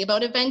favorite thing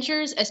about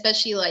Avengers,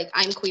 especially like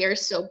I'm queer,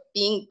 so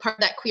being part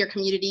of that queer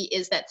community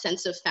is that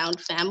sense of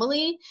found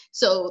family.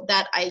 So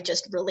that I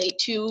just relate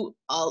to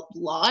a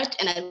lot,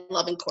 and I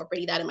love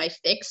incorporating that in my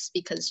fics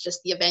because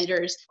just the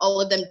Avengers,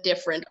 all of them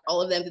different,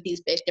 all of them with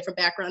these big different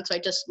backgrounds. So I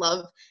just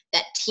love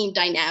that team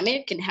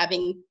dynamic and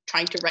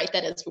trying to write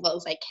that as well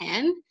as I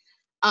can.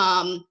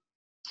 And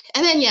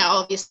then yeah,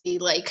 obviously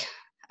like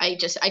I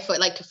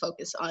like to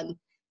focus on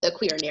the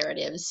queer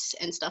narratives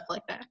and stuff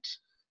like that.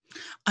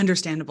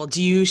 Understandable.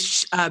 Do you,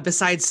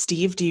 besides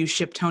Steve, do you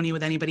ship Tony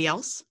with anybody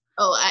else?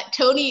 Oh,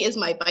 Tony is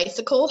my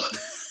bicycle.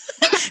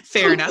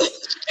 Fair enough.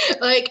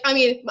 Like, I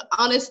mean,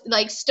 honest,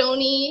 like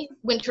Stony,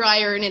 Winter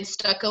Iron, and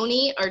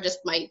Stuckony are just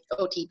my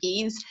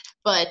OTPs.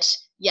 But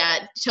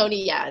yeah,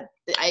 Tony, yeah,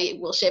 I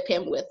will ship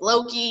him with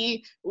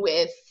Loki,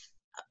 with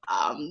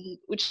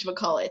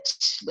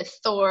with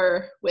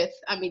Thor,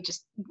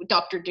 just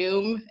Doctor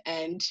Doom,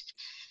 and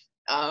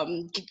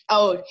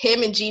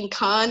him and Gene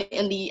Khan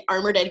in the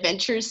Armored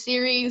Adventures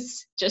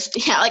series. Just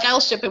like I'll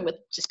ship him with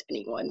just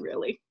anyone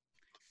really.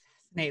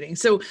 Fascinating.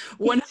 So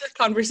one of the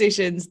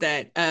conversations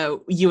that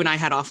you and I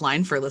had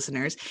offline for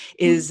listeners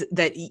is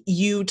that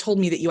you told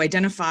me that you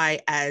identify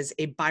as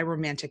a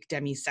biromantic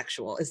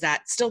demisexual. Is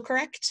that still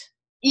correct?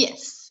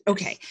 Yes.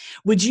 Okay.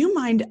 Would you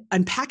mind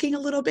unpacking a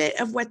little bit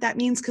of what that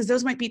means? Because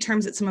those might be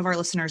terms that some of our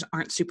listeners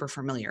aren't super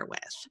familiar with.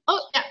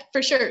 Oh, yeah,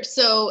 for sure.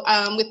 So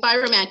with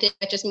biromantic,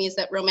 that just means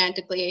that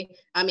romantically,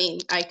 I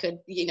mean, I could,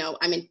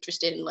 I'm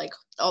interested in like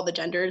all the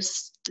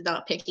genders,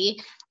 not picky.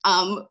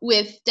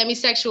 With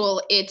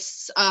demisexual,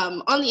 it's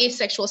on the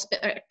asexual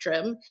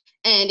spectrum.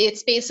 And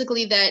it's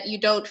basically that you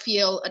don't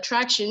feel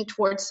attraction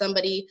towards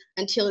somebody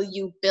until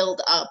you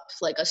build up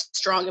like a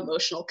strong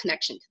emotional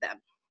connection to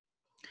them.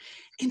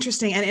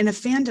 Interesting. And in a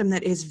fandom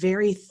that is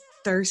very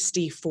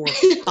thirsty for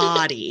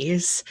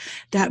bodies,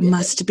 that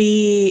must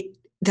be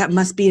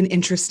an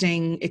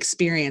interesting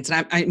experience.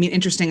 And I mean,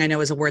 interesting, I know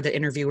is a word that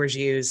interviewers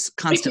use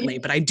constantly,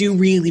 but I do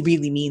really,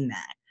 really mean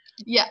that.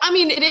 Yeah, I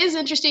mean, it is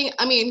interesting.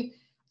 I mean,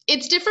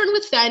 it's different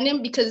with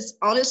fandom because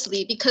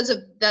honestly, because of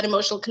that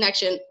emotional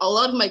connection, a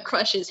lot of my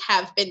crushes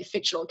have been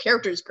fictional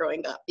characters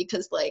growing up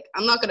because like,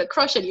 I'm not going to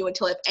crush on you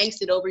until I've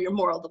angsted over your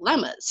moral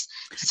dilemmas.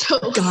 So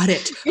got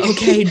it.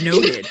 Okay.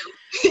 Noted.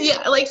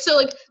 Yeah.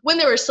 So when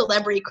there were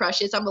celebrity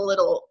crushes,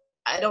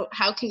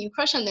 how can you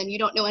crush on them? You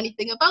don't know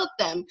anything about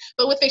them.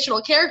 But with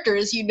fictional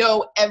characters, you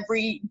know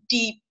every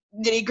deep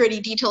nitty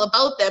gritty detail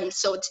about them.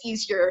 So it's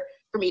easier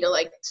for me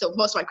to so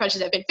most of my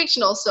crushes have been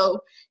fictional. So,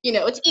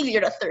 it's easier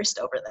to thirst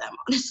over them,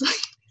 honestly.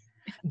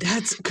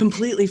 That's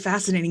completely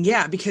fascinating.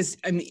 Yeah, because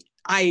I mean,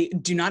 I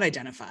do not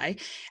identify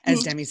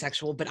as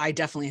demisexual, but I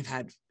definitely have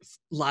had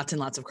lots and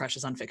lots of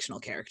crushes on fictional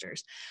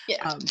characters.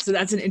 Yeah. So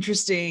that's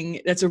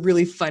a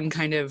really fun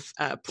kind of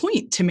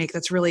point to make.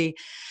 That's really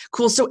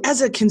cool. So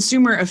as a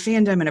consumer of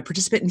fandom and a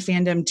participant in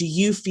fandom, do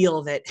you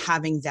feel that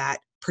having that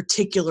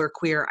particular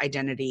queer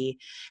identity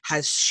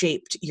has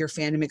shaped your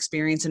fandom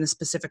experience in a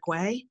specific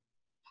way?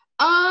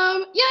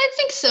 Yeah, I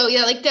think so.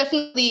 Yeah, like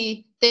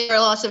definitely there are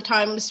lots of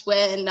times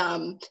when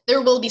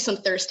there will be some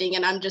thirsting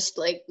and I'm just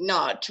like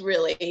not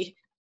really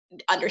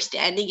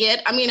understanding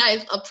it. I mean,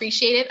 I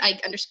appreciate it. I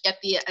get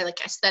the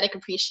like aesthetic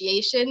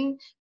appreciation,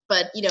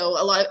 but you know,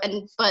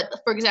 but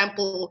for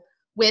example,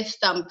 with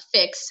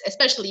fics,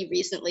 especially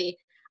recently,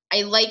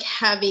 I like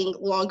having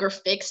longer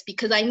fics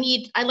because I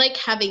like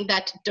having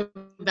that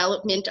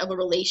development of a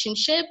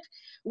relationship.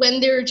 When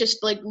they're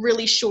just like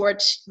really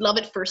short, love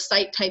at first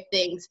sight type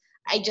things,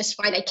 I just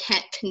find I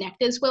can't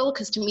connect as well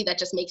because to me that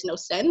just makes no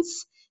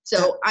sense.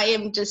 So I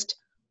am just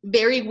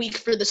very weak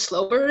for the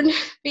slow burn,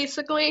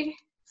 basically.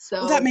 So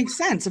well, that makes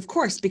sense, of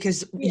course,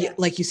 because yeah.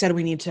 like you said,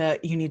 you need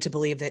to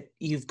believe that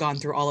you've gone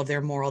through all of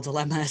their moral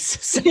dilemmas.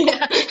 So,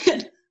 yeah.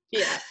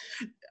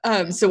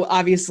 Yeah. So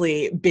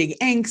obviously big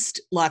angst,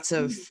 lots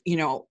of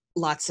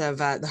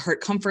the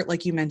hurt comfort,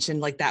 like you mentioned,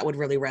 like that would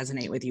really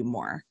resonate with you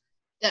more.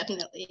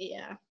 Definitely,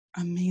 yeah.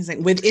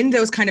 Amazing. Within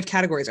those kind of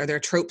categories, are there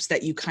tropes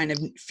that you kind of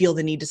feel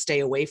the need to stay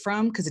away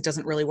from because it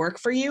doesn't really work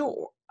for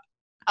you?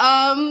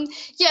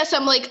 Yes,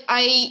 I'm like,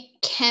 I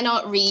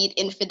cannot read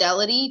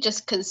infidelity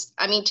just because,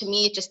 I mean, to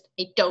me,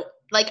 I don't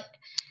like,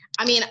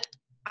 I mean,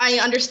 I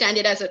understand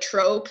it as a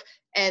trope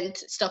and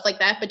stuff like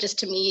that, but just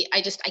to me,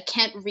 I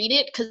can't read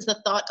it because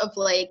the thought of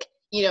like,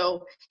 you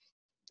know,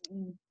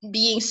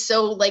 being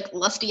so like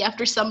lusty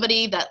after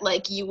somebody that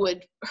like you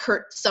would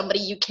hurt somebody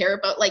you care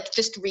about, like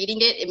just reading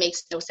it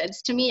makes no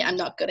sense to me. I'm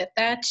not good at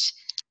that.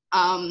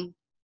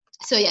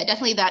 So yeah,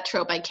 definitely that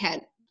trope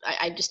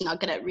I'm just not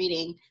good at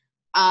reading.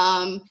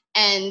 And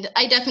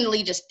I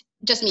definitely just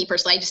me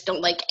personally, I just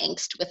don't like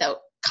angst without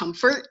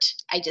comfort.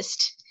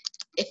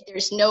 If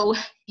there's no,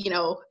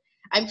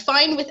 I'm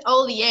fine with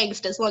all the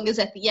angst as long as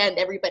at the end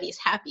everybody's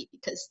happy,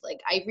 because like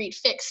I read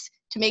fics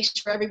to make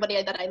sure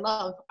everybody that I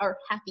love are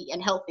happy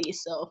and healthy.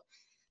 So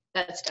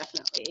that's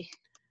definitely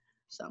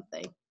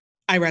something.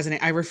 I resonate.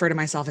 I refer to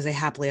myself as a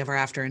happily ever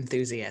after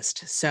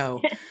enthusiast.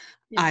 So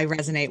yeah. I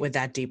resonate with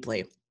that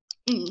deeply.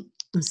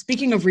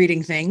 Speaking of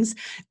reading things,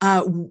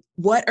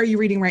 what are you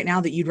reading right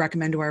now that you'd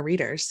recommend to our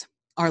readers,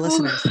 our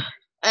listeners?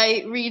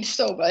 I read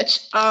so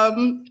much. Here,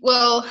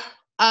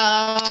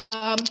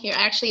 I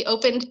actually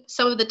opened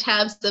some of the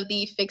tabs of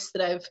the fics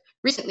that I've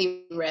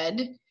recently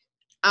read.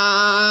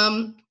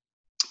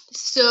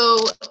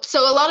 So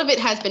a lot of it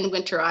has been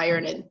Winter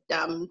Iron and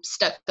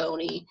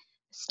Stuckony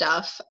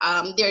stuff.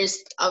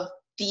 There's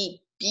the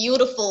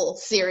beautiful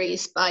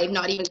series by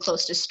Not Even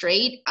Close to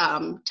Straight.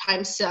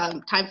 Time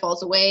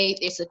Falls Away.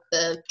 It's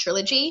the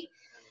trilogy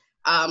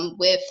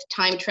with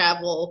time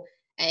travel,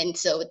 and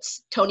so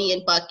it's Tony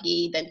and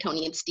Bucky, then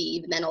Tony and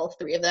Steve, and then all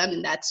three of them,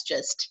 and that's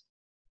just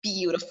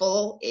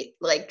beautiful. It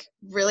like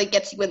really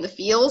gets you in the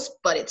feels,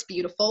 but it's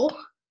beautiful.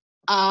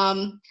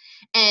 And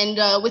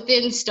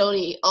within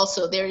Stony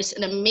also, there's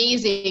an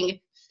amazing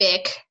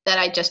fic that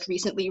I just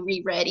recently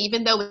reread,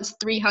 even though it's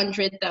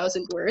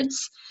 300,000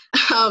 words.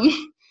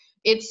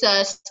 It's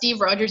Steve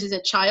Rogers is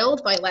a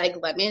Child by Lag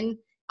Lemon.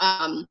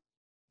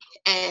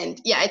 And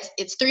yeah,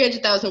 it's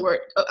 300,000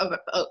 words,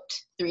 about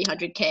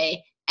 300K.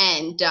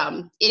 And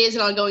it is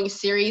an ongoing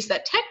series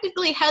that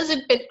technically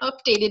hasn't been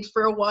updated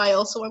for a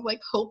while, so I'm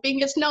like hoping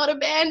it's not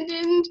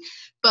abandoned.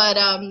 But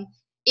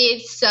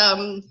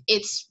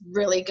it's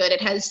really good.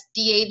 It has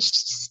de-aged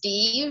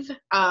Steve.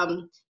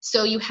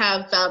 So you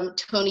have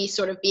Tony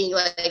sort of being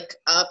like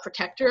a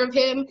protector of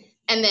him,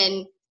 and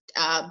then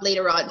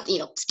later on,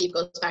 Steve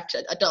goes back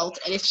to adult,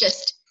 and it's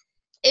just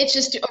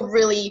a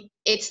really,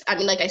 I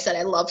mean, like I said,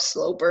 I love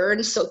slow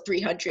burn, so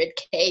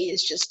 300K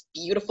is just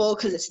beautiful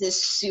because it's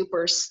this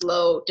super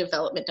slow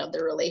development of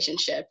the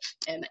relationship,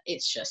 and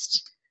it's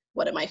just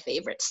one of my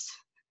favorites.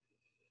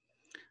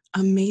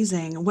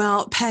 Amazing.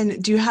 Well,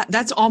 Pen,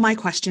 that's all my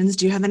questions.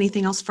 Do you have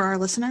anything else for our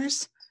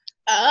listeners?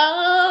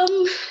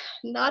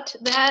 Not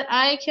that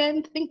I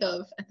can think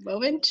of at the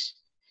moment.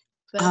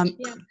 But,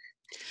 yeah.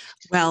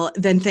 Well,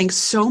 then thanks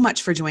so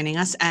much for joining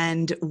us,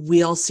 and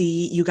we'll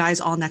see you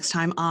guys all next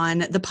time on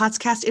the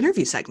podcast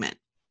interview segment.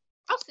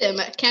 Awesome.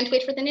 Can't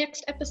wait for the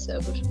next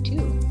episode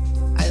too.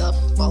 I love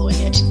following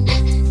it.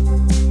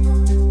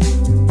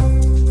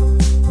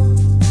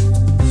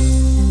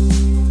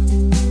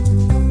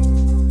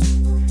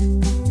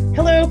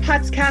 Hello,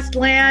 Podcast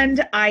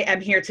Land. I am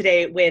here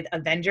today with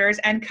Avengers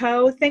 &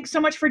 Co. Thanks so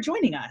much for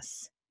joining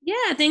us.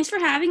 Yeah, thanks for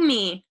having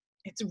me.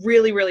 It's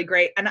really, really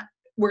great. And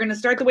we're going to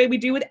start the way we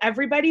do with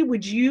everybody.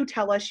 Would you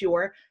tell us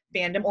your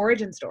fandom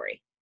origin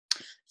story?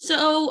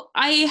 So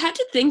I had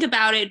to think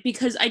about it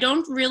because I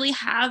don't really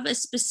have a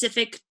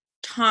specific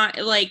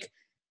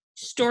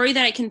story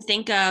that I can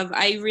think of.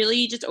 I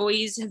really just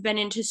always have been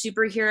into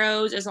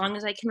superheroes as long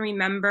as I can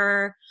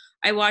remember.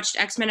 I watched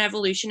X-Men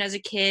Evolution as a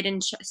kid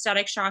and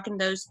Static Shock and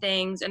those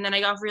things. And then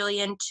I got really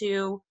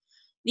into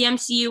the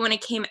MCU when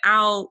it came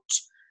out.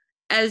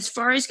 As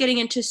far as getting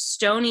into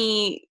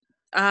Stony,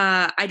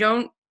 I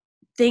don't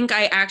think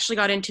I actually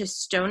got into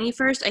Stony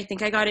first. I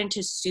think I got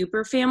into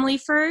Super Family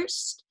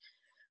first,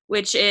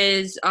 which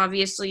is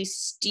obviously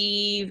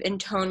Steve and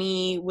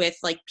Tony with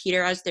like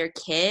Peter as their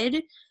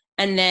kid.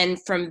 And then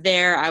from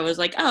there, I was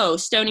like, oh,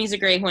 Stony's a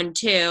great one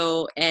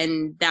too.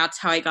 And that's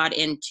how I got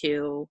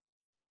into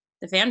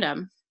the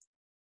fandom.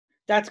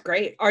 That's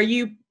great.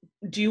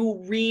 Do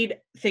you read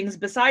things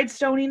besides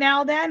Stony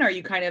now then? Or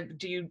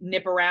do you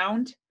nip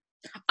around?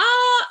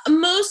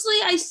 Mostly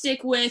I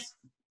stick with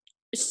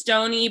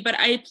Stony, but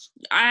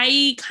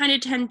I kind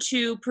of tend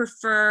to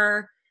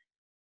prefer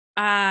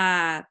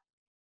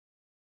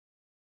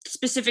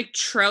specific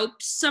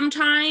tropes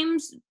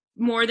sometimes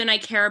more than I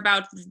care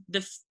about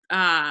the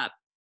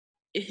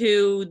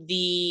who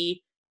the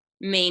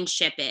main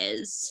ship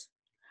is.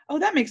 Oh,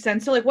 that makes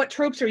sense. So like what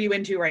tropes are you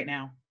into right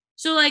now?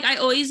 So like I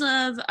always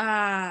love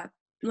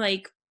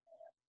like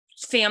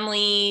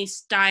family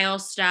style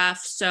stuff.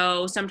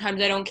 So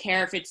sometimes I don't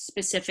care if it's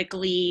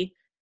specifically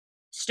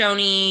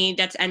Stony,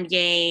 that's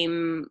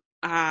Endgame,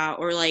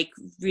 or like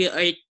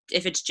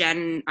if it's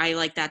Jen, I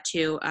like that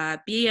too.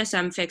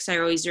 BDSM fics I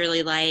always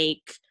really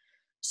like.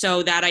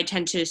 So that I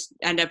tend to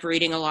end up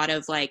reading a lot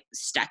of like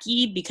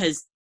Stucky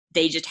because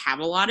they just have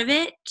a lot of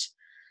it.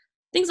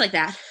 Things like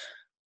that.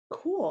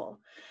 Cool.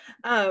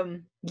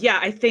 Yeah,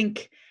 I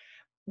think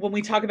when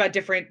we talk about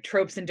different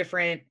tropes and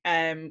different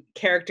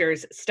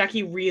characters,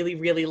 Stucky really,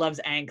 really loves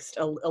angst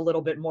a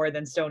little bit more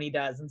than Stony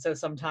does. And so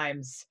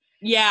sometimes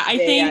I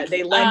think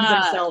they lend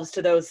themselves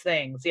to those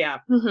things. Yeah.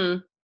 Mm-hmm.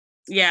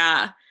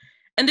 Yeah.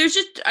 And there's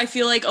just, I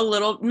feel like a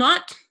little, I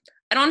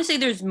don't want to say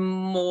there's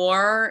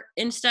more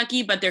in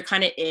Stucky, but there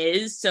kind of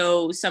is.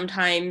 So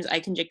sometimes I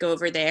can just go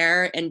over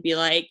there and be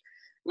like,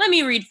 let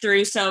me read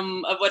through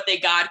some of what they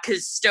got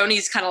because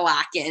Stony's kind of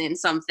lacking in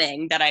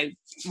something that I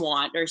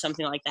want or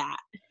something like that.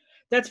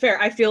 That's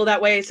fair. I feel that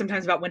way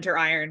sometimes about Winter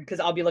Iron because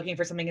I'll be looking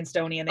for something in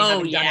Stony and they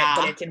haven't done it,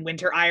 but it's in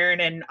Winter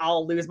Iron and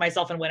I'll lose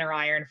myself in Winter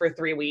Iron for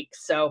 3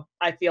 weeks. So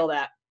I feel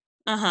that.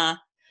 Uh-huh.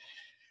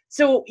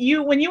 So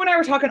when you and I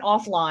were talking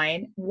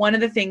offline, one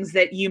of the things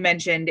that you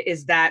mentioned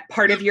is that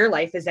part of your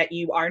life is that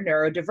you are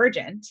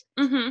neurodivergent.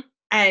 Mm-hmm.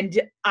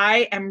 And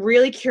I am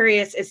really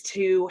curious as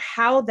to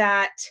how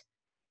that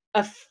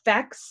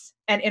affects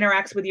and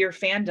interacts with your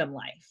fandom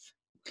life.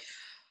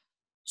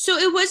 So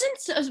it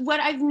wasn't, what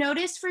I've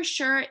noticed for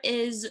sure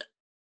is,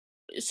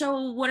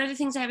 so one of the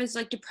things I have is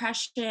like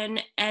depression,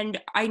 and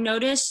I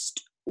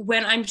noticed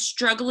when I'm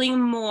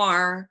struggling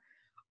more,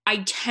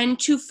 I tend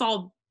to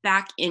fall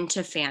back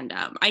into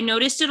fandom. I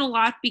noticed it a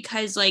lot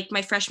because like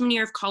my freshman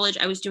year of college,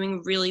 I was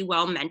doing really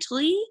well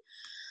mentally.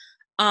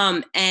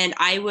 And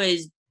I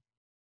was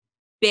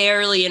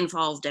barely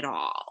involved at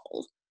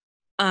all.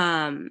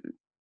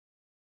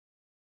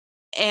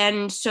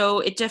 And so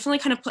it definitely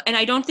kind of, and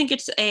I don't think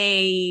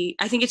I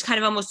think it's kind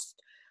of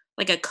almost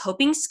like a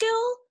coping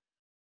skill.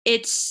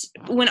 It's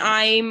when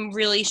I'm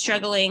really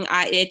struggling,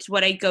 it's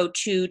what I go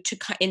to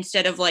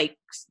instead of like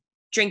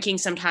drinking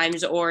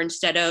sometimes, or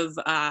instead of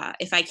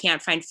if I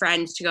can't find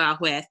friends to go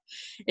out with,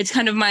 it's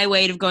kind of my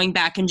way of going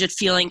back and just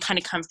feeling kind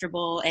of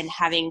comfortable and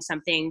having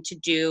something to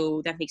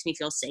do that makes me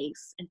feel safe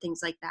and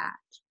things like that.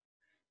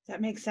 That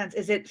makes sense.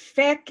 Is it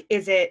fic?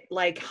 Is it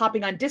like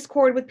hopping on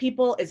Discord with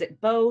people? Is it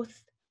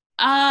both?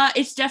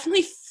 It's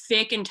definitely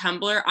fic and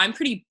Tumblr. I'm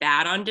pretty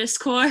bad on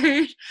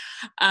Discord.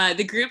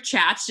 The group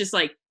chats just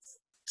like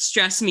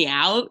stress me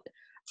out.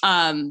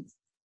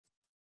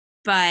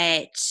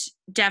 But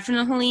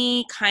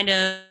definitely kind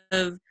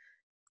of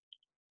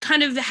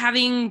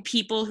having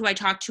people who I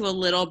talk to a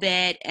little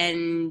bit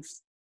and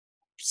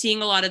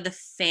seeing a lot of the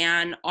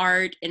fan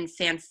art and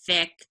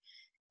fanfic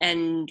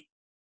and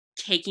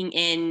taking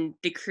in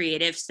the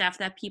creative stuff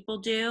that people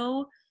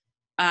do,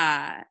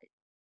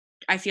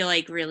 I feel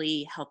like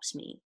really helps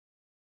me.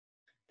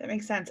 That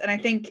makes sense. And I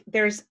think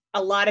there's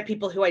a lot of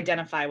people who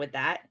identify with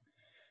that.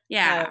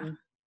 Yeah.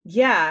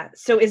 Yeah.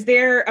 So is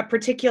there a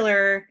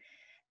particular,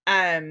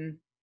 I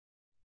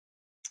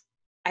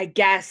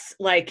guess,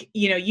 like,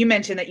 you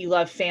mentioned that you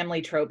love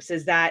family tropes.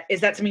 Is that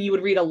something you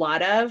would read a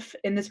lot of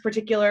in this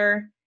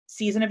particular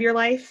season of your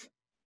life?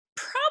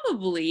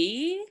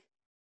 Probably.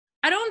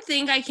 I don't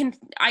think I can,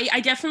 I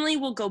definitely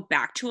will go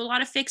back to a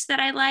lot of fics that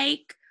I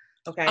like.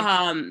 Okay.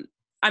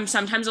 I'm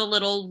sometimes a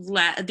little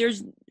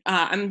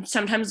I'm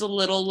sometimes a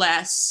little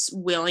less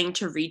willing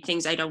to read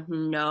things I don't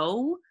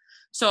know.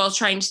 So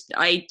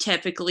I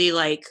typically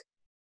like,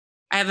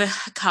 I have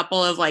a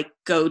couple of like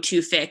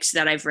go-to fics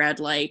that I've read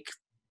like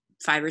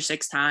 5 or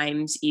 6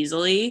 times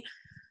easily.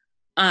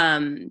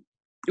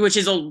 Which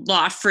is a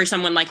lot for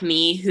someone like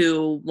me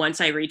who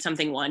once I read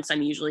something once,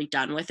 I'm usually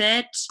done with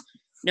it,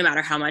 no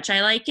matter how much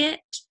I like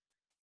it.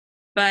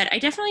 But I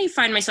definitely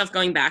find myself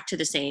going back to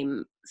the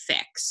same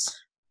fics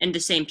and the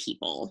same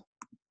people.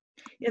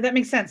 Yeah, that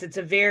makes sense. It's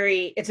a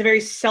very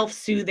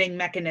self-soothing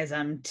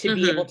mechanism to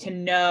be able to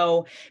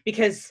know,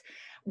 because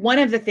one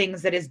of the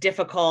things that is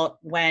difficult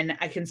when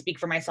I can speak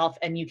for myself,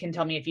 and you can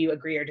tell me if you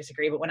agree or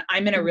disagree, but when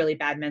I'm in a really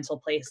bad mental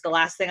place, the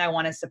last thing I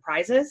want is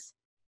surprises.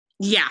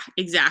 Yeah,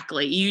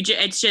 exactly.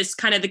 It's just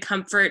kind of the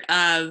comfort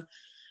of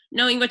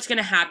knowing what's going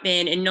to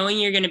happen and knowing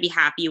you're going to be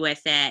happy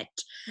with it.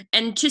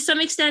 And to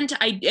some extent,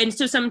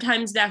 so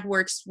sometimes that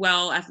works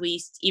well, at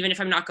least, even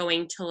if I'm not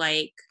going to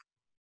like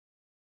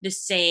the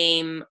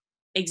same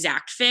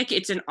exact fic,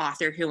 it's an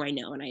author who I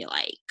know and I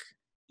like.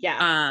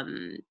 Yeah.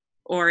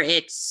 Or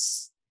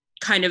it's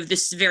kind of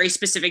this very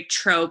specific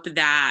trope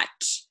that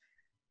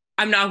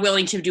I'm not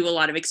willing to do a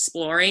lot of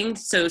exploring.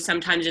 So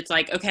sometimes it's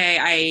like, okay,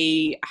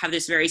 I have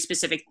this very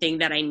specific thing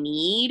that I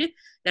need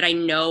that I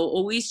know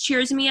always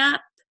cheers me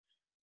up.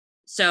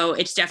 So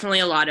it's definitely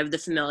a lot of the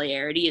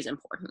familiarity is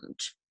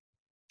important.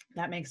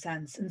 That makes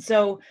sense. And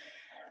so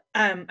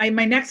my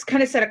next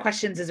kind of set of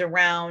questions is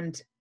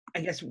around, I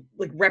guess,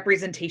 like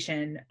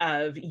representation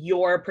of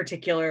your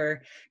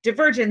particular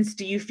divergence.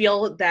 Do you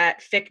feel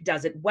that fic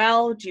does it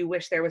well? Do you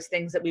wish there was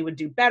things that we would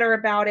do better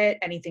about it?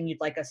 Anything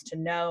you'd like us to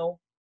know?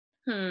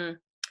 When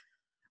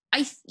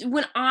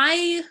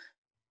I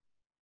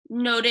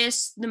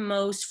notice the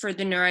most for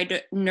the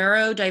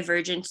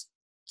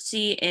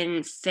neurodivergency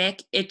in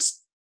fic,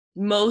 it's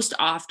most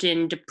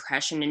often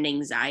depression and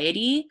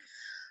anxiety,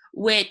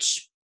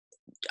 which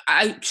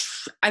I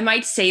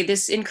might say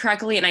this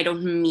incorrectly and I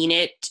don't mean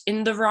it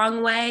in the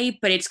wrong way,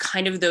 but it's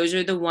kind of, those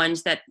are the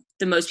ones that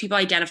the most people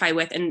identify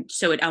with. And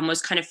so it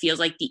almost kind of feels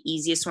like the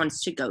easiest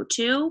ones to go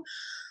to.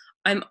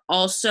 I'm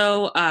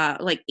also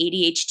like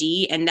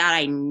ADHD, and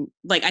that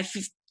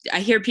I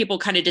hear people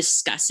kind of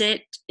discuss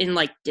it in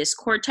like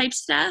Discord type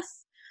stuff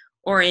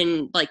or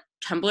in like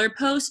Tumblr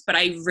posts, but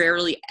I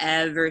rarely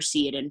ever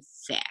see it in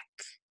fic.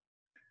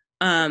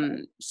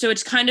 So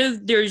it's kind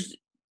of, there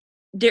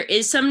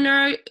is some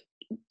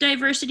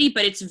neurodiversity,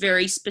 but it's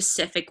very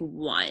specific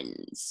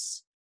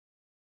ones,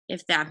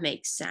 if that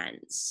makes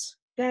sense.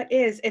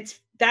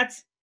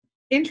 That's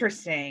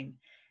interesting.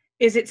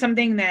 Is it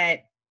something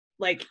that,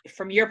 like,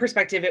 from your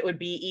perspective, it would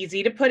be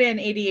easy to put in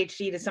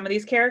ADHD to some of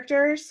these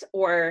characters,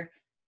 or?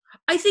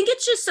 I think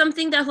it's just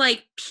something that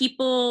like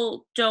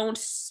people don't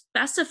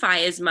specify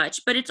as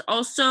much, but it's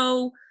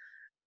also,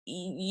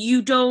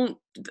 you don't,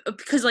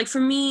 because like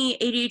for me,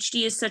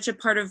 ADHD is such a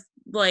part of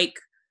like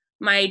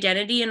my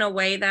identity in a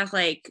way that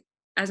like,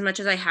 as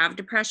much as I have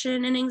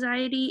depression and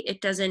anxiety,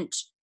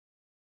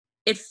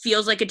 it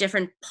feels like a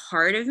different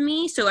part of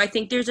me. So I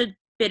think there's a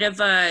bit of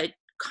a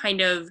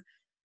kind of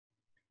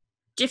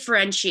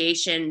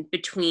differentiation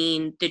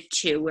between the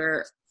two,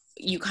 where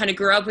you kind of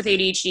grew up with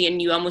ADHD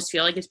and you almost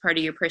feel like it's part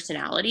of your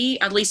personality,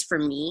 at least for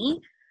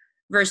me,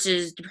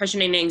 versus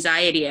depression and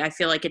anxiety. I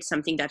feel like it's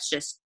something that's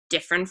just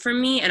different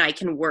from me and I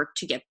can work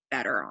to get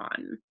better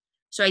on.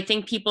 So I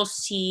think people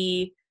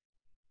see,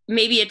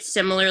 maybe it's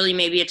similarly,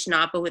 maybe it's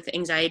not, but with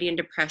anxiety and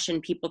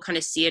depression, people kind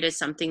of see it as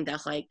something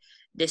that like,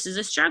 this is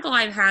a struggle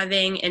I'm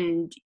having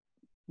and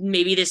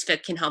maybe this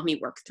fic can help me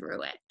work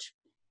through it.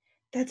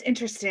 That's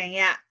interesting.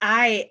 Yeah.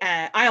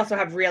 I also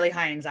have really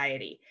high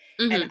anxiety,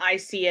 and I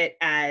see it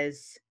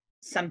as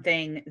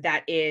something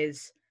that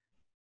is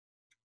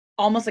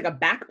almost like a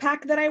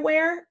backpack that I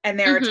wear. And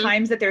there are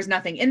times that there's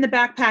nothing in the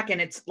backpack and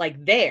it's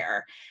like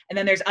there. And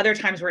then there's other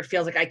times where it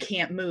feels like I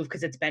can't move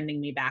because it's bending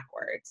me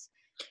backwards.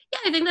 Yeah,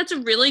 I think that's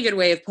a really good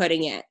way of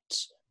putting it.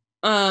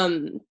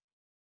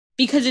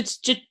 Because it's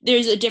just,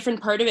 there's a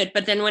different part of it.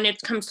 But then when it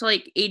comes to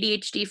like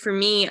ADHD for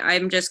me,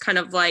 I'm just kind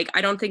of like,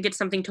 I don't think it's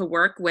something to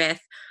work with.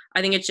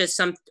 I think it's just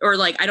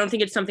I don't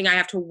think it's something I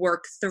have to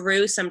work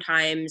through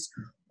sometimes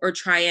or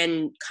try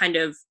and kind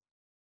of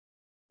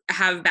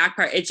have back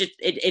part. It's just,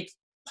 it's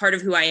part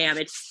of who I am.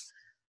 It's,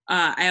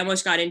 I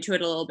almost got into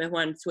it a little bit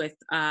once with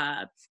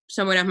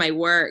someone at my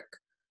work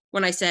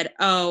when I said,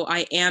 oh,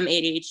 I am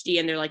ADHD.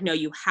 And they're like, no,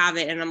 you have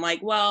it. And I'm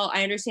like, well,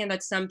 I understand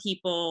that some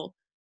people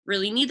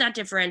really need that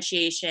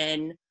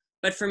differentiation.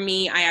 But for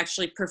me, I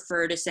actually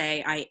prefer to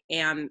say I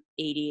am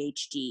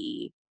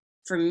ADHD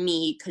for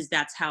me, because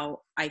that's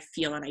how I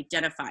feel and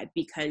identify.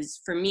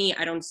 Because for me,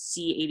 I don't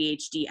see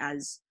ADHD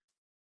as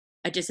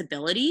a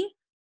disability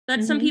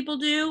that some people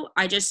do.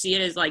 I just see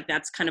it as like,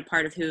 that's kind of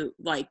part of who,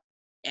 like,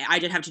 I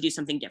just have to do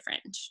something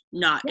different.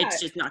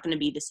 It's just not going to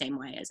be the same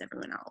way as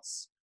everyone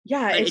else.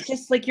 Yeah, it's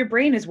just like your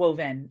brain is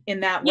woven in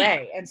that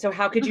way. And so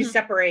how could you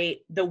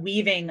separate the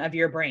weaving of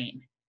your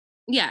brain?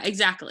 Yeah,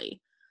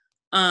 exactly.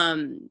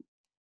 Yeah,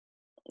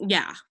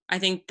 I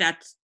think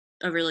that's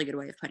a really good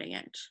way of putting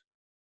it.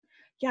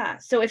 Yeah.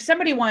 So if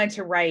somebody wanted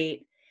to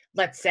write,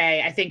 let's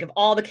say, I think of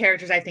all the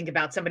characters I think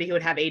about, somebody who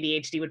would have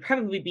ADHD would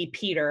probably be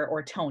Peter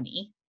or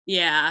Tony.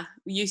 Yeah.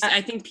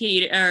 I think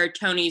Peter or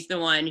Tony's the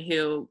one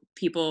who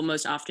people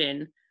most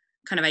often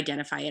kind of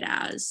identify it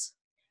as.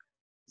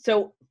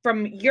 So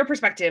from your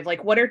perspective,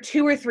 like, what are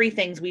 2 or 3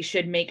 things we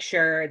should make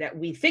sure that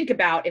we think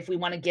about if we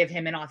want to give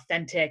him an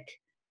authentic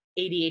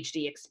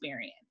ADHD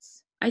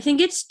experience? I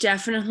think it's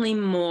definitely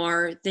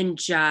more than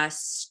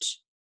just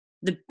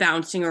the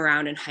bouncing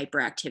around and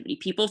hyperactivity.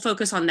 People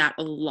focus on that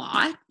a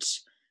lot.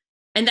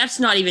 And that's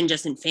not even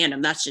just in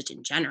fandom, that's just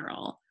in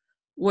general.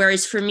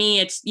 Whereas for me,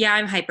 it's, yeah,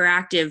 I'm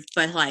hyperactive,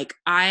 but like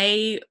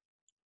I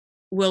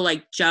will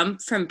like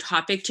jump from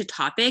topic to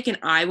topic and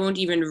I won't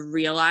even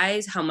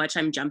realize how much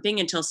I'm jumping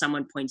until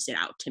someone points it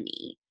out to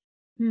me.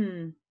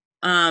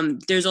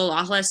 There's a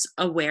lot less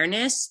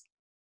awareness,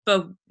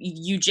 but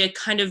you just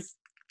kind of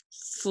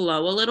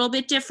flow a little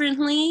bit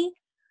differently.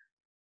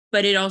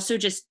 But it also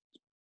just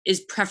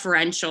is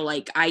preferential.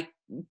 Like I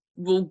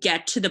will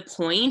get to the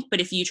point, but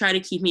if you try to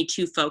keep me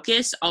too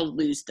focused, I'll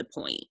lose the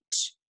point.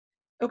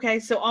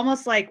 Okay, so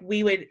almost like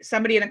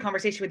somebody in a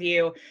conversation with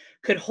you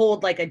could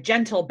hold like a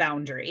gentle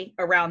boundary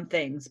around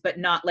things, but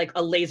not like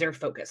a laser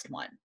focused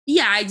one.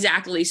 Yeah,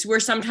 exactly. So where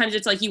sometimes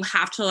it's like you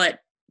have to let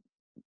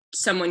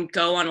someone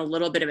go on a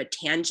little bit of a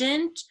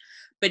tangent,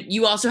 but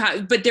you also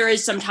but there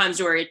is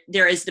sometimes where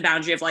there is the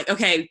boundary of like,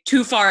 okay,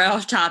 too far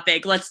off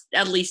topic. Let's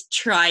at least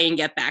try and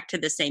get back to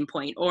the same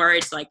point. Or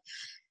it's like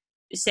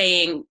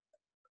saying,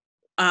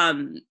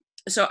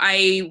 so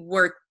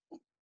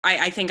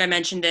I think I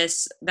mentioned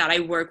this, that I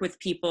work with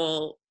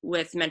people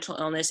with mental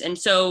illness. And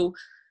so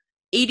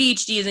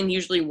ADHD isn't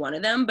usually one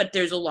of them, but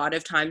there's a lot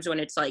of times when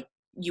it's like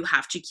you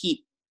have to keep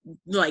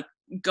like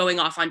going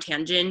off on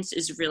tangents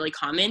is really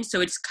common.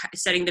 So it's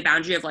setting the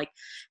boundary of like,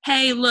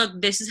 hey,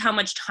 look, this is how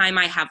much time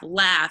I have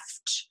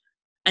left.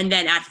 And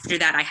then after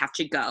that, I have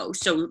to go.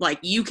 So like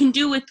you can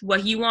do with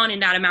what you want in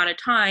that amount of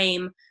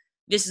time.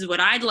 This is what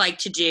I'd like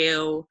to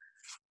do.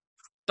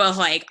 But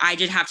like, I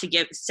just have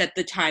to set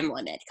the time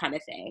limit kind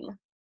of thing.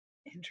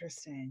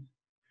 Interesting.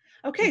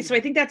 Okay. So I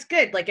think that's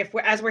good. Like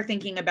as we're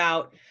thinking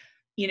about,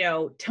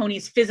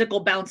 Tony's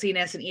physical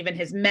bounciness and even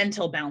his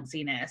mental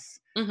bounciness,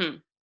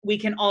 we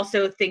can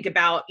also think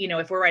about,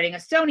 if we're writing a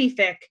Stony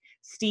fic,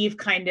 Steve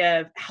kind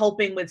of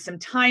helping with some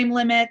time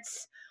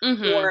limits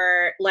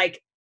or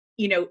like,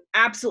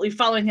 absolutely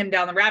following him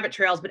down the rabbit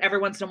trails, but every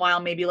once in a while,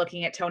 maybe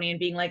looking at Tony and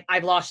being like,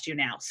 I've lost you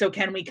now. So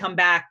can we come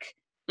back?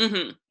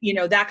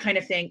 That kind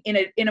of thing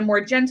in a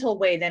more gentle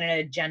way than an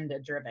agenda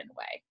driven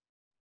way.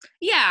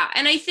 Yeah.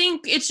 And I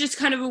think it's just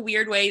kind of a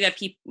weird way that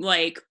people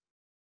like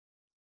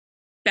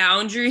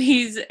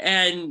boundaries,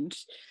 and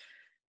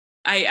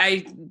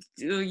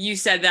you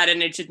said that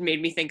and it just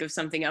made me think of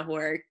something at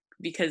work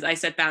because I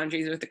set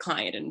boundaries with the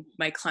client and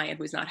my client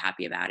was not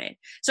happy about it.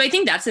 So I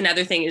think that's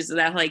another thing is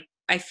that like,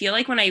 I feel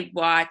like when I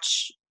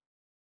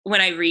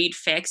read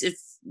fics,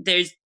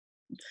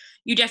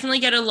 you definitely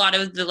get a lot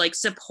of the like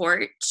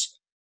support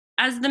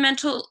as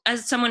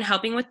someone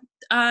helping with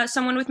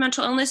someone with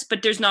mental illness,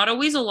 but there's not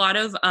always a lot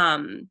of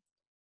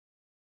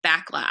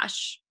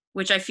backlash,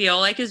 which I feel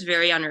like is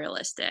very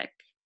unrealistic,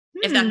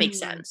 if that makes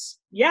sense.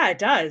 Yeah, it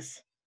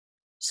does.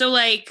 So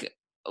like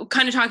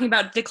kind of talking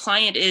about the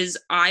client is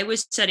I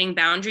was setting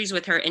boundaries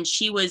with her and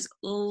she was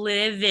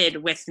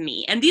livid with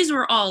me. And these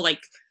were all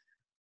like,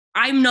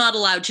 I'm not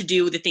allowed to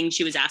do the things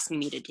she was asking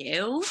me to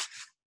do.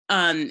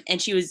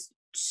 And she was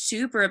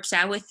super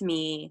upset with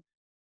me.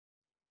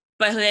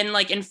 But then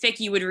like in fic,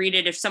 you would read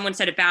it, if someone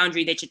set a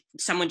boundary,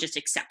 someone just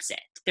accepts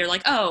it. They're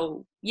like,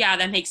 oh yeah,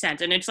 that makes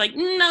sense. And it's like,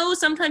 no,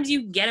 sometimes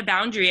you get a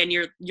boundary and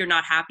you're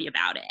not happy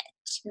about it.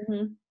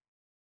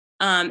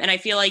 And I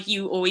feel like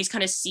you always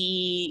kind of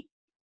see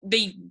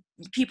the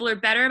people are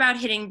better about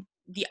hitting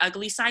the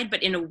ugly side,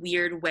 but in a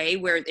weird way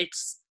where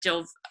it's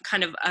still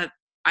kind of a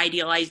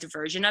idealized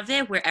version of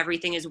it where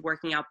everything is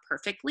working out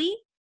perfectly.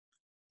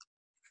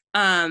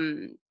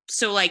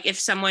 So like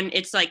if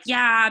it's like,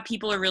 yeah,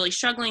 people are really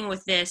struggling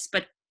with this,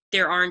 but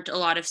there aren't a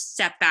lot of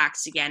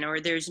setbacks again, or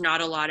there's not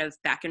a lot of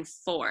back and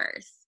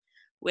forth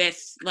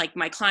with like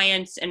my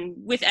clients and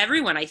with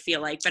everyone, I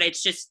feel like, but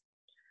it's just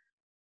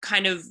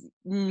kind of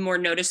more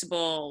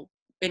noticeable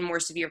in more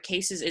severe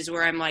cases is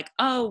where I'm like,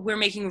 oh, we're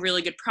making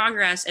really good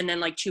progress. And then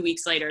like 2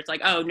 weeks later, it's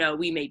like, oh no,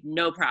 we made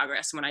no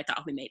progress when I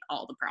thought we made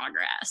all the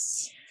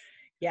progress.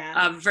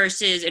 Yeah.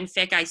 Versus in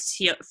fic, I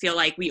feel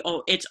like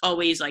it's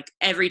always like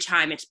every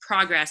time it's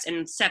progress,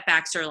 and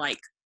setbacks are like,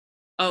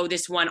 oh,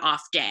 this one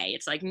off day.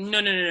 It's like,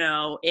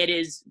 no. It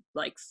is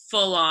like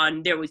full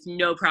on. There was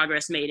no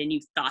progress made and you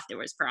thought there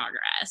was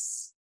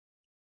progress.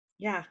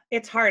 Yeah,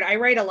 it's hard. I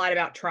write a lot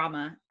about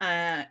trauma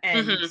and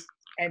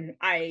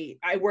I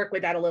work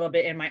with that a little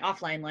bit in my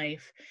offline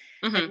life.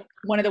 And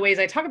one of the ways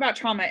I talk about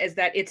trauma is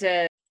that it's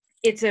a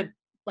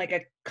like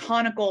a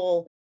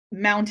conical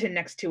mountain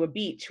next to a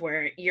beach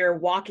where you're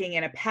walking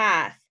in a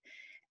path.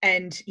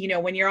 And,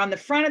 when you're on the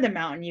front of the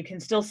mountain, you can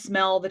still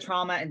smell the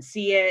trauma and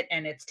see it,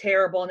 and it's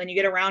terrible. And then you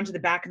get around to the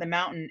back of the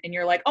mountain and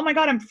you're like, oh my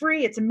God, I'm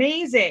free. It's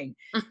amazing.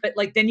 But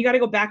like, then you got to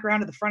go back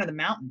around to the front of the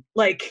mountain.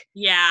 Like,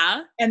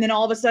 yeah. And then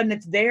all of a sudden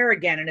it's there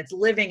again, and it's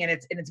living, and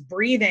it's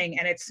breathing,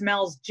 and it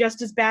smells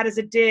just as bad as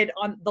it did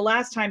on the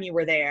last time you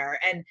were there.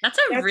 And that's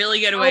a really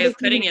good way of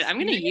putting it. I'm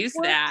going to use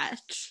that.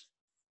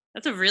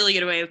 That's a really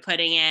good way of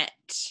putting it.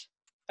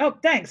 Oh,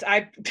 thanks.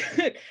 I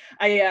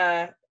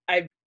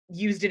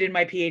used it in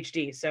my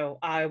PhD, so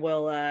I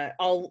will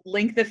I'll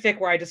link the fic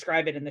where I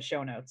describe it in the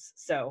show notes.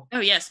 So oh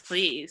yes,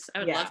 please, I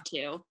would love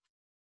to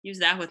use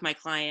that with my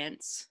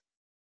clients.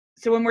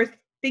 So when we're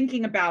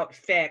thinking about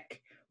fic,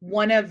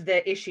 one of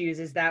the issues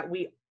is that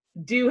we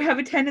do have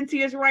a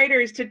tendency as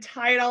writers to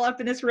tie it all up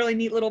in this really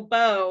neat little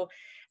bow.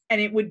 And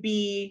it would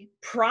be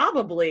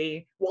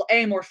probably, well,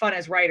 more fun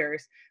as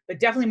writers, but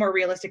definitely more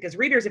realistic as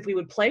readers if we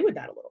would play with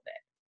that a little bit.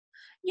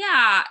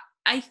 Yeah,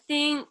 I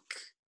think,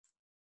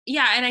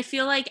 and I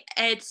feel like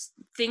it's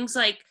things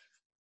like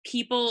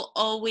people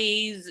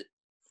always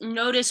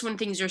notice when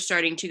things are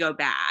starting to go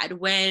bad,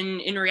 when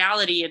in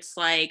reality it's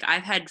like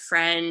I've had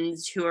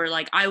friends who are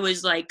like, I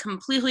was like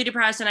completely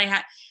depressed and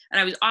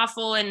I was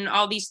awful and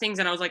all these things,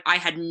 and I was like, I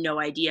had no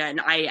idea, and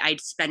I'd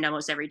spend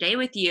almost every day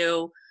with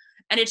you.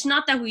 And it's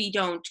not that we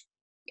don't,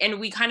 and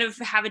we kind of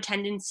have a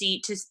tendency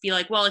to be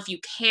like, well, if you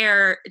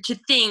care, to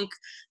think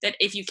that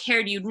if you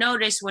cared you'd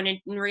notice, when in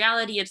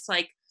reality it's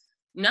like,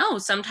 no,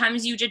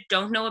 sometimes you just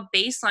don't know a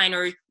baseline,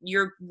 or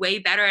you're way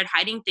better at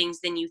hiding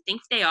things than you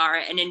think they are.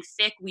 And in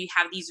fic, we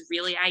have these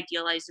really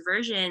idealized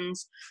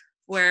versions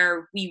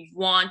where we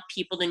want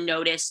people to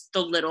notice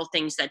the little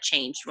things that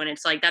changed, when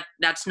it's like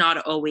that's not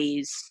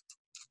always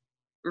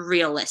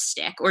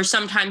realistic. Or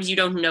sometimes you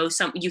don't know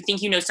you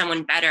think you know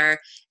someone better,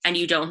 and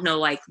you don't know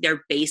like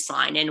their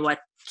baseline and what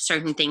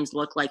certain things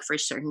look like for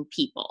certain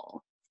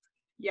people.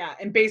 Yeah,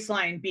 and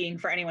baseline being,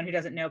 for anyone who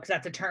doesn't know, because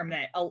that's a term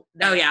that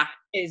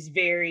is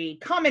very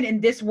common in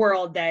this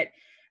world that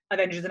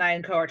Avengers and I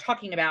and Co are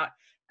talking about,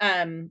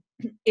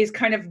 is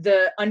kind of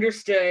the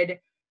understood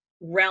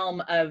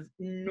realm of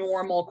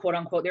normal, quote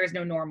unquote. There is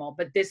no normal,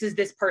 but this is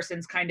this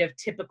person's kind of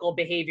typical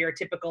behavior,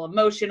 typical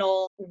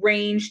emotional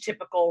range,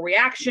 typical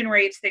reaction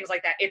rates, things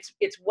like that. It's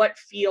what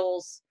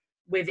feels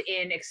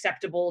within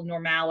acceptable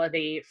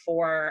normality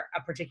for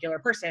a particular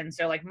person.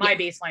 So like my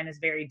baseline is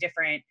very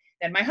different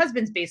than my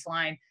husband's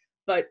baseline,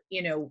 but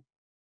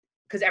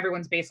because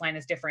everyone's baseline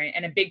is different.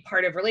 And a big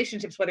part of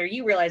relationships, whether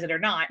you realize it or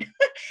not,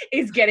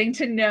 is getting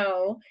to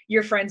know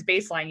your friend's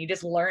baseline. You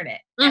just learn it.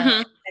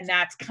 Mm-hmm. And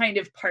that's kind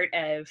of part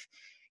of,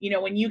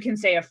 when you can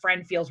say a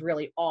friend feels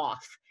really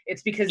off,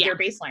 it's because their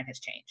baseline has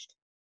changed.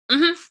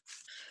 Mm-hmm.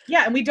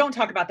 Yeah. And we don't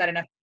talk about that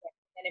enough.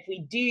 And if we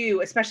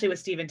do, especially with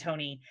Steve and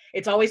Tony,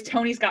 it's always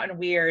Tony's gotten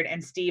weird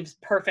and Steve's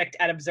perfect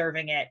at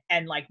observing it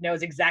and like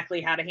knows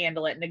exactly how to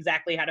handle it and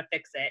exactly how to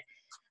fix it.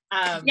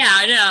 I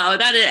know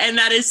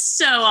that is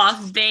so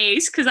off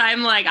base, because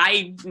I'm like,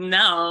 I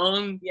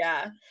know.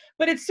 Yeah,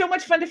 but it's so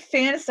much fun to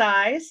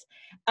fantasize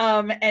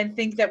and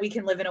think that we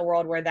can live in a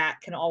world where that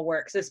can all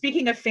work. So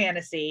speaking of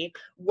fantasy,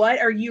 what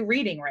are you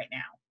reading right now?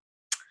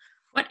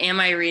 What am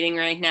I reading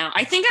right now?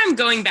 I think I'm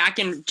going back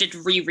and just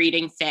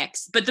rereading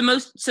fics. But the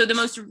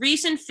most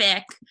recent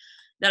fic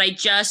that I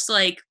just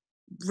like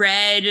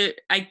read,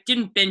 I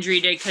didn't binge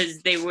read it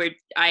because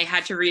I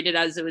had to read it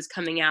as it was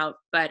coming out.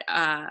 But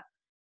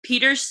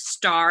Peter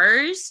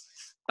Stars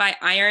by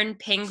Iron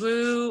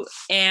Pengu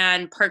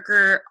and Park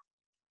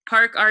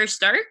R.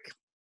 Stark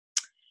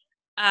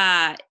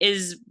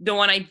is the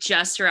one I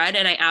just read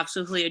and I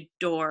absolutely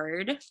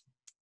adored.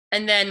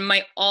 And then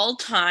my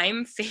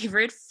all-time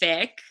favorite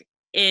fic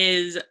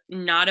is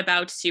Not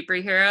About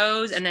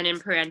Superheroes, and then in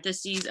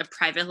parentheses, A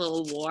Private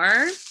Little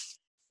War.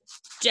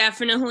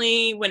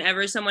 Definitely,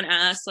 whenever someone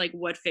asks, like,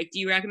 what fic do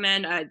you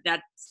recommend,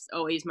 that's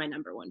always my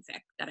number one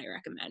fic that I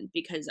recommend,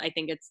 because I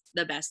think it's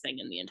the best thing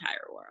in the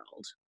entire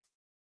world.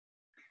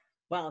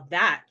 Well,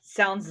 that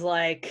sounds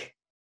like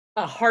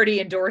a hearty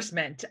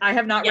endorsement. I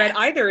have not read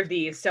either of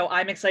these, so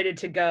I'm excited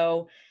to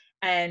go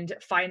and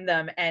find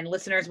them. And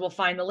listeners will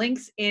find the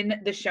links in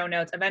the show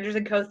notes. Avengers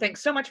 & Co,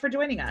 thanks so much for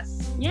joining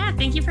us. Yeah,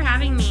 thank you for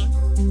having me.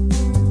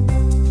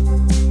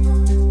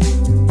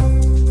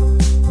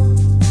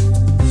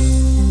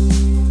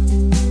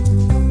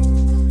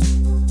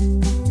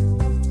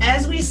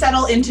 As we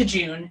settle into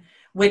June,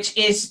 which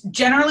is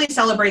generally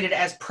celebrated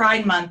as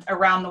Pride Month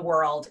around the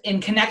world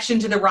in connection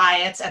to the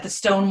riots at the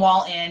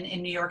Stonewall Inn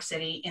in New York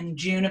City in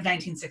June of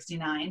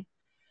 1969,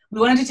 we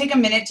wanted to take a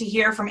minute to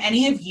hear from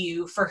any of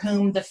you for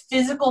whom the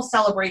physical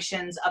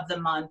celebrations of the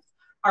month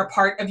are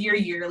part of your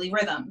yearly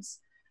rhythms.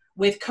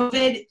 With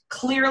COVID,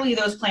 clearly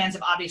those plans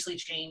have obviously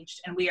changed,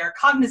 and we are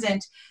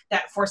cognizant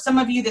that for some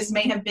of you, this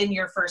may have been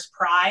your first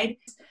Pride.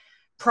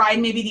 Pride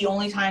may be the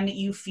only time that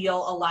you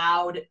feel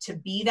allowed to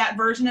be that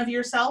version of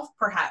yourself.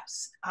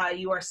 Perhaps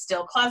you are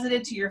still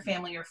closeted to your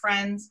family or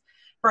friends.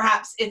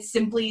 Perhaps it's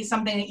simply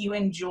something that you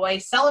enjoy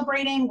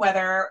celebrating,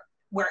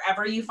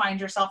 wherever you find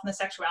yourself in the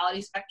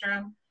sexuality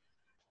spectrum.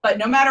 But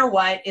no matter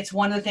what, it's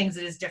one of the things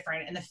that is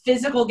different. And the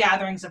physical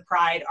gatherings of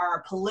Pride are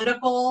a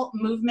political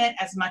movement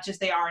as much as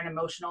they are an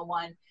emotional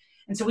one.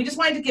 And so we just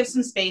wanted to give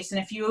some space.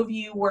 And a few of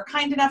you were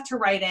kind enough to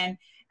write in,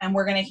 and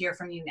we're going to hear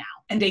from you now.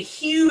 And a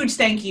huge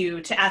thank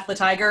you to Athlete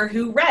Tiger,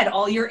 who read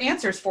all your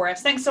answers for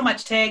us. Thanks so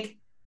much, Tig.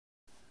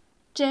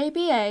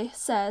 JBA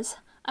says,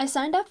 I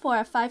signed up for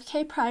a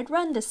 5K Pride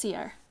run this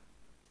year.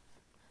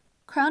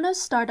 Crown of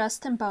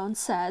Stardust and Bones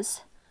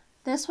says,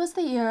 this was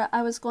the year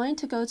I was going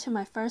to go to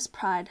my first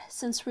Pride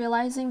since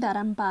realizing that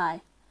I'm bi.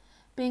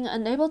 Being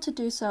unable to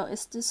do so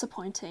is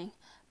disappointing,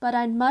 but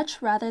I'd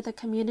much rather the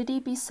community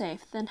be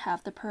safe than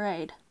have the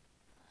parade.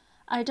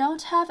 I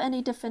don't have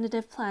any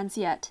definitive plans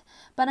yet,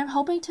 but I'm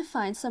hoping to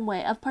find some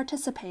way of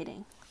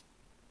participating.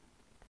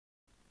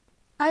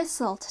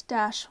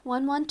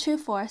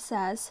 Isult-1124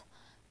 says,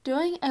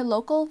 doing a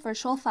local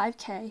virtual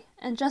 5K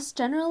and just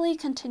generally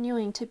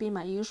continuing to be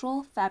my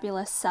usual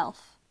fabulous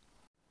self.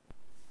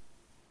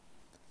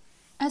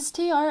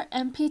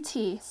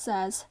 STRMPT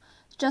says,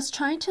 just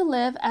trying to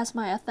live as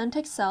my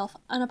authentic self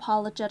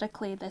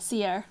unapologetically this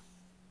year.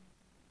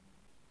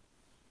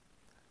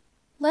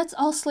 Let's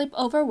All Sleep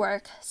Over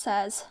Work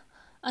says,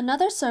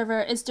 another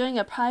server is doing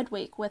a Pride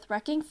Week with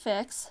wrecking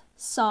fics,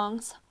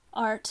 songs,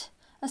 art,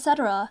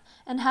 etc.,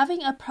 and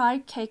having a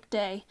Pride Cake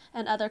Day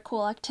and other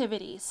cool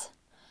activities.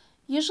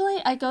 Usually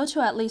I go to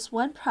at least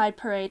one Pride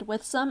parade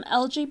with some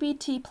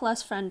LGBT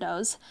plus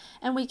friendos,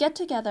 and we get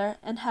together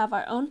and have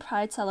our own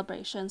Pride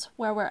celebrations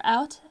where we're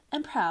out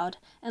and proud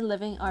and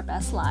living our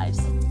best lives.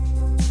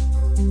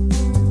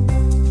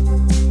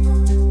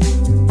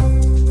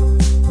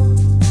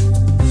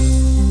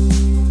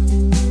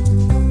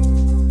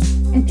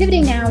 And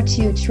pivoting now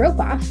to Trope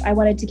Off, I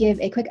wanted to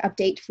give a quick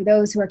update for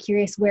those who are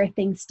curious where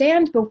things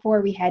stand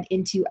before we head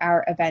into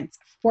our events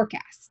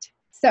forecast.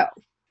 So,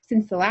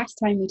 since the last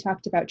time we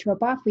talked about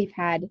Trope Off, we've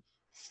had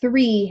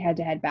 3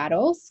 head-to-head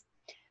battles.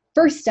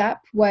 First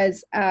up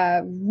was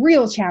a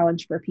real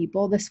challenge for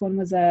people. This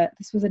was a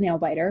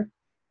nail-biter.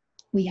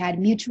 We had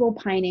Mutual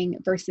Pining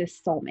versus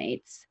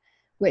Soulmates,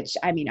 which,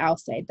 I mean, I'll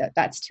say that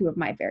that's 2 of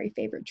my very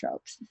favorite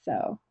tropes.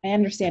 So I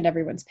understand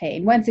everyone's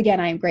pain. Once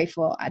again, I am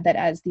grateful that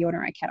as the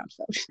owner, I cannot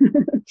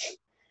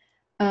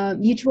vote.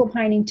 Mutual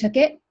Pining took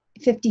it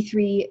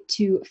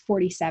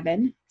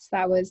 53-47. So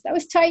that was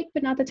tight,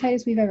 but not the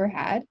tightest we've ever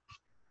had.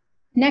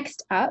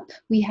 Next up,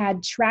 we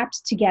had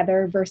Trapped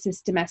Together versus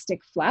Domestic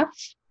Fluff.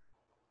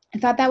 I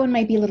thought that one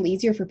might be a little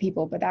easier for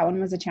people, but that one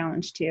was a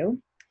challenge too.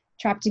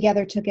 Trapped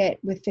Together took it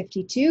with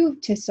 52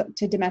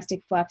 to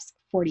Domestic Fluff's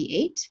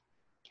 48.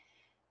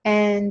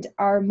 And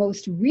our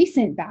most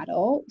recent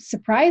battle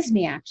surprised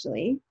me,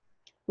 actually.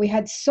 We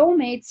had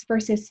Soulmates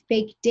versus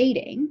Fake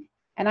Dating.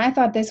 And I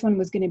thought this one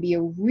was going to be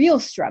a real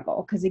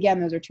struggle because,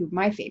 again, those are 2 of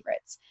my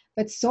favorites.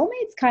 But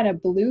Soulmates kind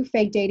of blew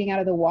Fake Dating out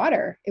of the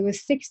water. It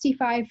was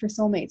 65 for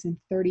Soulmates and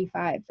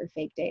 35 for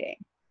Fake Dating.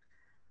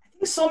 I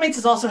think Soulmates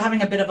is also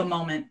having a bit of a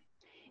moment.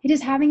 It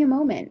is having a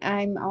moment.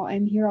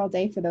 I'm here all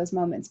day for those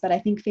moments, but I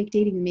think Fake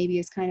Dating maybe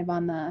is kind of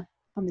on the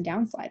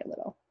downslide a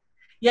little.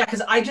 Yeah,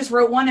 because I just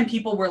wrote one and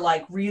people were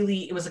like,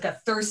 really, it was like a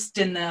thirst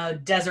in the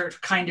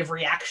desert kind of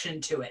reaction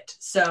to it.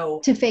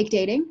 So To Fake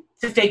Dating?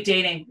 To Fake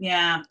Dating,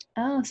 yeah.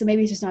 Oh, so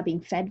maybe it's just not being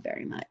fed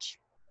very much.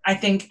 I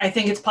think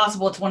it's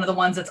possible it's one of the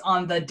ones that's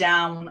on the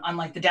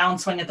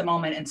downswing at the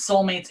moment, and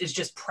Soulmates is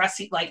just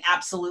pressing, like,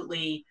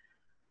 absolutely,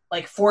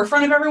 like,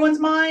 forefront of everyone's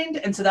mind,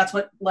 and so that's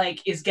what,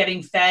 like, is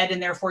getting fed,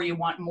 and therefore you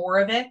want more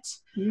of it.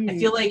 I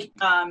feel like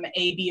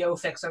ABO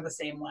fics are the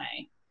same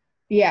way.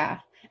 Yeah.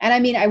 And I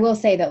mean, I will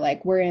say that,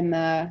 like, we're in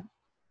the,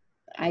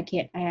 I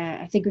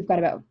think we've got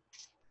about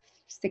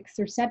 6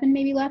 or 7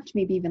 maybe left,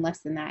 maybe even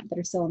less than that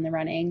are still in the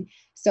running.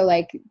 So,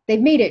 like,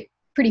 they've made it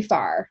pretty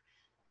far.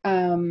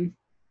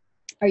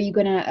 Are you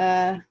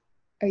gonna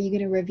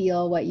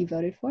reveal what you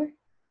voted for?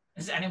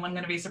 Is anyone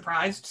gonna be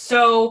surprised?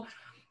 So,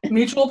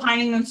 Mutual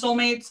Pining and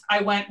Soulmates,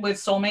 I went with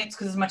Soulmates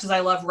because as much as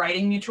I love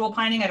writing Mutual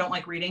Pining, I don't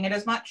like reading it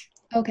as much.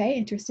 Okay,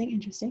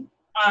 interesting.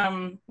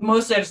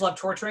 Mostly I just love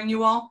torturing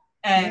you all.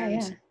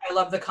 And yeah. I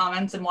love the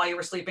comments, and while you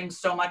were sleeping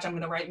so much, I'm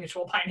going to write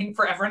Mutual Pining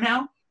forever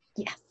now.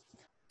 Yes.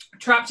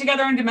 Trapped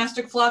Together and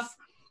Domestic Fluff.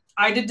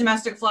 I did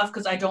Domestic Fluff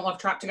because I don't love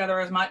Trapped Together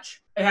as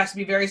much. It has to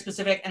be very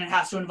specific, and it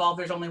has to involve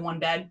there's only one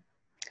bed.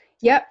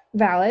 Yep,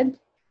 valid.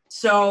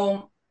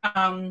 So,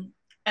 and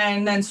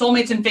then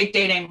Soulmates and Fake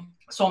Dating.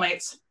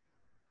 Soulmates.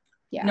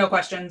 Yeah. No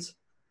questions.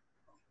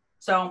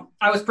 So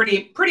I was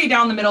pretty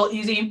down the middle,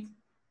 easy.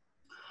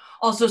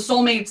 Also,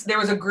 Soulmates, there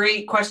was a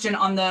great question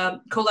on the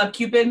Collab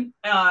Cupid.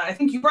 I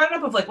think you brought it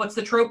up of, like, what's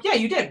the trope? Yeah,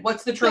 you did.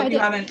 What's the trope you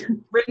haven't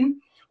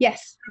written?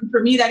 Yes. For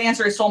me, that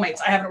answer is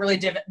Soulmates. I haven't really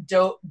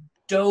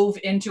dove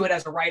into it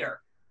as a writer.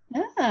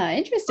 Ah,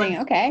 interesting.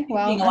 Okay.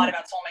 Well, thinking a lot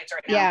about Soulmates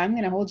right now. Yeah, I'm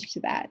going to hold you to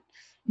that.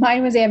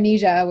 Mine was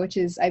Amnesia, which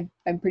is,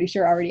 I'm pretty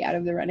sure, already out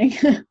of the running.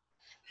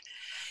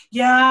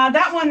 Yeah,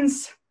 that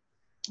one's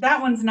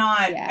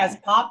not as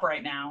pop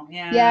right now.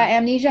 Yeah,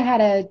 Amnesia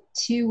had a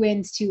 2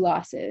 wins, 2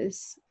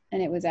 losses.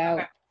 And it was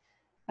out.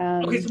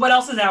 Okay, so what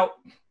else is out?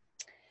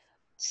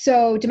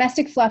 So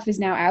Domestic Fluff is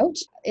now out.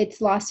 Its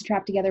loss to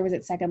Trapped Together was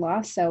its second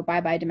loss, so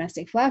bye-bye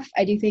Domestic Fluff.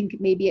 I do think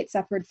maybe it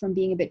suffered from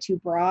being a bit too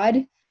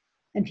broad,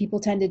 and people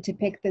tended to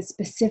pick the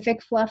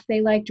specific fluff they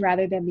liked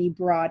rather than the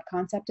broad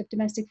concept of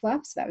Domestic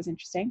Fluff, so that was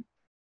interesting.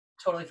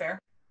 Totally fair.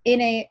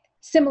 In a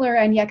similar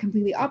and yet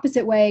completely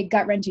opposite way,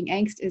 Gut-Wrenching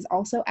Angst is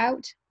also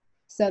out,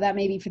 so that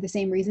may be for the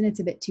same reason it's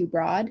a bit too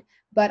broad.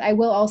 But I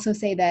will also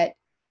say that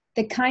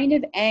the kind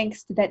of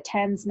angst that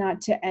tends not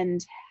to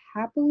end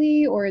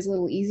happily or is a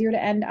little easier to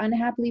end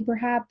unhappily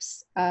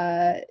perhaps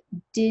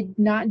did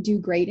not do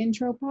great in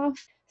Trope Off.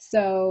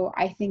 So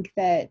I think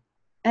that,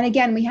 and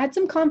again, we had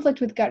some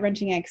conflict with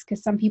Gut-Wrenching Angst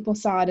because some people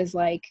saw it as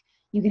like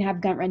you can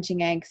have Gut-Wrenching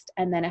Angst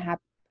and then a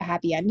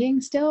happy ending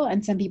still,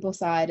 and some people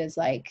saw it as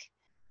like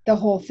the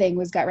whole thing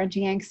was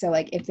Gut-Wrenching Angst, so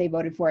like if they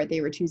voted for it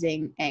they were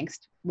choosing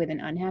angst with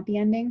an unhappy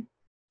ending.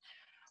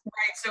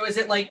 Right. So is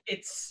it like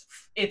it's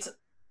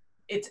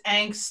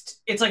angst,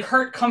 it's like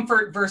hurt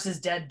comfort versus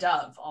dead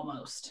dove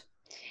almost.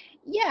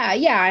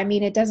 Yeah. I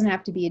mean, it doesn't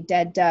have to be a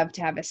dead dove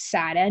to have a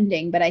sad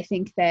ending, but I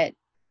think that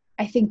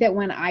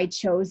when I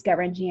chose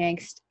gut-wrenching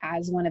angst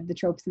as one of the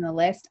tropes in the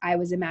list, I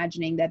was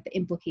imagining that the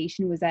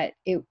implication was that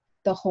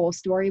the whole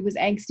story was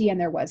angsty and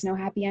there was no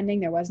happy ending,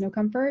 there was no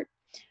comfort,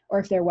 or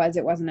if there was,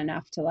 it wasn't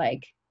enough to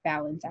like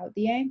balance out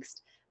the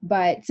angst.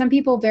 But some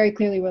people very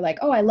clearly were like,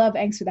 oh, I love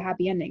angst with a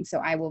happy ending, so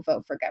I will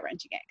vote for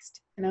gut-wrenching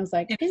angst. And I was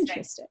like,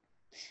 interesting.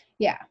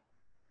 Yeah.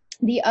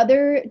 The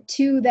other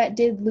two that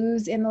did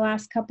lose in the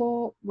last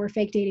couple were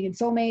Fake Dating and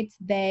Soulmates.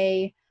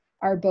 They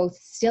are both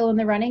still in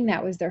the running.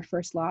 That was their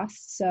first loss.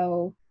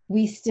 So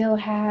we still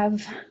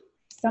have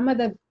some of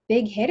the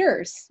big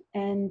hitters.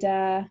 And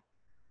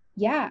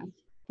yeah,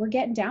 we're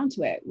getting down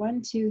to it.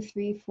 1, 2,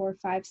 3, 4,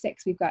 5,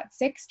 6. We've got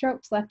 6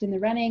 tropes left in the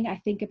running. I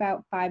think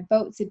about 5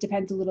 votes. It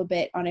depends a little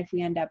bit on if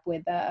we end up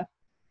with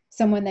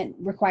someone that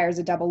requires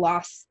a double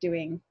loss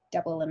doing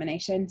double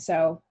elimination.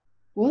 So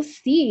we'll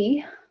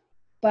see.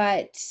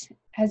 But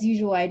as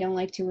usual, I don't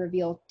like to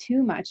reveal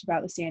too much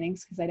about the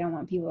standings because I don't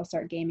want people to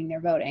start gaming their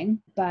voting.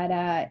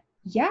 But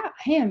yeah,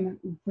 I am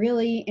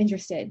really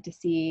interested to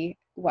see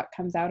what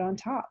comes out on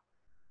top.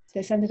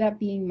 This ended up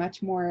being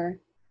much more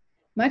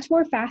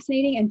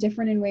fascinating and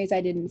different in ways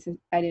I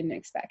didn't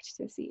expect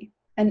to see.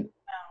 And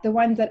the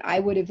ones that I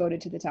would have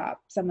voted to the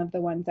top, some of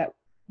the ones that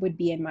would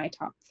be in my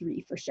top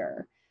 3 for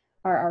sure,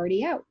 are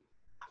already out.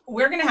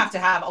 We're going to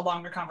have a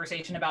longer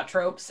conversation about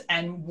tropes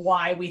and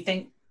why we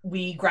think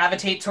we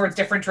gravitate towards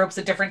different tropes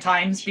at different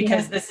times,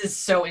 because this is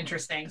so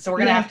interesting. So we're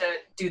going to have to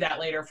do that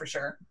later for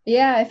sure.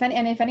 Yeah. If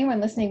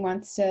anyone listening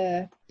wants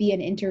to be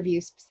an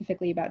interview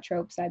specifically about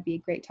tropes, that'd be a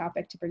great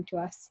topic to bring to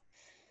us.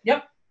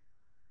 Yep.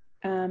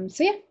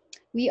 So yeah,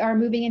 we are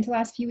moving into the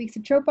last few weeks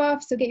of Trope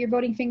Off. So get your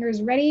voting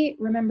fingers ready.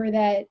 Remember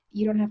that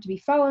you don't have to be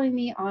following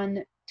me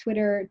on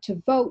Twitter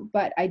to vote,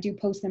 but I do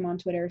post them on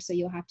Twitter. So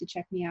you'll have to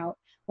check me out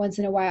once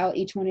in a while.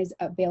 Each one is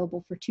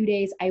available for 2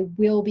 days. I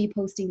will be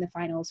posting the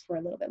finals for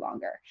a little bit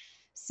longer.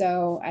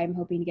 So I'm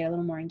hoping to get a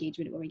little more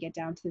engagement when we get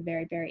down to the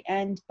very, very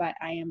end, but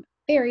I am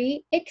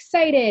very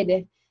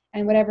excited.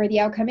 And whatever the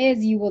outcome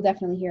is, you will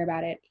definitely hear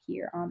about it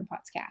here on the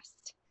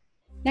podcast.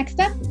 Next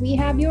up, we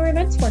have your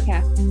events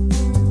forecast.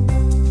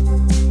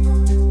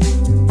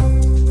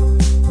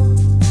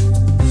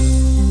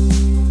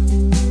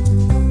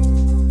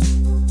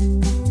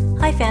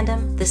 Hi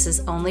Fandom, this is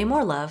Only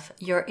More Love,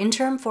 your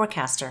interim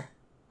forecaster.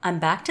 I'm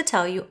back to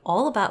tell you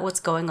all about what's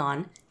going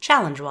on,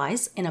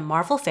 challenge-wise, in a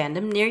Marvel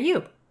fandom near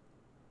you.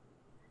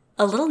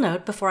 A little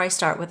note before I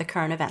start with the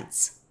current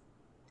events.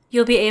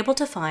 You'll be able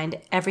to find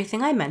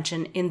everything I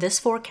mention in this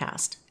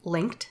forecast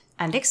linked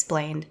and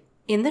explained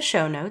in the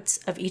show notes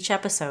of each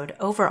episode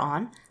over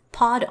on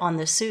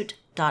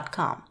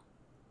podonthesuit.com.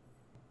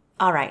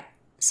 Alright,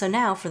 so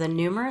now for the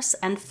numerous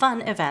and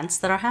fun events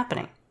that are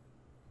happening.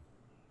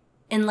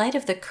 In light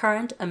of the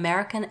current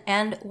American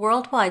and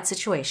worldwide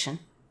situation,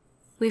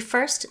 we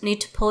first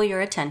need to pull your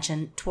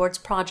attention towards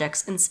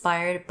projects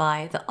inspired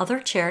by the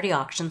other charity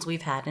auctions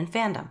we've had in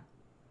fandom.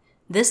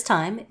 This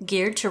time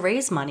geared to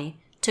raise money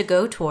to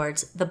go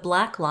towards the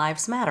Black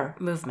Lives Matter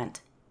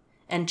movement,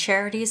 and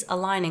charities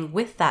aligning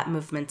with that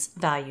movement's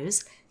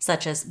values,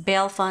 such as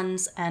bail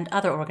funds and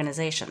other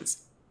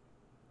organizations.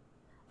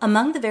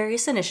 Among the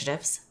various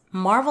initiatives,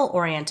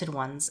 Marvel-oriented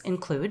ones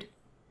include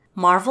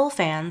Marvel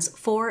Fans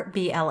for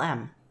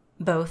BLM,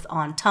 both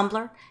on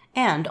Tumblr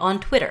and on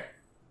Twitter,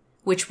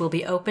 which will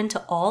be open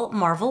to all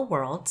Marvel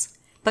worlds,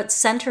 but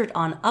centered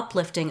on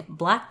uplifting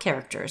Black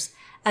characters,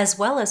 as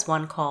well as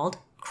one called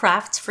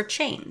Crafts for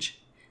Change,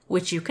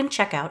 which you can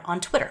check out on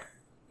Twitter.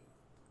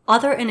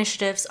 Other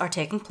initiatives are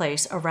taking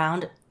place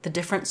around the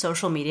different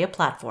social media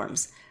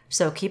platforms,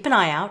 so keep an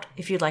eye out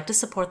if you'd like to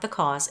support the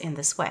cause in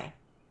this way.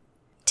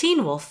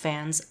 Teen Wolf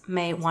fans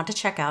may want to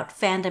check out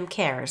Fandom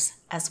Cares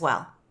as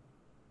well.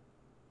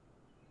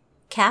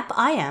 Cap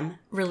IM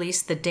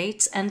released the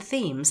dates and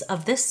themes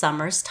of this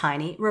summer's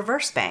Tiny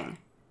Reverse Bang.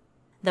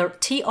 The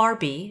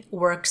TRB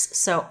works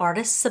so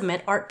artists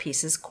submit art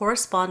pieces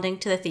corresponding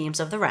to the themes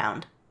of the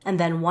round, and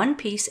then one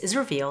piece is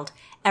revealed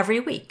every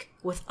week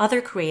with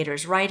other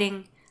creators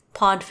writing,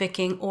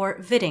 podficking, or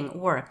vidding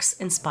works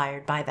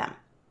inspired by them.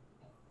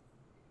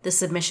 The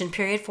submission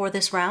period for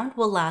this round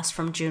will last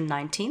from June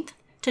 19th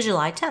to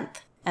July 10th,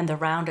 and the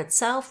round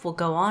itself will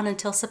go on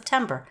until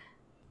September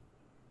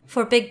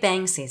for Big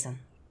Bang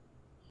season.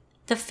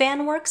 The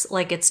Fanworks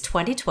Like It's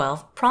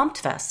 2012 Prompt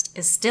Fest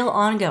is still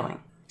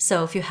ongoing,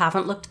 so if you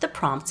haven't looked at the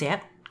prompts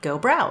yet, go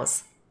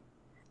browse.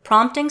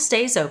 Prompting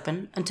stays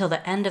open until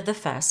the end of the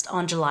fest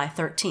on July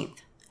 13th,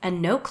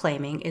 and no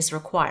claiming is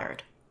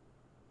required.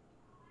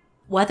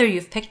 Whether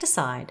you've picked a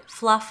side,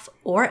 fluff,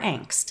 or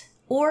angst,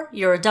 or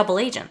you're a double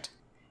agent,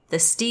 the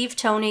Steve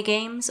Tony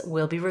Games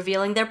will be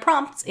revealing their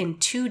prompts in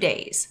 2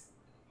 days.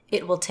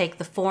 It will take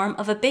the form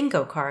of a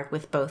bingo card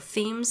with both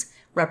themes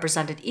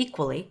represented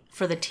equally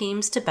for the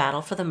teams to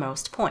battle for the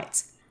most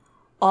points.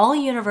 All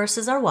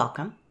universes are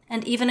welcome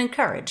and even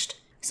encouraged,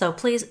 So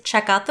please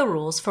check out the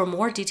rules for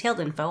more detailed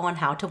info on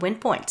how to win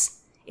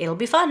points. It'll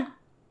be fun.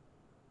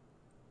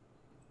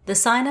 The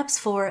signups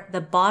for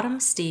the Bottom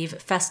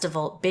Steve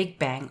Festival Big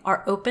Bang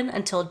are open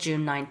until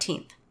June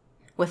 19th,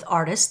 with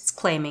artists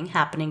claiming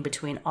happening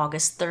between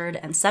August 3rd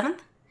and 7th,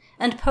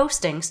 and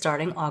posting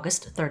starting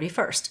August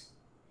 31st.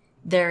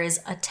 There is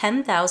a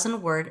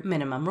 10,000 word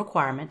minimum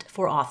requirement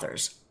for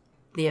authors.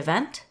 The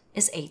event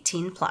is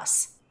 18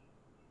 plus.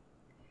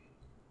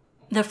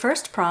 The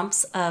first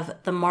prompts of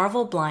the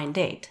Marvel Blind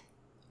Date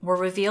were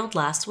revealed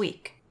last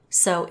week,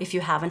 so if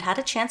you haven't had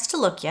a chance to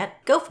look yet,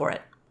 go for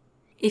it.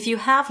 If you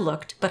have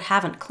looked but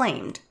haven't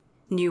claimed,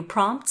 new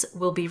prompts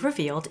will be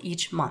revealed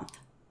each month.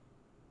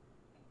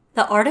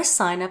 The artist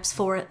signups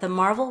for the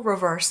Marvel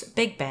Reverse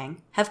Big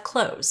Bang have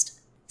closed.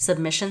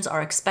 Submissions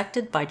are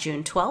expected by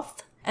June 12th,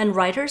 and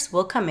writers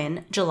will come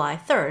in July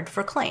 3rd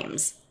for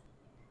claims.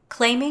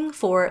 Claiming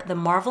for the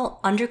Marvel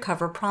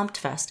Undercover Prompt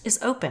Fest is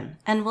open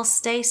and will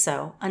stay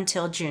so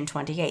until June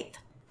 28th.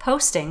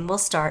 Posting will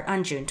start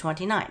on June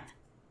 29th.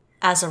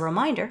 As a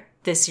reminder,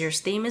 this year's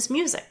theme is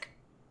music.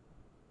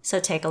 So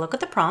take a look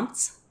at the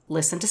prompts,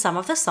 listen to some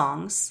of the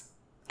songs,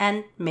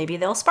 and maybe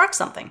they'll spark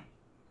something.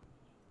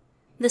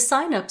 The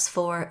signups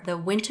for the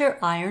Winter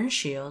Iron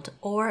Shield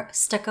or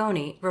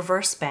Stacconi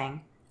Reverse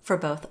Bang for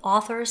both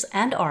authors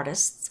and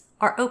artists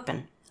are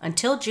open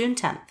until June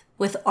 10th,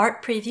 with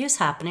art previews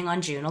happening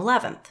on June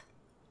 11th.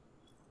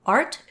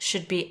 Art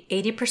should be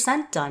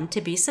 80% done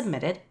to be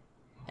submitted,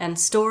 and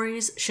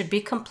stories should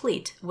be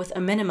complete with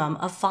a minimum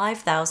of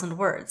 5,000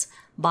 words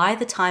by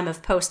the time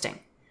of posting,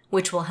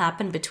 which will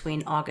happen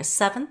between August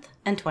 7th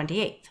and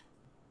 28th.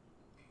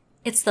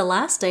 It's the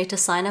last day to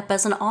sign up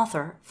as an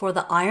author for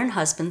the Iron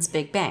Husband's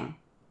Big Bang.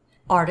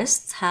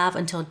 Artists have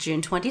until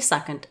June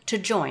 22nd to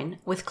join,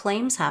 with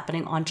claims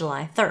happening on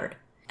July 3rd,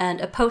 and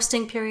a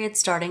posting period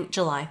starting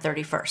July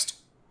 31st.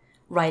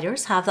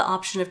 Writers have the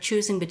option of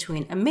choosing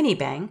between a mini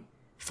bang,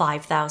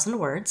 5,000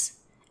 words,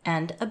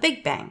 and a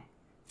big bang,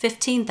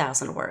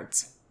 15,000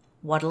 words.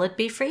 What'll it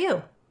be for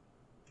you?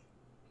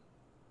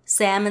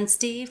 Sam and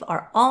Steve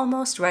are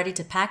almost ready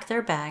to pack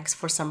their bags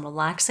for some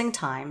relaxing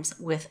times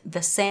with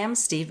the Sam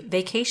Steve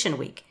Vacation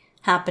Week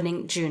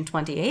happening June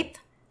 28th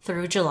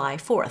through July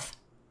 4th.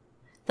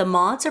 The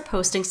mods are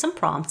posting some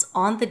prompts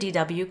on the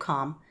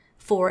DW.com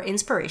for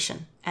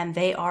inspiration, and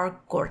they are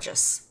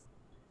gorgeous.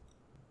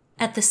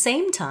 At the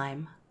same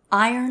time,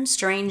 Iron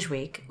Strange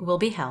Week will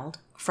be held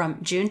from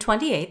June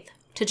 28th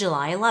to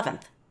July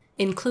 11th,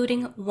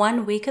 including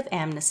 1 week of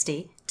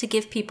amnesty to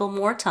give people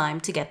more time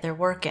to get their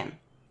work in.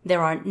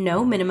 There are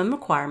no minimum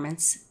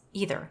requirements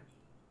either,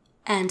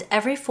 and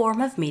every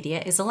form of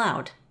media is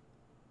allowed.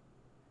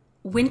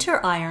 Winter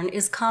Iron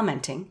is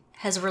Commenting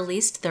has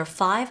released their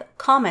 5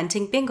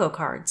 commenting bingo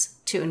cards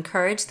to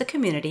encourage the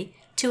community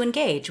to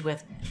engage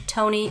with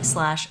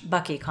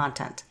Tony/Bucky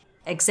content.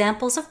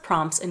 Examples of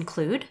prompts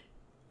include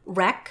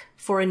Rec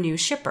for a new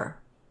shipper,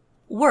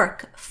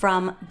 Work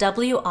from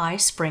W.I.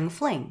 Spring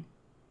Fling,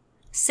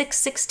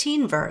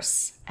 616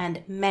 verse,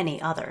 and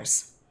many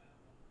others.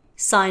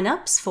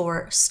 Sign-ups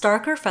for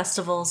Starker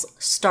Festival's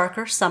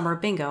Starker Summer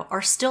Bingo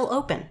are still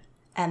open,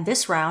 and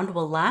this round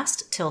will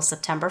last till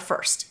September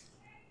 1st.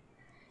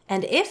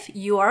 And if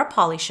you are a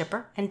poly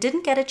shipper and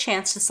didn't get a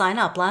chance to sign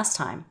up last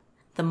time,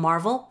 the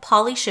Marvel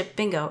Poly Ship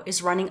Bingo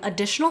is running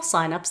additional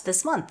sign-ups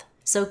this month,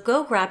 so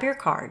go grab your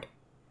card.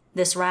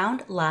 This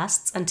round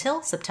lasts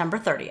until September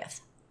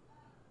 30th.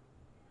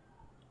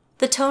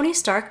 The Tony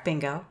Stark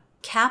Bingo,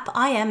 Cap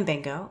I Am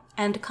Bingo,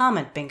 and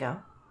Comment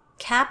Bingo,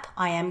 Cap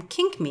I Am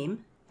Kink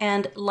Meme,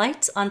 and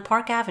Lights on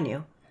Park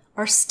Avenue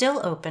are still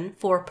open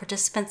for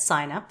participant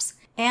signups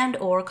and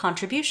or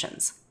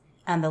contributions,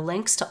 and the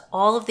links to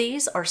all of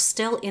these are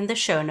still in the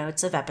show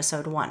notes of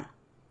episode 1.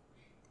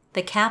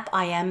 The Cap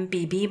I Am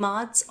BB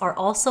mods are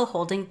also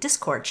holding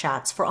Discord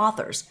chats for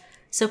authors,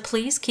 so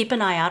please keep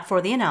an eye out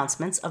for the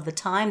announcements of the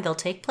time they'll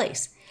take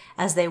place,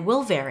 as they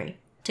will vary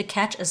to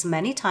catch as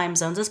many time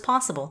zones as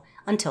possible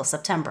until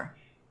September.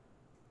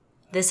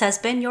 This has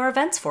been your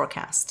events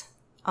forecast.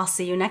 I'll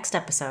see you next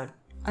episode.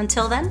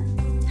 Until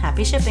then,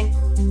 happy shipping!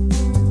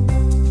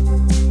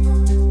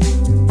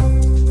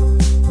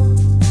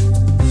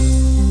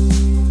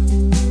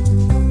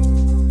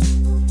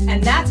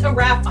 And that's a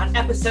wrap on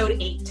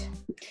episode 8.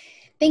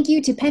 Thank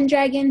you to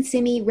Pendragon,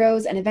 Simi,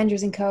 Rose, and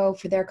Avengers & Co.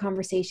 for their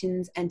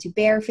conversations, and to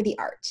Bear for the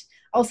art.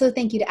 Also,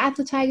 thank you to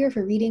Athletiger Tiger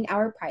for reading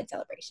our Pride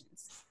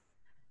celebrations.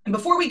 And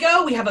before we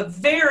go, we have a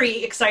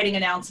very exciting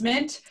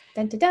announcement.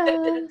 Dun, dun, dun. Dun,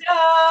 dun, dun,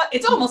 dun.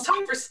 It's almost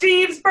time for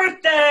Steve's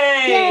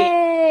birthday!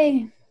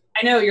 Yay!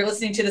 I know you're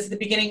listening to this at the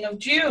beginning of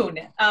June,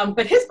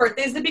 but his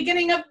birthday is the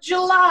beginning of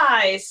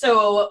July.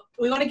 So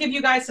we want to give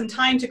you guys some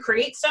time to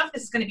create stuff.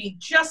 This is going to be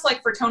just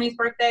like for Tony's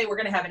birthday. We're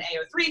going to have an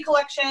AO3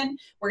 collection.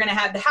 We're going to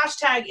have the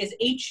hashtag is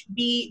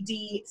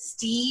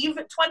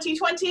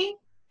HBDSteve2020.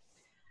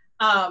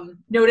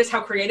 Notice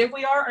how creative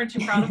we are. Aren't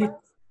you proud of us?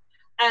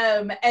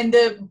 And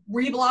the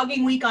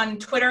reblogging week on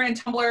Twitter and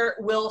Tumblr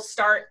will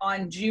start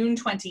on June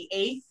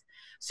 28th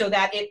so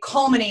that it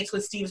culminates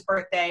with Steve's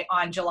birthday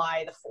on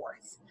July the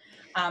 4th.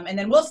 And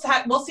then we'll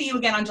see you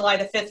again on July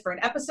the 5th for an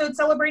episode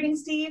celebrating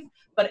Steve.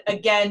 But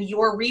again,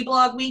 your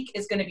reblog week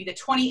is going to be the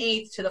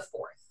 28th to the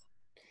 4th.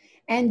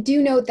 And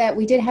do note that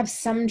we did have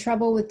some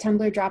trouble with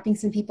Tumblr dropping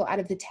some people out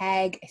of the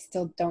tag. I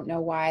still don't know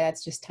why.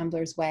 That's just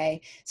Tumblr's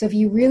way. So if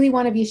you really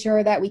want to be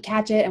sure that we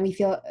catch it and we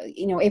feel,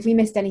 if we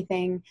missed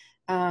anything,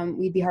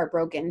 we'd be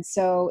heartbroken.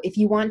 So if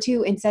you want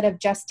to, instead of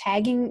just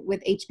tagging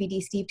with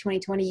HBD Steve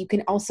 2020, you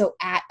can also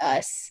 @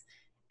 us,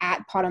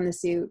 @Pod on the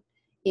Suit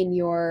in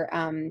your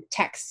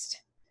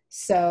text.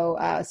 So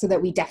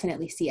that we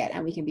definitely see it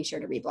and we can be sure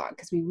to reblog,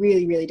 because we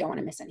really, really don't want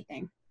to miss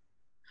anything.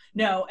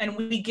 No, and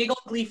we giggled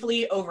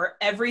gleefully over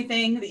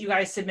everything that you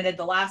guys submitted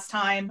the last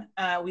time.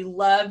 We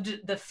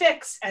loved the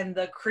fics and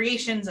the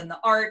creations and the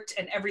art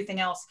and everything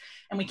else,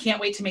 and we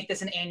can't wait to make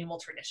this an annual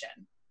tradition.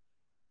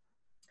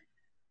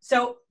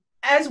 So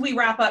as we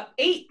wrap up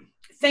 8,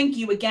 thank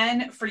you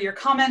again for your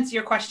comments,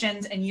 your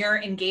questions, and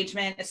your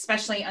engagement,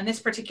 especially on this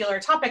particular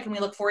topic, and we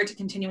look forward to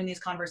continuing these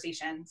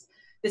conversations.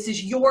 This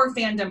is your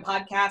Fandom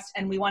podcast,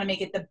 and we want to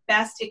make it the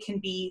best it can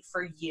be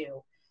for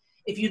you.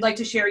 If you'd like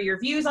to share your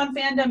views on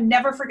Fandom,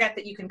 never forget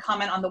that you can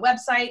comment on the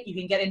website. You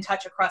can get in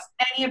touch across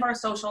any of our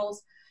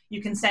socials.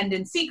 You can send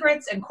in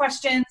secrets and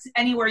questions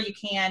anywhere you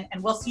can,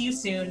 and we'll see you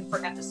soon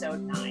for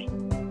episode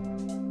 9.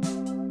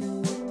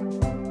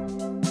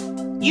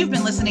 You've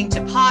been listening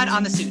to Pod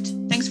on the Suit.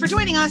 Thanks for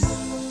joining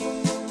us.